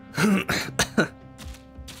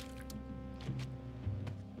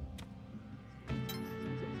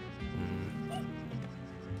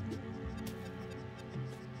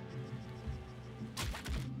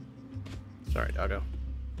 Sorry, doggo.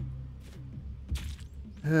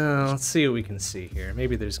 Let's see what we can see here.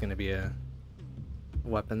 Maybe there's gonna be a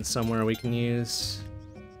weapon somewhere we can use.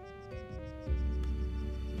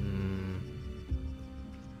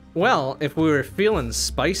 Well, if we were feeling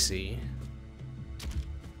spicy,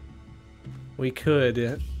 we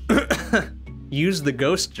could use the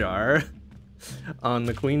ghost jar on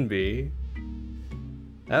the queen bee.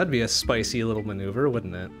 That would be a spicy little maneuver,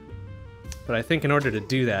 wouldn't it? But I think in order to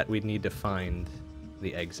do that, we'd need to find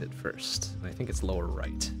the exit first. And I think it's lower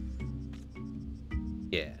right.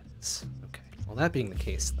 Yeah, it is. Okay. Well, that being the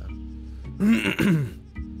case, then.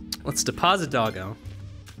 Let's deposit doggo.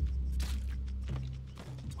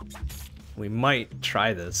 We might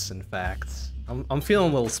try this, in fact. I'm feeling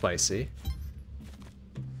a little spicy.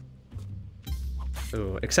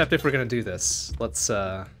 Ooh, except if we're gonna do this. Let's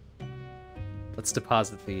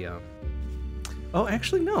deposit the, Oh,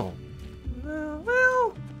 actually, no.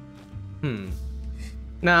 Well...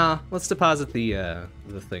 Nah, let's deposit the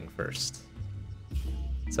thing first.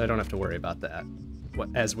 So I don't have to worry about that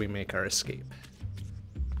as we make our escape.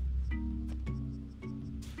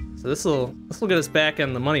 So this'll get us back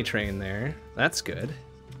on the money train there. That's good.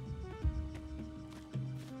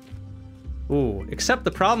 Ooh, except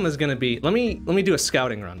the problem is gonna be, let me do a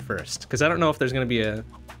scouting run first, because I don't know if there's gonna be a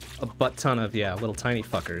butt ton of, yeah, little tiny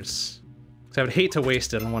fuckers. Because I would hate to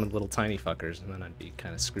waste it on one of the little tiny fuckers, and then I'd be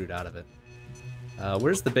kind of screwed out of it.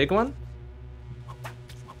 Where's the big one?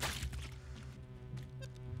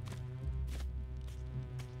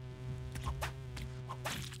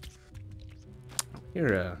 I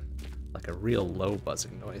hear like a real low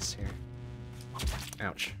buzzing noise here.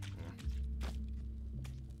 Ouch.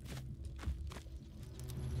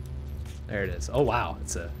 There it is. Oh wow,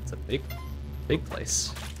 it's a big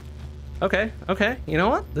place. Okay, okay. You know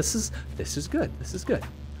what? This is good. This is good.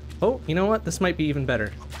 Oh, you know what? This might be even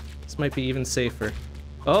better. This might be even safer.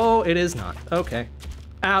 Oh, it is not. Okay.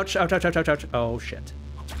 Ouch, ouch, ouch, ouch, ouch, ouch. Oh, shit.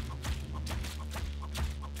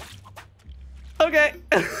 Okay.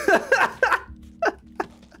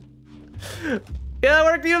 Yeah, it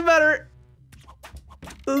worked even better.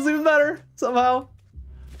 This is even better, somehow.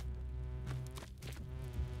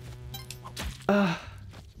 Oh,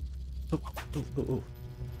 oh, oh, oh.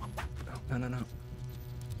 No, no, no.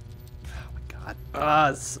 Oh my god.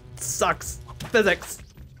 This sucks. Physics.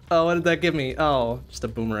 Oh, what did that give me? Oh, just a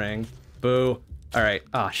boomerang. Boo. All right.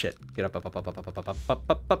 Oh shit. Get up, up, up, up, up, up, up, up, up,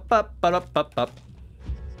 up, up, up, up, up.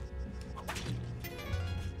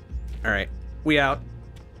 All right. We out.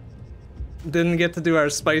 Didn't get to do our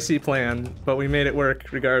spicy plan, but we made it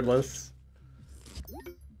work regardless.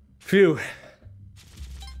 Phew.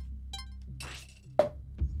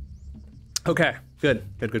 Okay, good.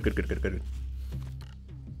 Good, good, good, good, good, good.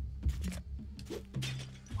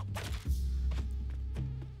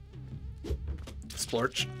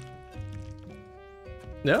 Splorch.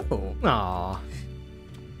 No. Aww.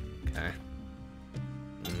 Okay.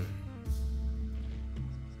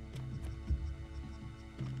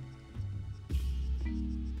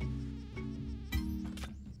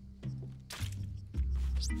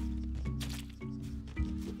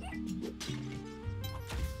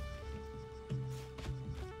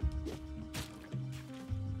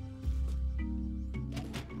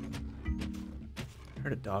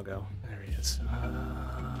 Heard a doggo. There he is.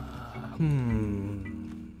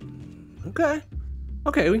 Okay.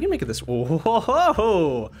 Okay, we can make it this.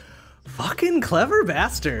 Whoa! Fucking clever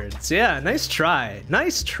bastards. Yeah, nice try.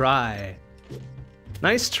 Nice try.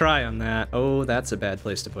 Nice try on that. Oh, that's a bad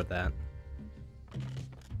place to put that.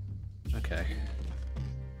 Okay.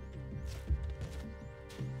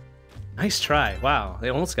 Nice try. Wow, they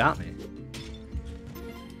almost got me.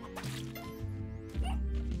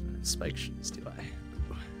 Spike shoes, do I?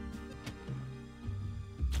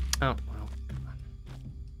 Oh, well, come on.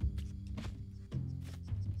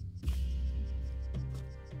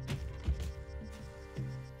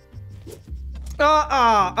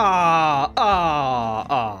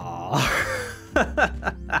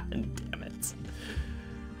 Damn it.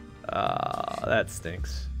 That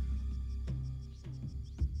stinks.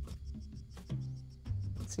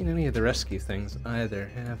 Haven't seen any of the rescue things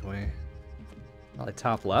either, have we? Probably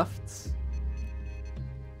top left.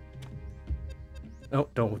 Oh,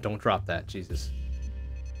 don't drop that, Jesus.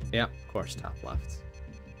 Yeah, of course, top left.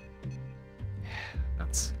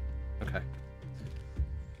 Nuts. Okay.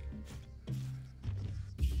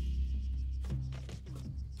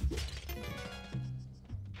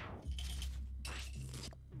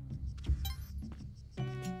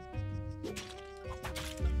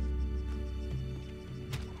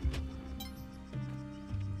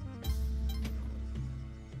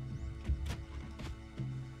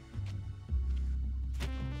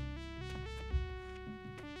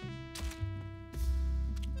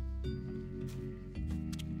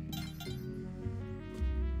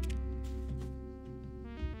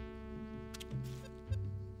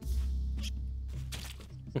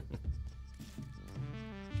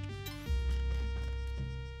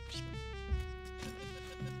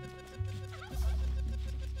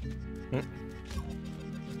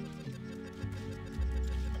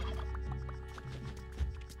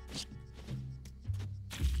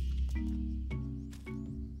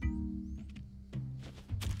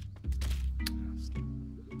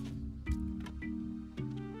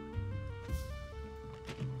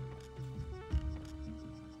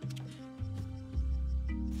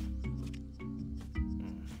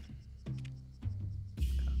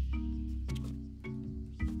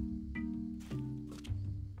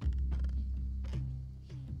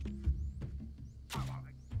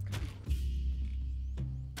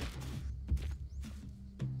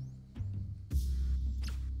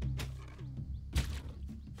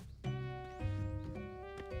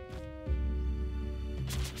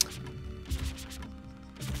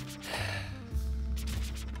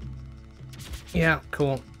 Yeah,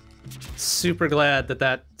 cool. Super glad that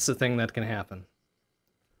that's a thing that can happen.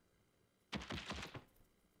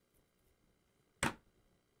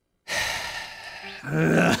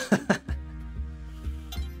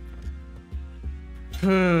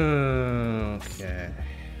 Okay.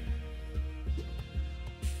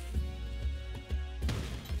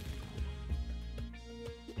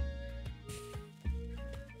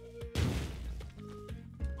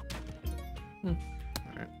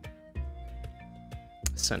 Alright.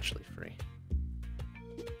 Essentially free.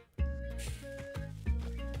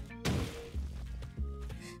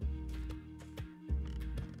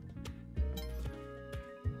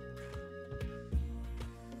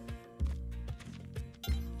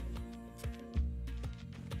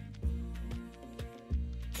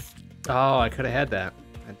 Oh, I could have had that.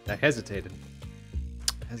 I hesitated.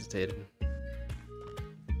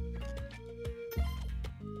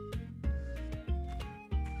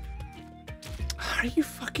 Are you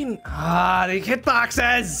fucking... Ah, the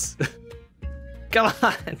hitboxes! Come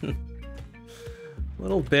on!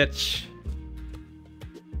 Little bitch.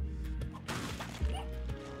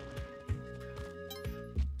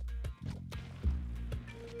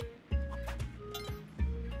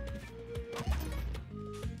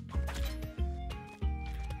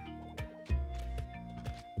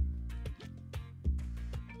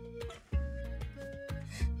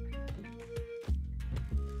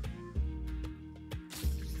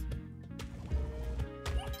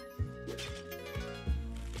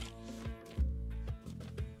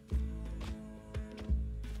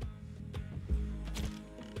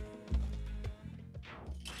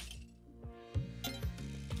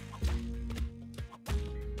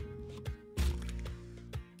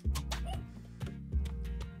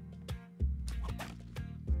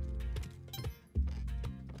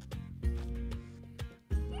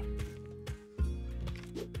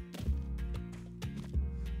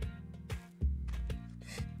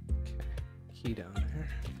 Key down there.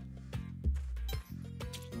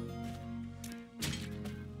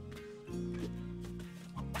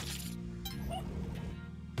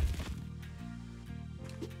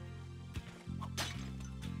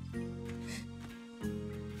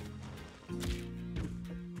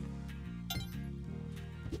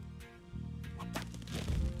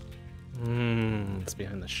 It's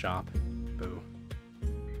behind the shop. Boo.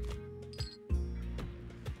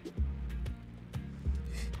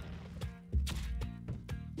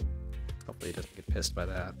 Hopefully he doesn't get pissed by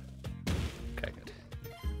that. Okay, good.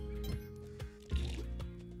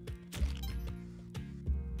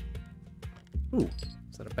 Ooh,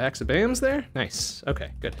 is that a Bax of Bams there? Nice.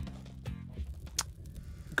 Okay, good.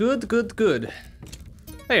 Good.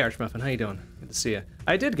 Hey, Archmuffin, how you doing? Good to see you.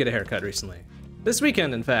 I did get a haircut recently. This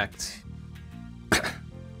weekend, in fact.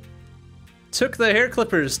 Took the hair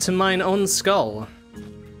clippers to mine own skull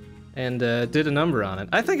and did a number on it.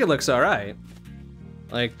 I think it looks alright.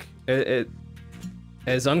 Like, it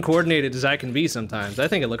as uncoordinated as I can be sometimes, I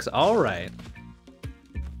think it looks alright.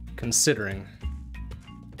 Considering.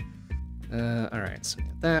 Alright, so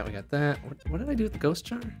we got that. What did I do with the ghost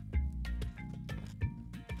jar?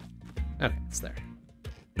 Okay, it's there.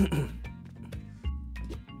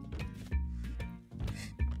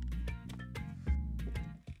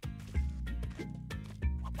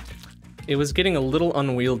 It was getting a little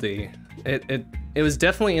unwieldy. It was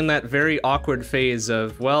definitely in that very awkward phase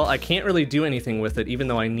of, well, I can't really do anything with it, even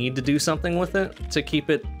though I need to do something with it to keep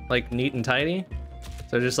it like neat and tidy.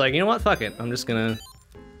 So just like, you know what, fuck it. I'm just gonna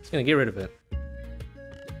get rid of it.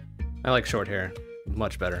 I like short hair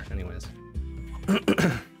much better, anyways.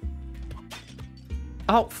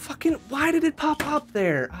 Oh, fucking, why did it pop up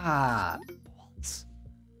there? Ah, balls.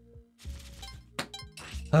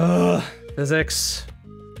 Ugh, physics.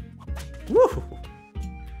 Woo!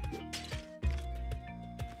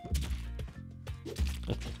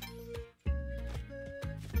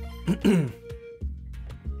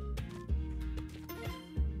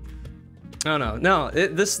 Oh no,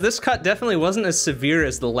 this cut definitely wasn't as severe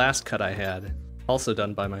as the last cut I had, also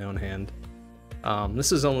done by my own hand.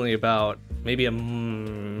 This is only about maybe a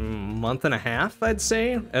month and a half, I'd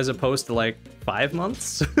say, as opposed to like 5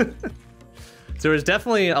 months. So there's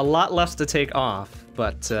definitely a lot less to take off,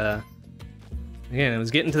 but again, it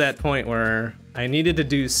was getting to that point where I needed to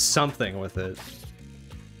do something with it.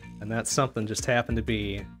 And that something just happened to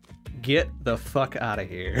be, get the fuck out of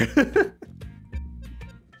here. There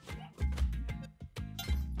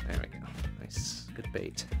we go. Nice. Good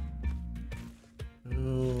bait.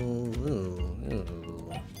 Ooh.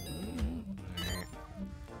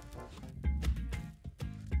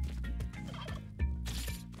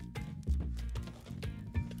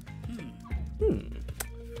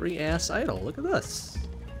 Free ass idol. Look at this.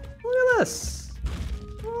 Look at this.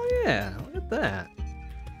 Oh yeah, look at that.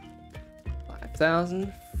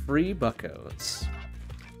 5,000 free buckos.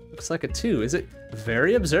 Looks like a 2. Is it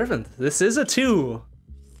very observant? This is a 2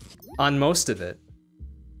 on most of it.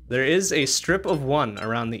 There is a strip of 1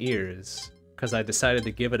 around the ears because I decided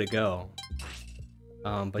to give it a go.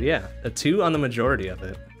 But yeah, a 2 on the majority of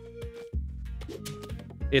it.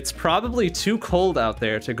 It's probably too cold out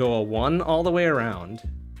there to go a 1 all the way around.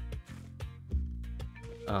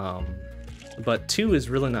 But 2 is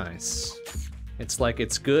really nice. It's like,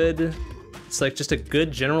 it's good. It's like just a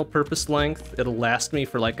good general purpose length. It'll last me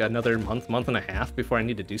for like another month and a half before I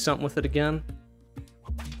need to do something with it again.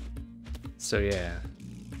 So yeah.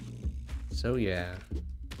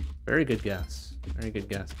 Very good guess. Very good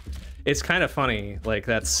guess. it's kind of funny. Like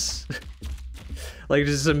that's like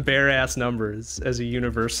just some bare ass numbers as a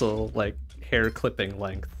universal like hair clipping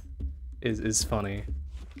length is funny.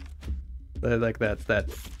 Like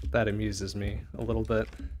that amuses me a little bit.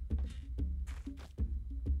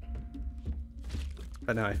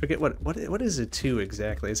 But now I forget what is a 2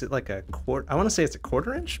 exactly? Is it like a quarter? I want to say it's a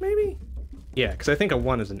 1/4 inch maybe. Yeah, because I think a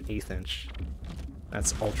 1 is an 1/8 inch.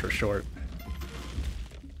 That's ultra short.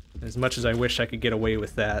 As much as I wish I could get away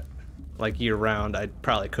with that, like year round, I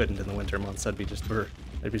probably couldn't in the winter months. I'd be just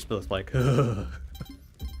both like, ugh.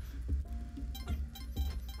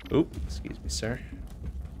 Oop, excuse me, sir.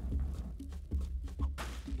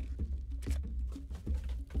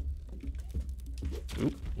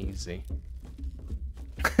 Oop, easy.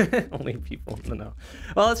 Only people in the know.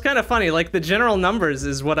 Well, it's kind of funny. Like the general numbers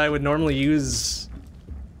is what I would normally use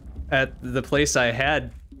at the place I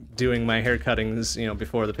had doing my hair cuttings, you know,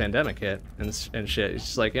 before the pandemic hit and shit. It's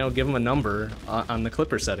just like, you know, give them a number on the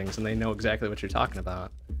clipper settings and they know exactly what you're talking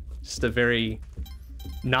about. Just a very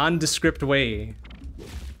nondescript way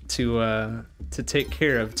to take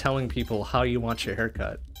care of telling people how you want your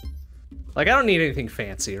haircut. Like, I don't need anything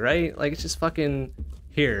fancy, right? Like, it's just fucking,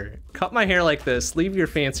 here, cut my hair like this, leave your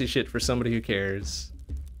fancy shit for somebody who cares,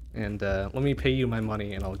 and let me pay you my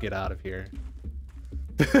money and I'll get out of here.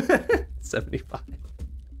 75.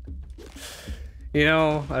 You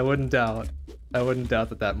know, I wouldn't doubt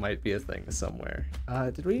that that might be a thing somewhere.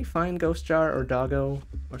 Did we find Ghost Jar or Doggo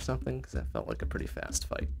or something? Because that felt like a pretty fast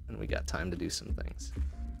fight, and we got time to do some things.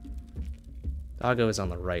 Doggo is on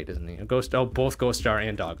the right, isn't he? Both Ghost Jar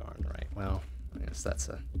and Doggo are on the right. Well, I guess that's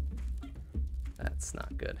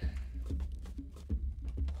not good.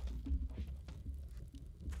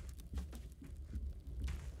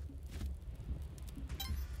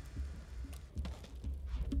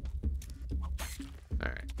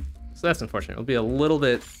 Alright, so that's unfortunate. We'll be a little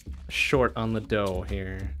bit short on the dough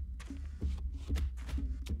here.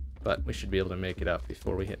 But we should be able to make it up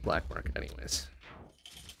before we hit black market anyways.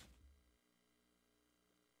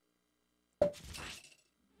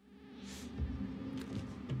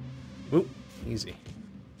 Oop, easy.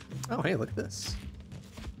 Oh, hey, look at this.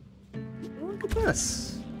 Look at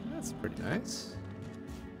this. That's pretty nice.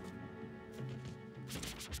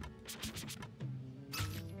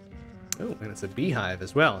 Oh, and it's a beehive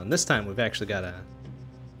as well. And this time we've actually got a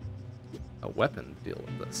weapon to deal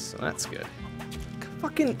with this, so that's good.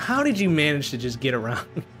 Fucking, how did you manage to just get around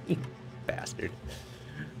me, you bastard?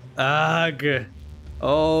 Ugh.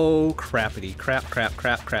 Oh, crappity. Crap.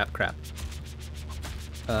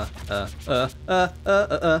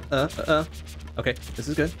 Okay, this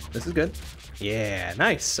is good. This is good. Yeah,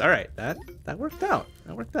 nice. All right, that worked out.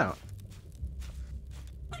 That worked out.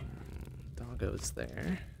 Doggo's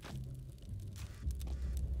there.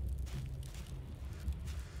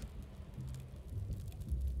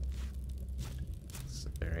 It's a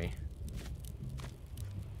very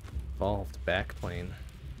evolved backplane.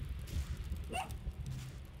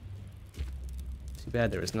 Too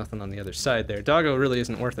bad there was nothing on the other side there. Doggo really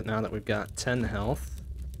isn't worth it now that we've got 10 health.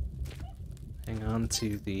 Hang on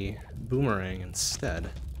to the boomerang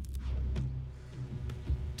instead.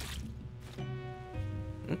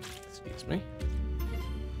 Excuse me.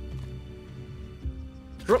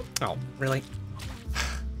 Oh, really?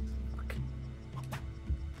 Fuck.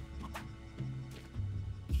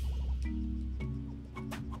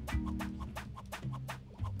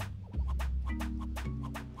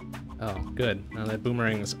 Oh, good. Now that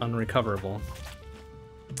boomerang is unrecoverable.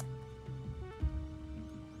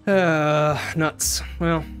 Nuts.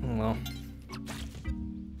 Well, oh well.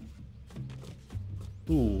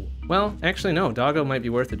 Ooh. Well, actually, no. Doggo might be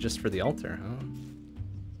worth it just for the altar, huh?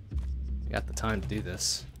 We got the time to do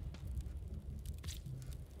this.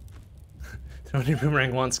 Throw your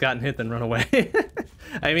boomerang once, gotten hit, then run away.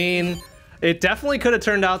 I mean, it definitely could have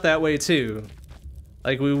turned out that way, too.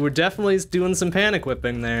 Like, we were definitely doing some panic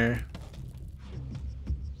whipping there.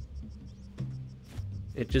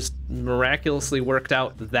 It just miraculously worked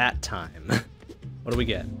out that time. What do we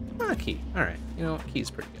get? Ah, key. Alright, you know what?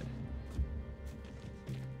 Key's pretty good.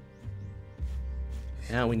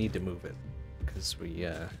 Now we need to move it, because we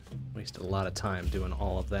wasted a lot of time doing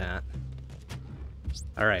all of that.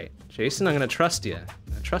 Alright, Jason, I'm gonna trust you. I'm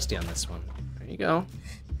gonna trust you on this one. There you go.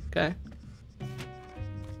 Okay.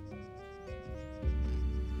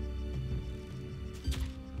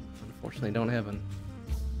 Unfortunately, don't have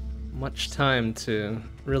much time to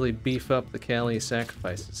really beef up the Kali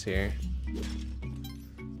sacrifices here.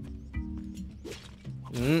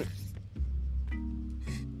 Alright,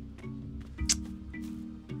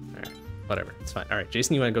 whatever, it's fine. Alright,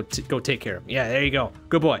 Jason, you wanna go take care of him? Yeah, there you go.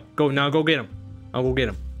 Good boy. Go now, go get him. I'll go get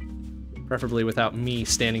him. Preferably without me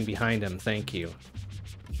standing behind him, thank you.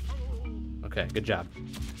 Okay, good job.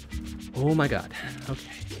 Oh my god,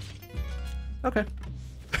 okay. Okay.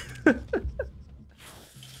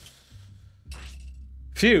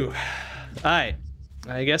 Phew. Alright,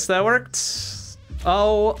 I guess that worked.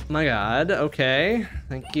 Oh my god, okay,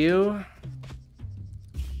 thank you.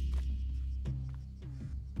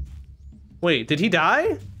 Wait, did he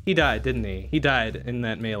die? He died, didn't he? He died in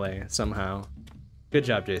that melee somehow. Good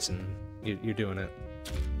job, Jason. You're doing it.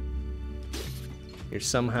 You're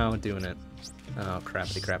somehow doing it. Oh,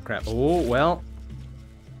 crappity crap crap. Oh, well.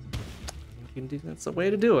 You can do, that's the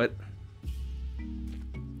way to do it.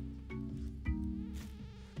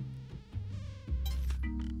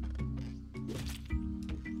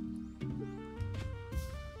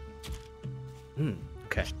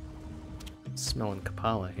 Okay. Smelling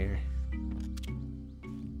Kapala here.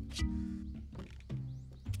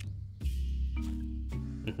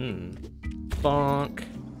 Bonk.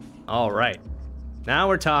 All right. Now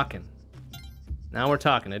we're talking. Now we're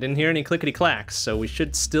talking. I didn't hear any clickety clacks, so we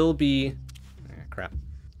should still be. Ah, crap.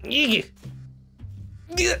 All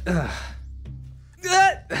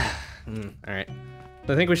right.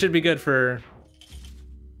 So I think we should be good for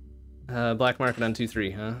black market on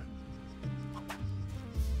 2-3, huh?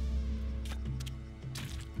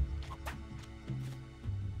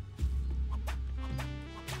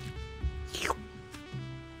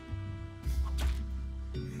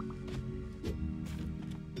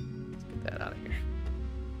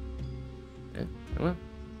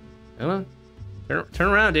 Come on. Turn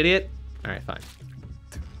around, idiot. All right, fine.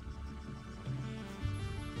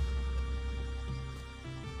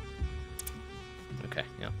 Okay,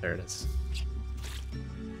 yeah, there it is.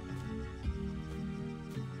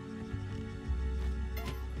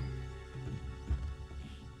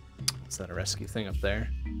 Is that a rescue thing up there?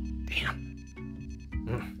 Damn.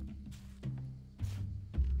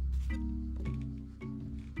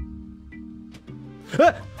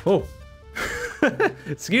 Ah! Oh.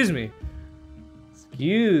 Excuse me.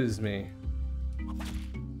 Excuse me.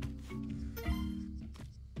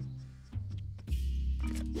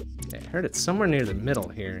 Okay, I heard it's somewhere near the middle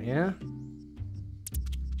here, yeah?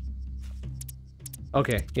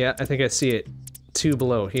 Okay, yeah, I think I see it 2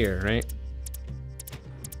 below here, right?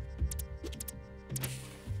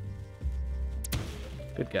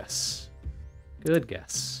 Good guess. Good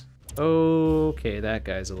guess. Okay, that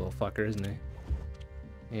guy's a little fucker, isn't he?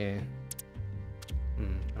 Yeah. I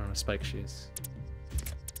don't know, spike shoes.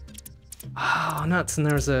 Oh, nuts, and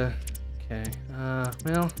there was a... Okay,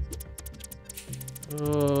 well...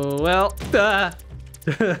 Oh, well...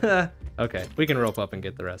 Okay, we can rope up and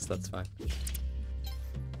get the rest, that's fine.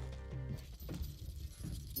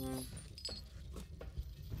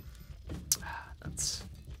 Nuts.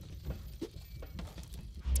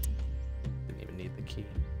 Didn't even need the key.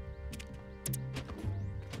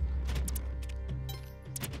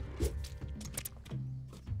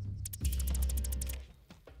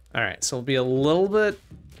 All right, so we'll be a little bit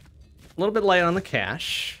light on the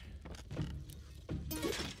cash.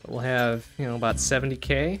 But we'll have, you know, about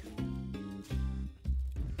 70K.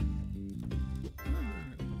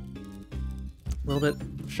 A little bit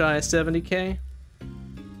shy of 70K.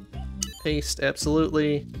 Paste,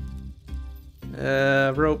 absolutely.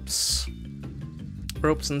 Ropes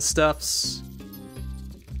and stuffs.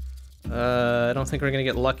 I don't think we're gonna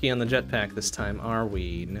get lucky on the jetpack this time, are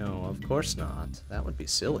we? No, of course not. That would be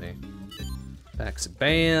silly. Packs of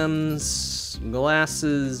BAMs,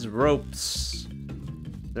 glasses, ropes.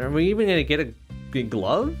 Are we even gonna get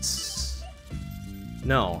gloves?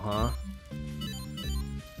 No, huh?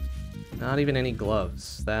 Not even any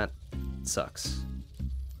gloves. That sucks.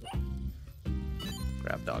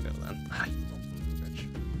 Grab doggo then.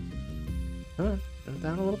 Come on, go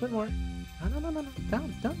down a little bit more. No.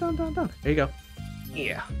 Down. There you go.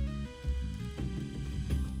 Yeah.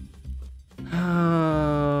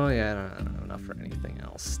 Oh, yeah, I don't have enough for anything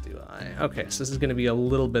else, do I? Okay, so this is going to be a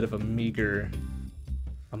little bit of a meager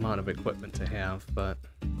amount of equipment to have, but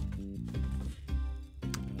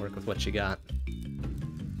work with what you got.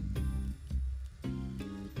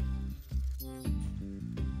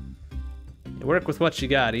 You work with what you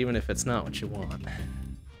got, even if it's not what you want.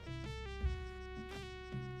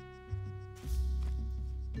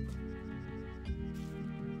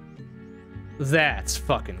 That's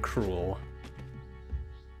fucking cruel.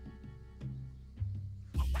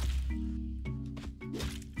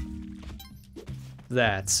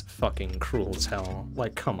 That's fucking cruel as hell.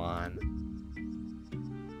 Like, come on.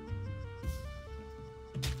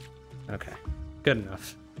 Okay, good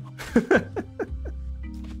enough.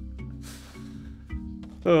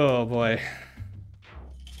 Oh boy.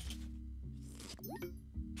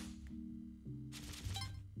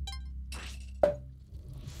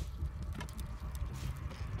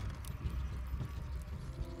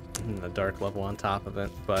 a dark level on top of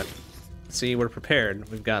it, but see, we're prepared.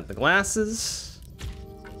 We've got the glasses.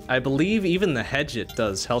 I believe even the hedget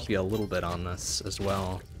does help you a little bit on this as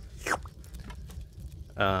well.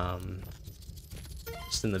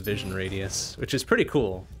 Just in the vision radius, which is pretty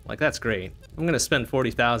cool. Like, that's great. I'm gonna spend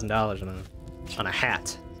 $40,000 on a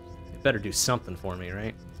hat. It better do something for me,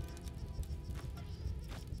 right?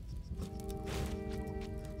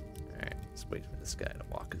 Alright, let's wait for this guy to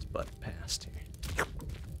walk his butt past here.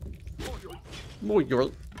 More.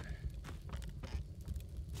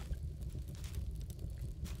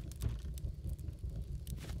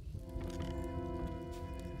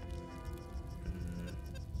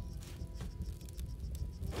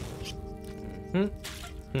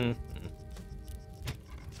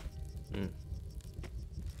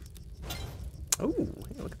 Oh,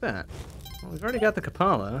 hey, look at that. Well, we've already got the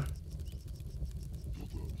Kapala.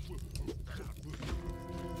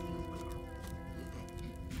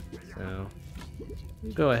 So,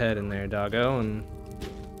 you go ahead in there, doggo, and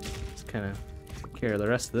just kind of take care of the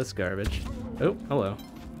rest of this garbage. Oh, hello.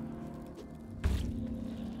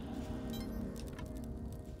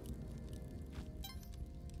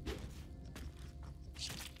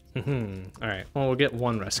 Alright, well, we'll get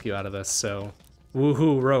one rescue out of this, so...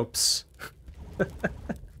 Woohoo, ropes.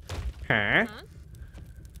 Huh?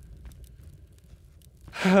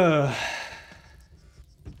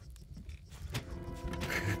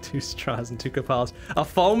 Two straws and two Kapalas. A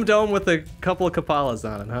foam dome with a couple of Kapalas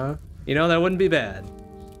on it, huh? You know, that wouldn't be bad.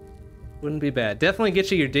 Wouldn't be bad. Definitely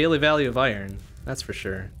get you your daily value of iron. That's for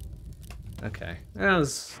sure. Okay. That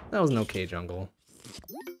was an okay jungle.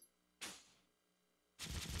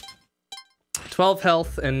 12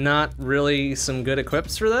 health and not really some good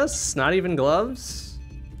equips for this? Not even gloves?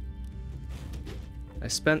 I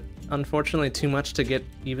spent, unfortunately, too much to get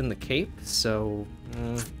even the cape, so...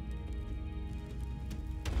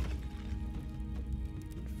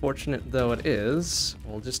 Fortunate though it is,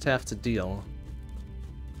 we'll just have to deal.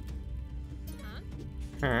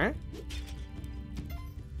 Huh?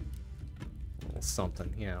 Well,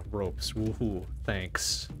 something, yeah, ropes, woohoo,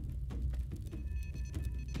 thanks.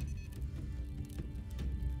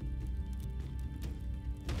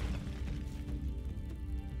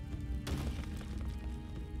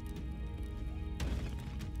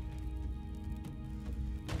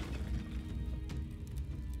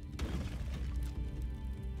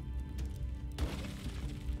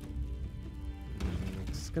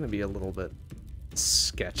 Gonna be a little bit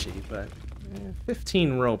sketchy, but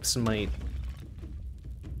 15 ropes might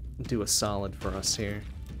do a solid for us here.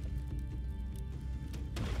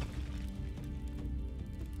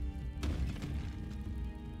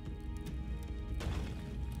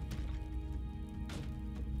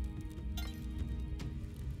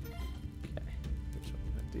 Okay, here's what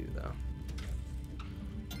I'm gonna do though.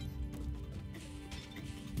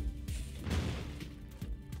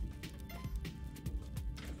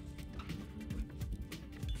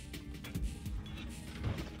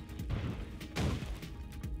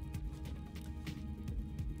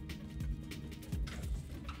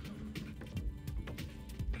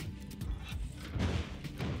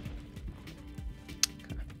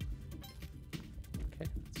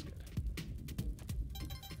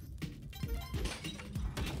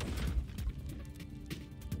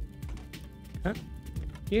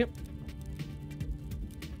 Yep.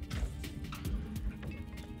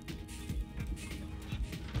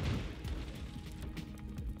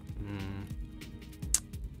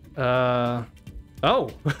 Oh!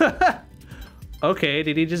 Okay,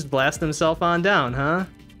 did he just blast himself on down, huh?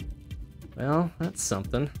 Well, that's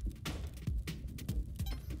something.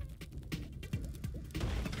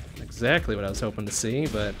 Exactly what I was hoping to see,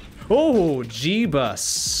 but... Oh,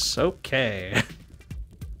 G-Bus! Okay.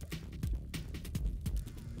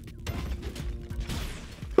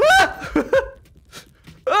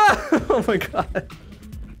 Oh my god.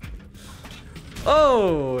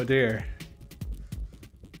 Oh dear.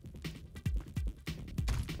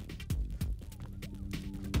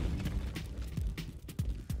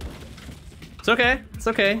 It's okay. It's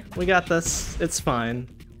okay. We got this. It's fine.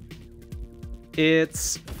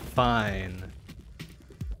 It's fine.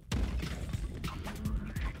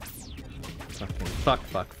 Fucking fuck,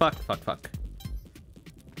 fuck, fuck, fuck, fuck.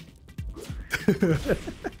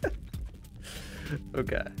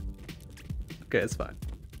 Okay. Okay, it's fine.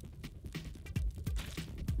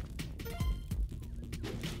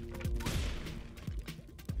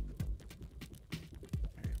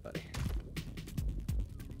 Alright, buddy.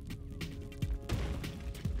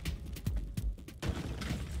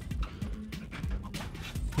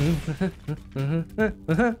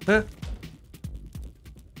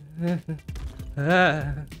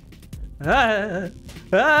 Ah!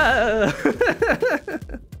 Ah!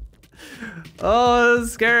 Oh, this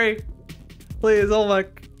is scary. Please,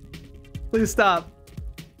 Olmec. Please stop.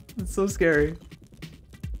 It's so scary.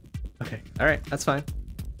 Okay, alright, that's fine.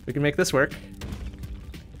 We can make this work.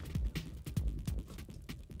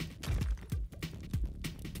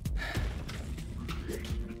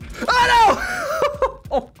 Oh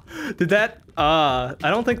no! Oh, did that, I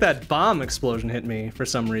don't think that bomb explosion hit me for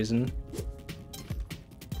some reason.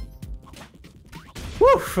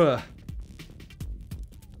 Woof!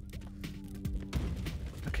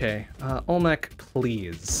 Okay, Olmec,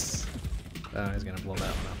 please. Oh, he's gonna blow that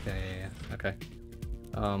one up. Yeah. Okay.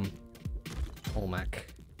 Olmec.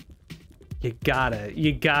 You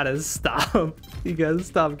gotta stop. You gotta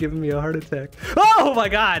stop giving me a heart attack. Oh my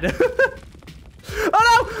god! Oh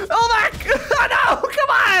no! Olmec! Oh no! Come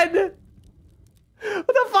on! What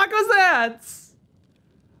the fuck was that?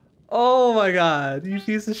 Oh my god, you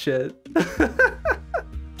piece of shit.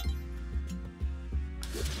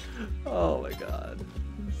 Oh my god.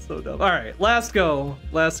 So dumb. Alright, last go.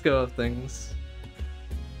 Last go of things.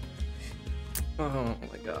 Oh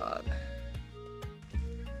my god.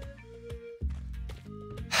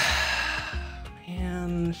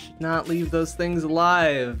 Man, should not leave those things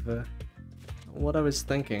alive. What I was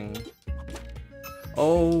thinking.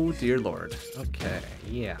 Oh dear lord. Okay,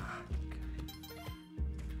 yeah.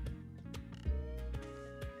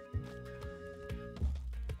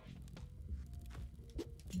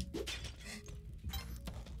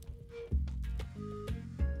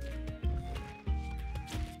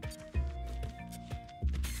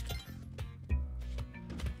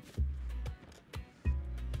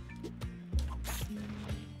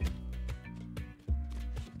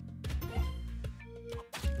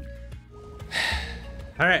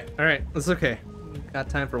 Alright, that's okay. Got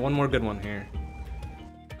time for one more good one here.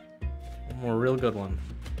 One more real good one.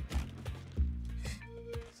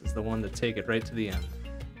 This is the one to take it right to the end.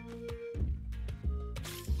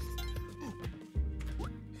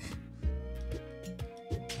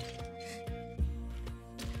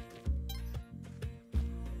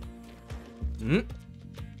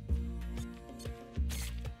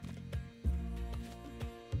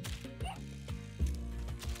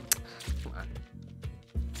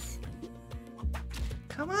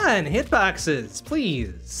 Come on, hitboxes,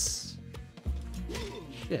 please.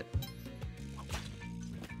 Shit.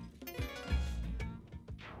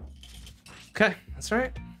 Okay, that's all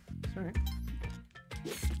right. That's all right.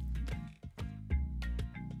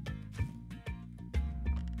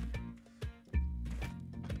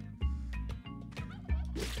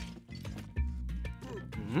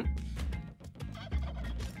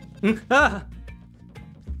 Ah!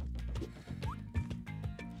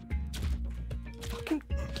 Fucking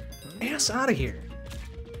ass out of here.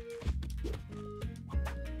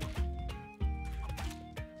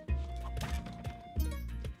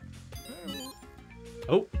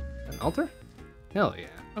 Oh, an altar? Hell yeah.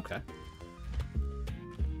 Okay.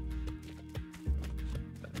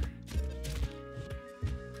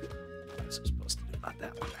 What was I supposed to do about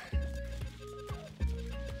that one?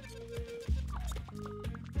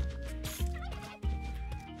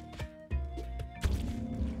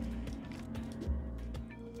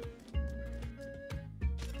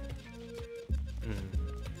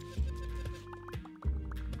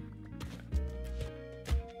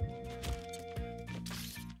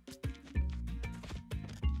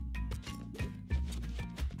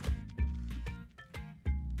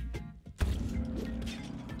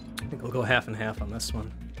 I think we'll go half and half on this one.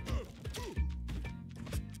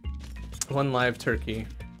 One live turkey.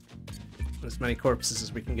 As many corpses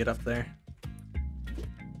as we can get up there.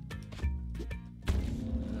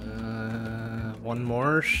 One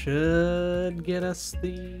more should get us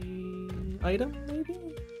the item,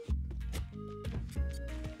 maybe?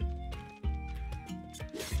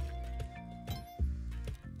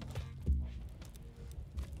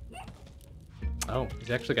 Oh,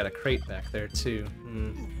 he's actually got a crate back there too.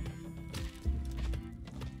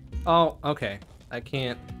 Oh, okay. I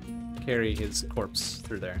can't carry his corpse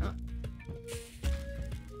through there, huh?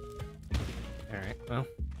 Alright, well.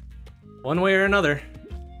 One way or another.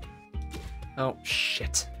 Oh,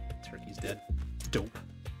 shit. Turkey's dead. Dope.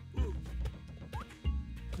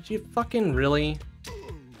 Did you fucking really?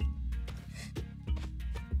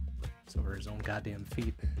 It's over his own goddamn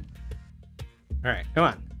feet. Alright, come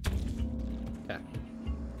on. Okay.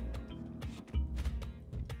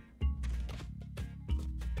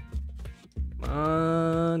 Come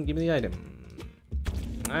on, give me the item.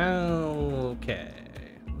 Okay.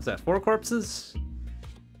 Was that 4 corpses?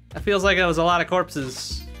 That feels like it was a lot of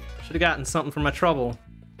corpses. Should have gotten something for my trouble.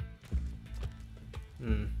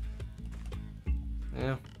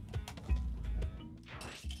 Yeah.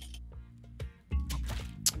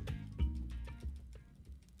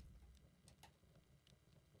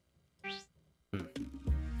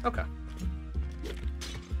 Okay.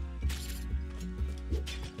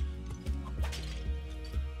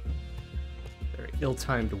 Very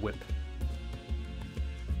ill-timed whip.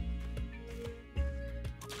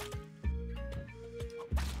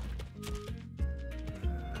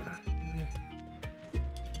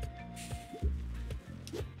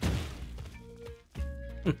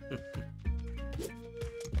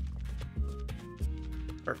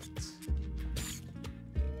 Perfect.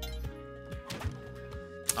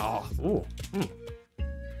 Oh, ooh.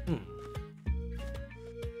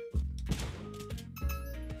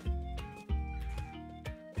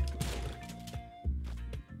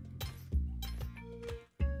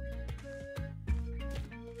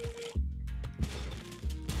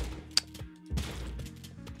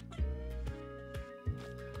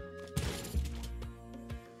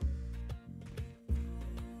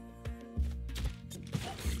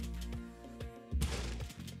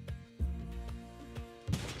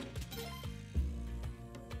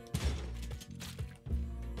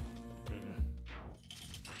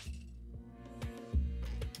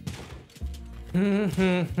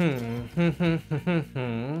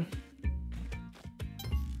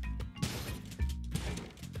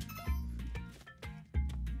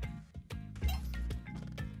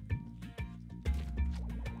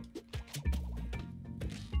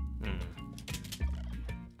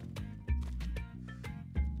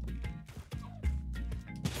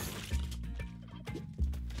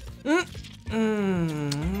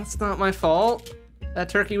 It's not my fault. That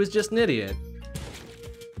turkey was just an idiot.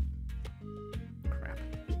 Crap.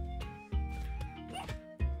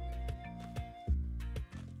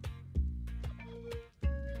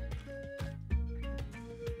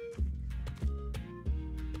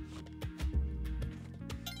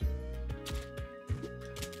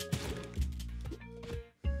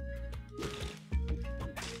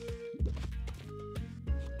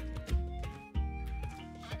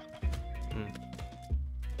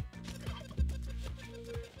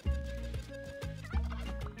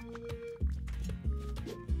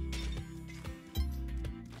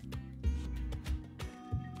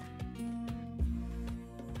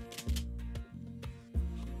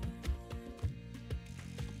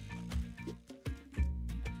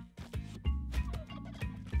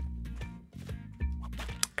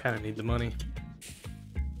 Kind of need the money.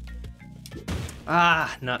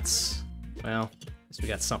 Ah, nuts. Well, at least we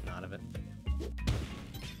got something out of it.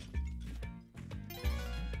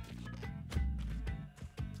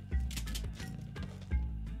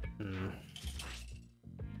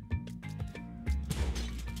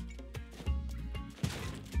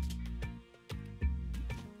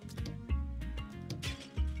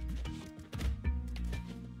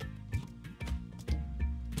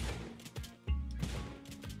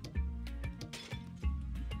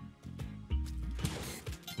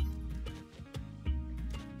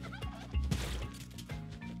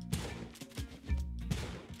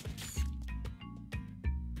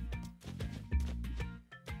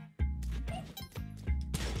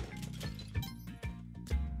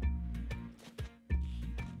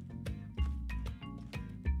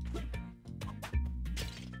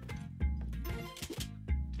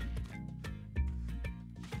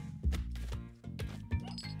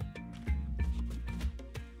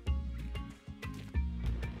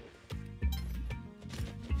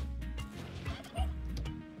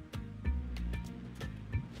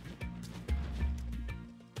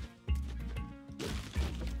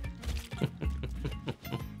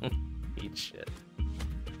 Eat shit.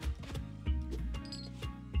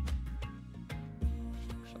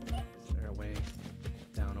 Is there a way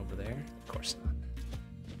down over there? Of course not.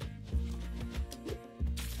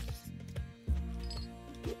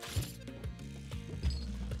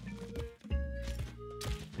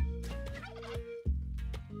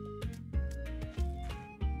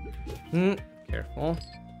 Careful.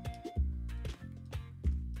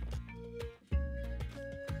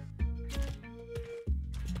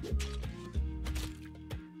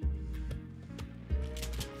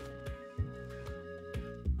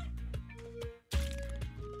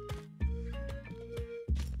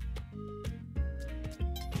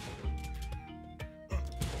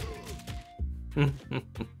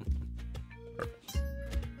 Perfect.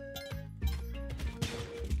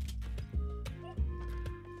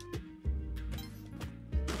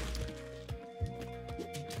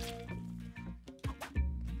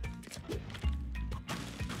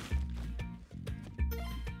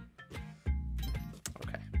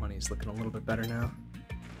 Okay, money's looking a little bit better now.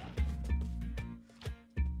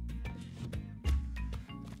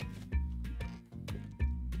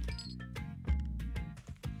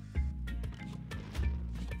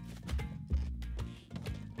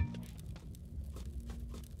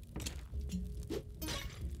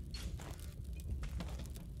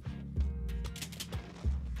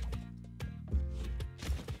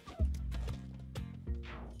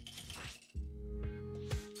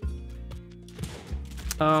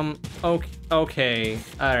 Okay, okay,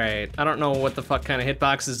 alright. I don't know what the fuck kind of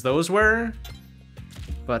hitboxes those were,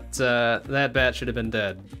 but, that bat should have been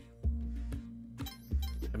dead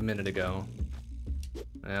a minute ago.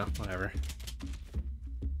 Yeah, whatever.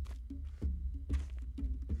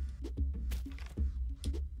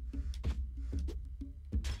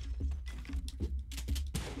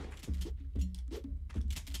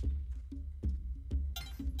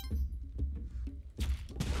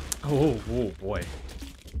 Oh boy.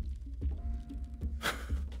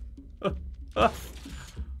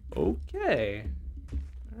 Okay.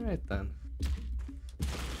 All right then.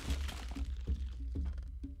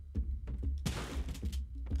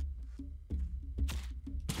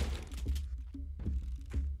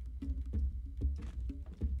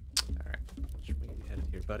 All right. Should we get headed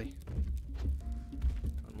here, buddy?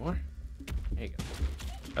 One more. There you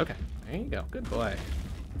go. Okay. There you go. Good boy.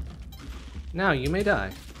 Now you may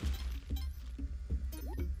die.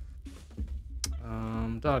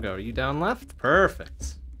 Doggo, are you down left?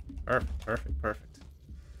 Perfect. Perfect, perfect, perfect.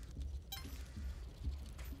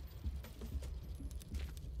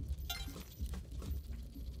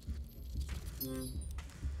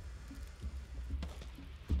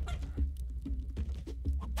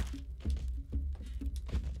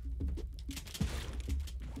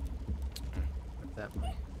 That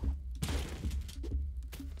way.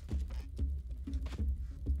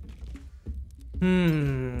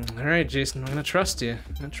 All right, Jason, I'm gonna trust you.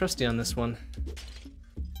 I'm gonna trust you on this one.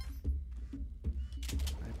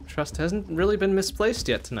 My trust hasn't really been misplaced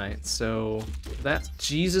yet tonight, so that's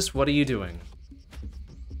Jesus. What are you doing?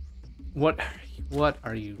 What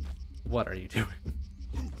are you doing?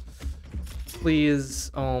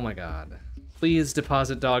 Please, oh my God. Please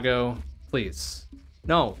deposit Doggo, please.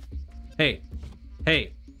 No, hey,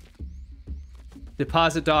 hey.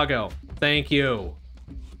 Deposit Doggo, thank you.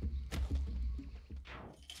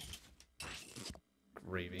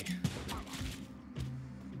 Gravy.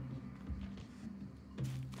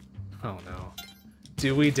 Oh no.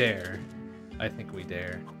 Do we dare? I think we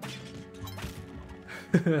dare.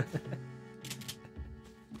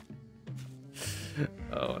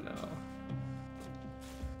 Oh no.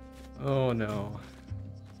 Oh no.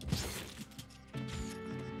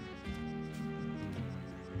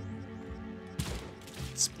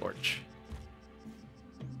 Splorch.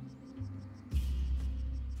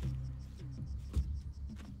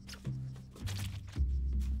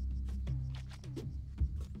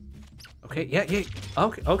 Okay, yeah, yeah.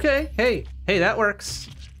 Okay, okay. Hey, hey, that works.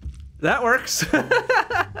 That works.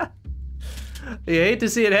 You hate to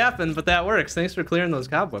see it happen, but that works. Thanks for clearing those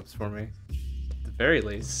cobwebs for me. At the very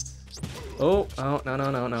least. Oh, oh, no, no,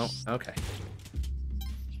 no, no. Okay.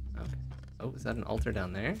 Okay. Oh, is that an altar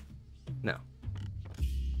down there? No.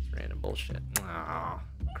 It's random bullshit. Oh,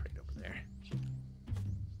 great over there.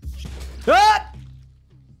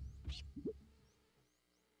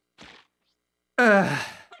 Ah!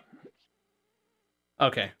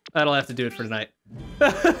 Okay, that'll have to do it for tonight.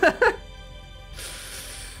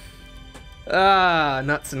 Ah,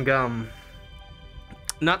 nuts and gum.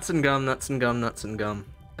 Nuts and gum, nuts and gum, nuts and gum.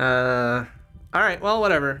 Alright, well,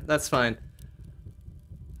 whatever. That's fine.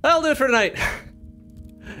 That'll do it for tonight.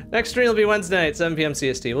 Next stream will be Wednesday night, 7 p.m.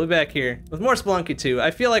 CST. We'll be back here with more Spelunky 2. I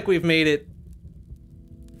feel like we've made it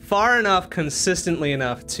far enough, consistently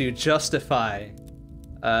enough to justify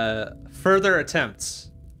further attempts.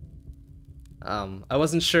 I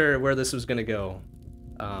wasn't sure where this was gonna go.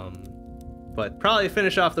 But probably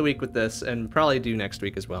finish off the week with this and probably do next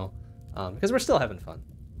week as well. Because we're still having fun.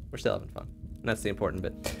 We're still having fun. And that's the important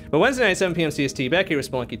bit. But Wednesday night, 7 p.m. CST, back here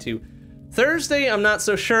with Spelunky 2. Thursday, I'm not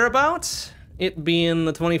so sure about, it being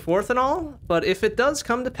the 24th and all, but if it does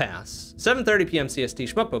come to pass, 7:30 p.m.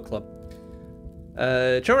 CST, Shmup Book Club.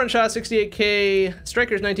 Choran Shah 68K,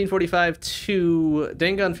 Strikers 1945 2,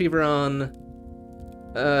 Dangon Fever on,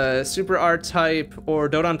 Super R-Type, or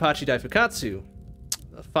Dodonpachi Daifukatsu.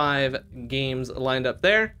 5 games lined up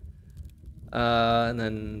there. And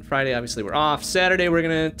then Friday, obviously, we're off. Saturday, we're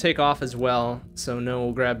gonna take off as well, so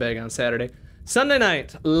no grab bag on Saturday. Sunday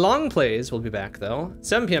night, long plays. We'll be back, though.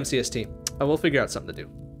 7 p.m. CST. We'll figure out something to do.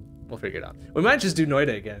 We'll figure it out. We might just do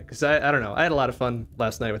Noida again, because I don't know. I had a lot of fun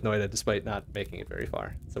last night with Noida, despite not making it very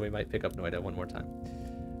far. So we might pick up Noida one more time.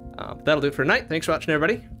 But that'll do it for tonight. Thanks for watching,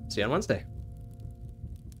 everybody. See you on Wednesday.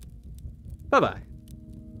 Bye-bye.